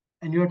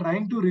and you're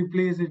trying to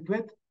replace it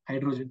with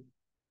hydrogen.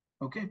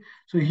 Okay,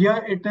 so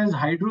here it is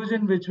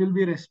hydrogen which will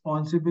be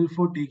responsible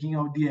for taking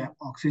out the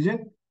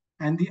oxygen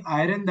and the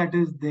iron that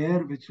is there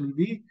which will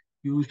be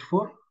used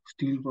for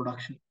steel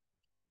production.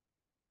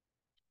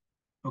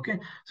 Okay,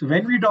 so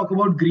when we talk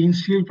about green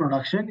steel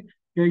production,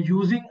 you're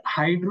using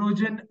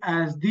hydrogen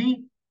as the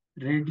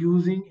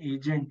reducing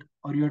agent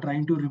or you're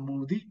trying to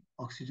remove the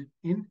oxygen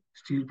in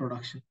steel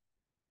production.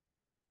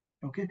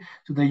 Okay,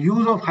 so the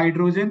use of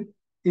hydrogen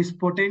is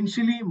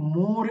potentially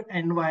more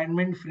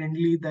environment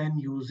friendly than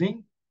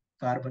using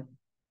carbon.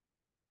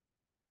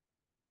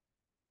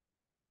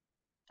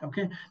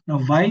 Okay. Now,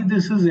 why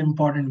this is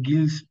important?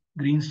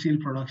 Green steel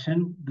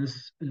production.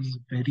 This is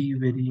very,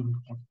 very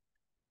important.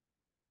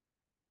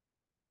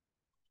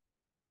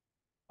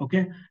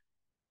 Okay.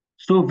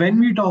 So when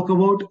we talk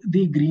about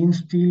the green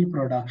steel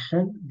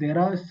production, there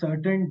are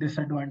certain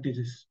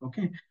disadvantages.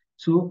 Okay.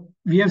 So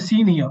we have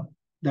seen here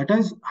that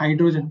is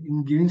hydrogen.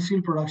 In green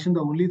steel production,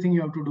 the only thing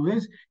you have to do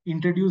is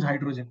introduce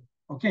hydrogen.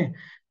 Okay.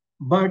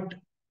 But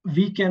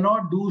we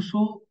cannot do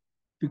so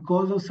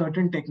because of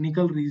certain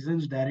technical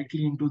reasons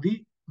directly into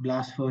the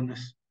blast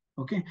furnace.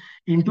 Okay.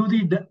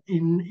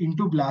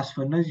 Into blast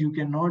furnace, you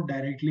cannot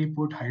directly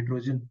put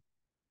hydrogen.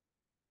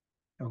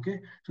 Okay.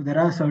 So there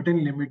are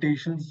certain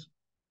limitations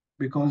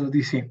because of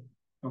the same.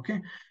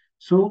 Okay.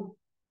 So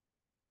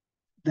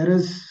there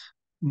is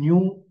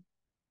new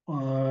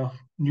uh,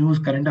 news,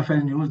 current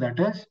affairs news, that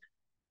is,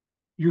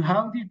 you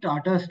have the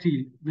Tata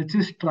Steel, which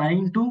is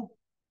trying to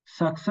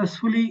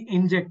successfully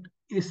inject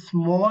a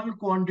small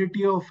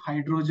quantity of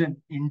hydrogen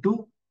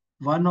into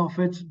one of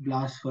its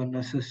blast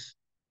furnaces.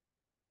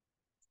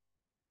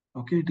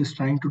 Okay, it is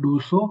trying to do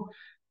so,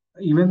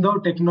 even though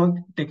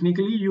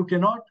technically you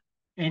cannot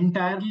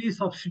entirely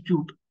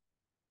substitute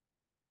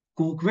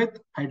coke with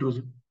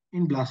hydrogen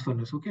in blast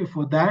furnace. Okay,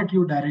 for that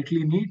you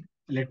directly need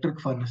electric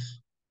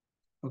furnace.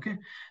 Okay.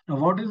 Now,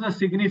 what is the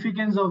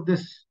significance of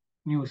this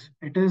news?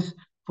 It is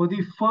for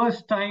the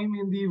first time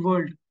in the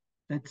world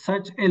that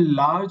such a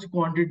large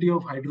quantity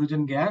of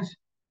hydrogen gas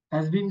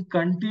has been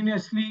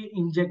continuously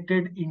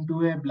injected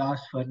into a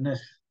blast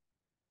furnace.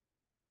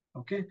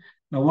 Okay.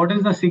 Now, what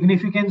is the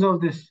significance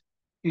of this?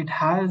 It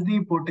has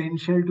the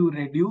potential to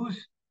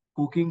reduce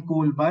coking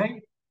coal by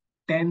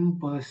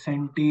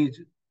 10%,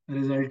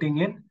 resulting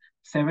in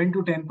 7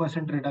 to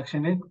 10%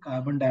 reduction in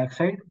carbon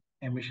dioxide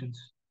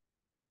emissions.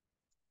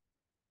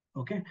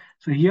 Okay.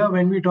 So here,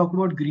 when we talk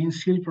about green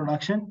steel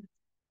production,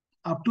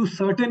 up to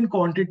certain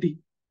quantity,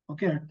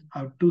 okay,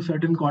 up to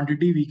certain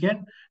quantity, we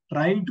can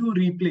try to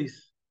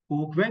replace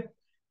coke with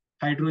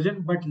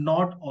hydrogen, but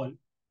not all.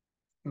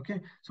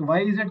 Okay. So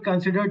why is it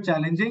considered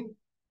challenging?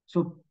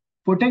 So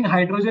putting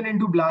hydrogen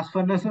into blast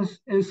furnaces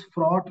is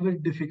fraught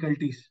with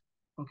difficulties.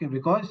 Okay,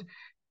 because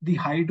the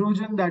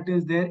hydrogen that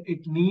is there,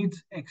 it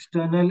needs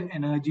external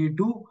energy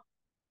to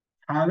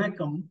have a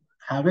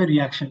have a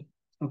reaction.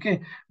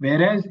 Okay,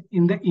 whereas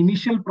in the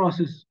initial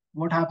process,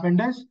 what happened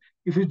is,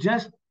 if you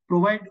just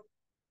provide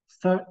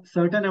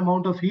certain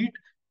amount of heat,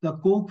 the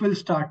coke will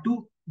start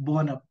to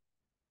burn up.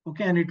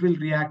 Okay, and it will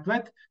react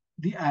with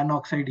the iron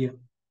oxide here.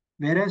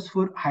 Whereas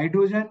for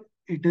hydrogen,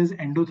 it is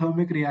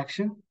endothermic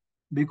reaction,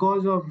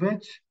 because of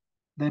which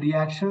the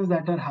reactions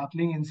that are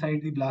happening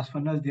inside the blast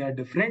furnace, they are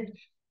different,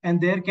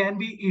 and there can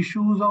be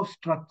issues of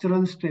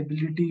structural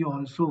stability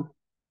also.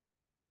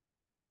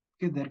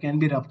 Okay, there can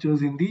be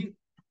ruptures in the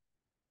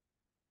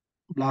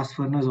blast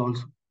furnace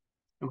also.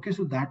 Okay,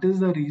 so that is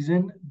the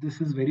reason this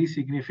is very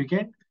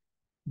significant.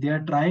 They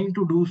are trying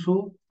to do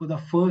so for the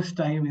first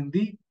time in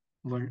the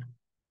world.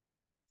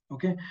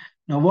 Okay,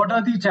 now what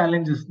are the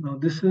challenges? Now,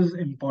 this is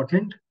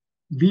important.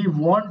 We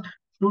want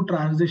to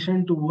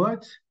transition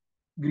towards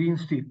green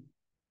steel.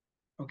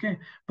 Okay,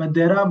 but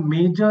there are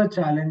major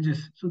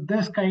challenges. So,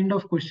 this kind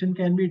of question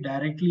can be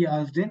directly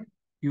asked in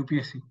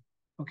UPSC.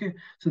 Okay,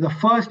 so the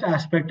first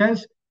aspect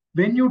is,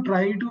 when you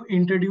try to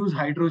introduce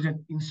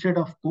hydrogen instead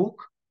of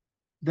coke,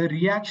 the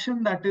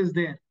reaction that is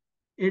there,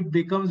 it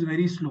becomes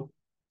very slow.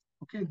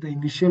 Okay, the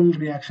initial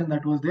reaction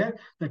that was there,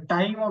 the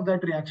time of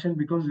that reaction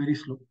becomes very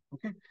slow.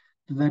 Okay,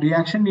 so the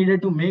reaction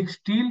needed to make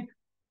steel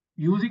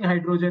using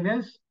hydrogen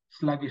is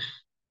sluggish.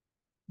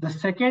 The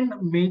second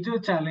major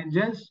challenge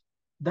is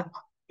the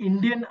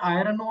Indian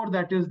iron ore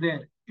that is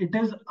there, it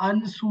is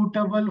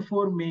unsuitable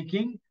for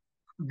making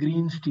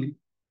green steel.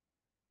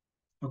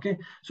 Okay,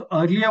 so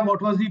earlier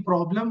what was the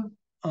problem?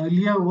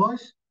 Earlier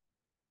was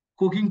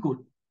coking coal.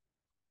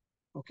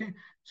 Okay,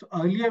 so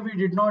earlier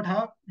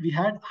we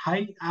had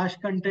high ash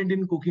content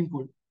in coking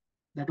coal.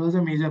 That was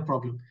a major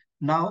problem.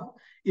 Now,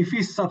 if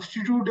we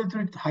substitute it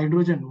with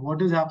hydrogen,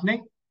 what is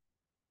happening?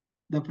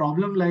 The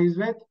problem lies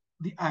with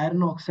the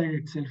iron oxide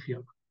itself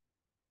here.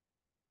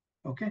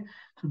 Okay,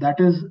 so that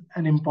is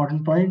an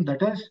important point.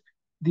 That is,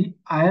 the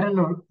iron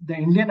ore, the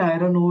Indian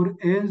iron ore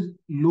is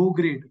low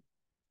grade.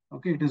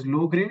 Okay, it is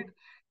low grade,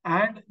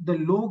 and the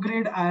low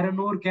grade iron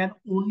ore can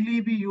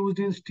only be used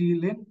in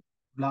steel in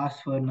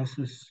blast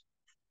furnaces.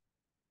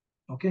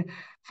 Okay,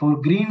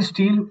 for green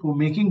steel, for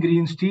making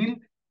green steel,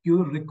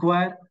 you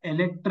require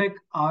electric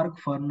arc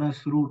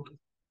furnace route,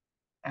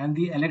 and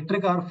the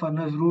electric arc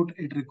furnace route,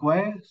 it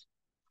requires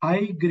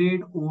high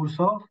grade ores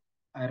of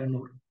iron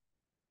ore,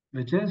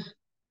 which is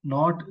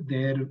not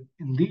there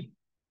in the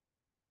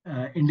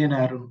Indian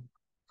iron ore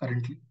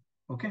currently.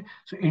 Okay,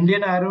 so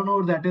Indian iron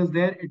ore that is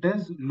there, it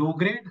is low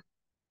grade,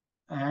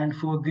 and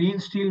for green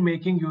steel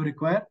making, you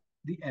require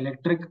the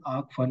electric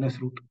arc furnace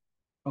route.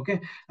 Okay,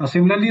 now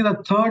similarly,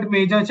 the third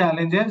major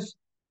challenge is,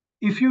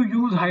 if you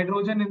use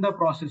hydrogen in the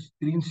process,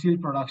 green steel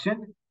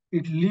production,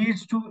 it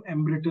leads to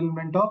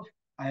embrittlement of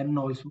iron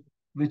also,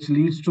 which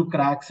leads to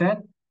cracks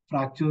and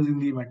fractures in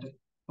the metal.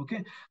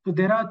 Okay, so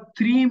there are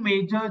three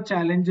major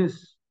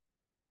challenges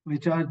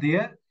which are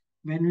there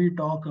when we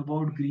talk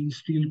about green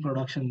steel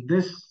production.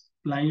 This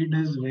slide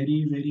is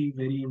very, very,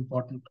 very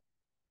important.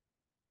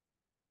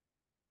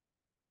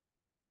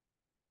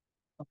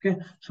 Okay,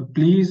 so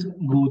please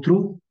go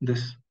through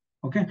this.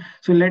 Okay,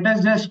 so let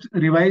us just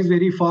revise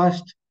very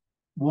fast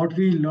what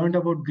we learned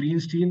about green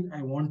steel.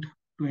 I want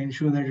to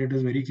ensure that it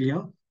is very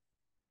clear.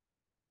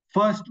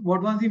 First,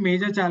 what was the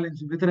major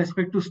challenge with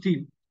respect to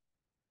steel?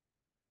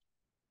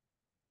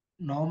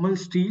 Normal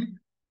steel,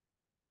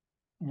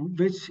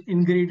 which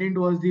ingredient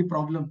was the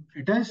problem?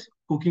 It is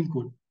coking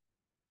coal.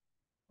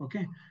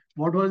 Okay,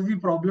 what was the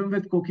problem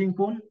with coking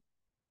coal?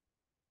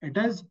 It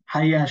is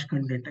high ash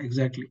content,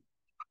 exactly.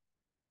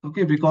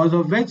 Okay, because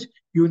of which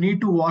you need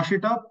to wash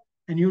it up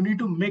and you need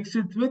to mix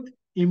it with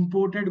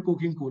imported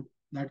coking coal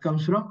that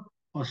comes from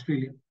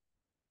Australia.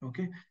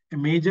 Okay, a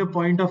major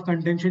point of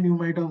contention you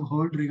might have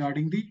heard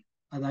regarding the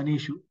Adani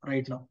issue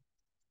right now,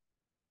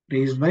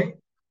 raised by.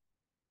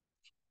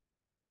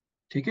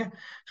 Okay,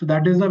 so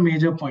that is the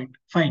major point.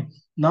 Fine.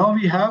 Now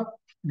we have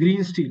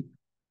green steel.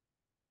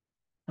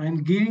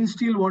 And green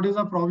steel, what is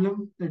the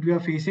problem that we are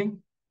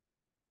facing?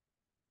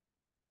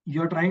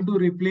 You are trying to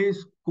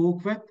replace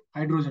coke with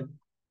hydrogen,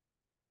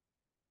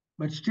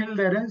 but still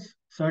there is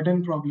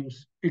certain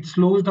problems. It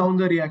slows down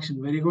the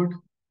reaction. Very good.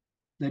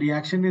 The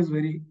reaction is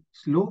very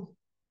slow.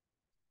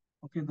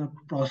 Okay, the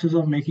process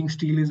of making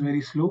steel is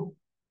very slow.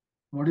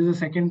 What is the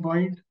second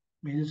point?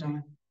 Major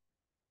challenge.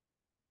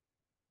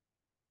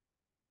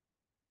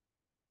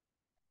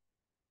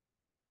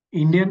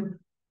 Indian,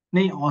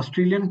 no,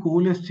 Australian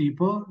coal is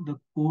cheaper.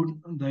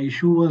 The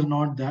issue was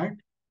not that.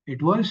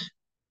 It was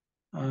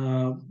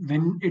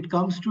when it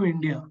comes to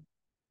India,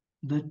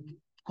 the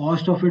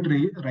cost of it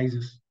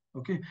rises.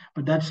 Okay,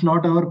 but that's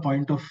not our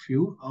point of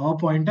view. Our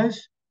point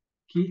is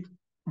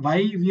why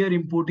we are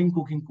importing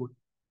coking coal.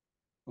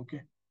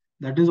 Okay,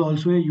 that is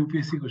also a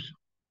UPSC question.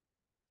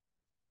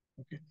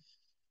 Okay,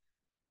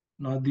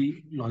 now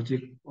the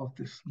logic of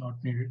this not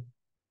needed.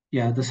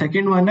 Yeah, the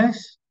second one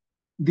is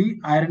the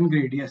iron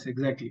grade. Yes,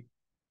 exactly.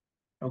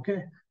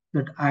 Okay,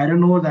 that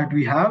iron ore that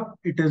we have,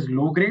 it is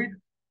low grade.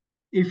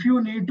 If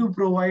you need to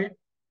provide,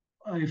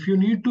 if you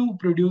need to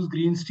produce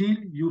green steel,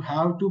 you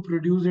have to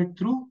produce it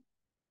through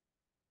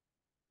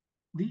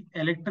the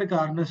electric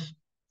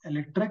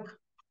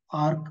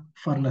arc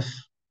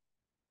furnace.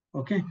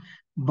 Okay,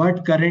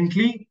 but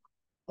currently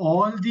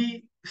all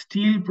the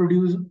steel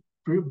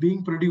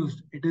being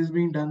produced, it is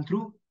being done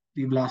through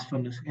the blast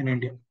furnace in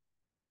India.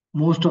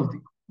 Most of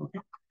the okay,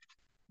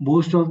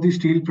 most of the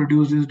steel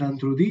produced is done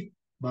through the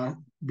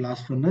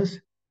blast furnace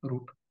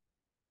route.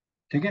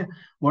 Okay,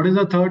 what is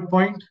the third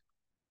point?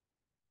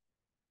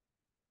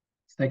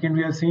 Second,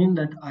 we have seen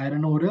that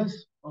iron ore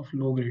is of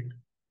low grade,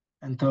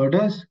 and third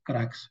is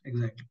cracks.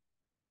 Exactly.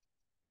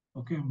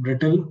 Okay,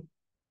 brittle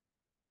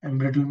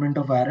embrittlement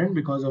of iron,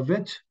 because of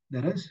which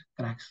there is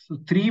cracks. So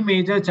three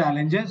major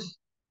challenges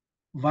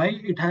why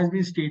it has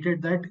been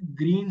stated that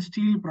green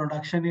steel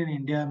production in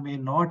India may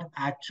not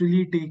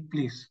actually take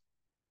place.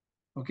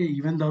 Okay,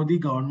 even though the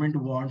government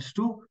wants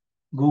to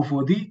go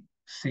for the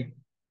same.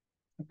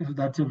 Okay, so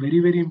that's a very,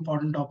 very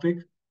important topic.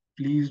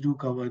 Please do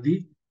cover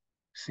the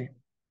same.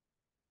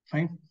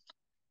 Fine.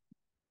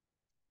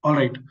 All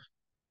right.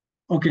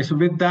 Okay, so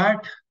with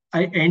that,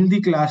 I end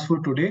the class for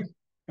today.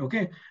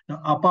 Okay.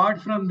 Now,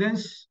 apart from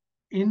this,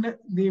 in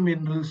the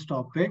minerals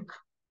topic,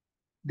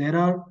 there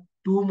are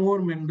two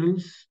more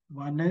minerals.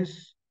 One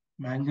is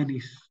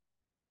manganese.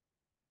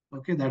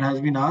 Okay, that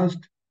has been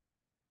asked.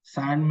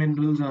 Sand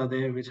minerals are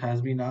there, which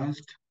has been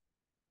asked,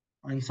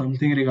 and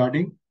something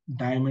regarding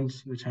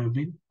diamonds, which have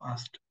been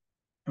asked.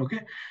 Okay,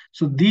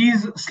 so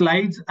these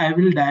slides I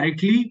will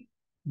directly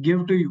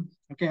give to you.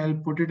 Okay, I'll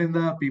put it in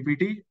the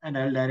PPT and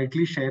I'll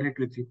directly share it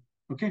with you.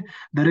 Okay,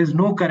 there is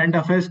no current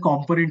affairs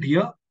component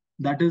here.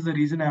 That is the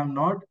reason I have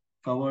not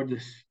covered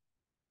this.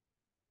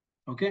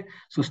 Okay,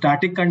 so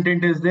static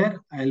content is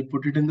there. I'll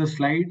put it in the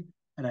slide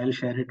and I'll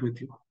share it with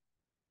you.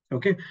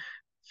 Okay,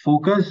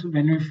 focus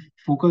when we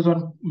focus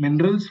on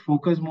minerals,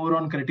 focus more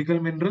on critical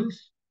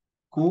minerals,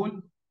 coal,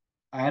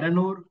 iron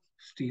ore,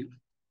 steel.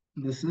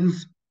 This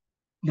is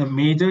the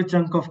major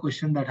chunk of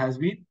question that has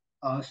been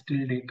asked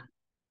till date.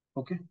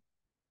 Okay,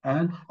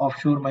 and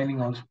offshore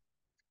mining also.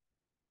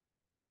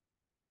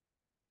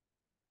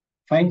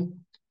 Fine.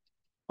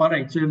 All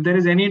right. So if there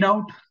is any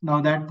doubt, now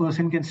that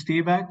person can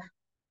stay back.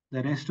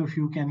 The rest of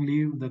you can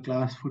leave. The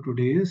class for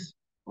today is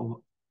over.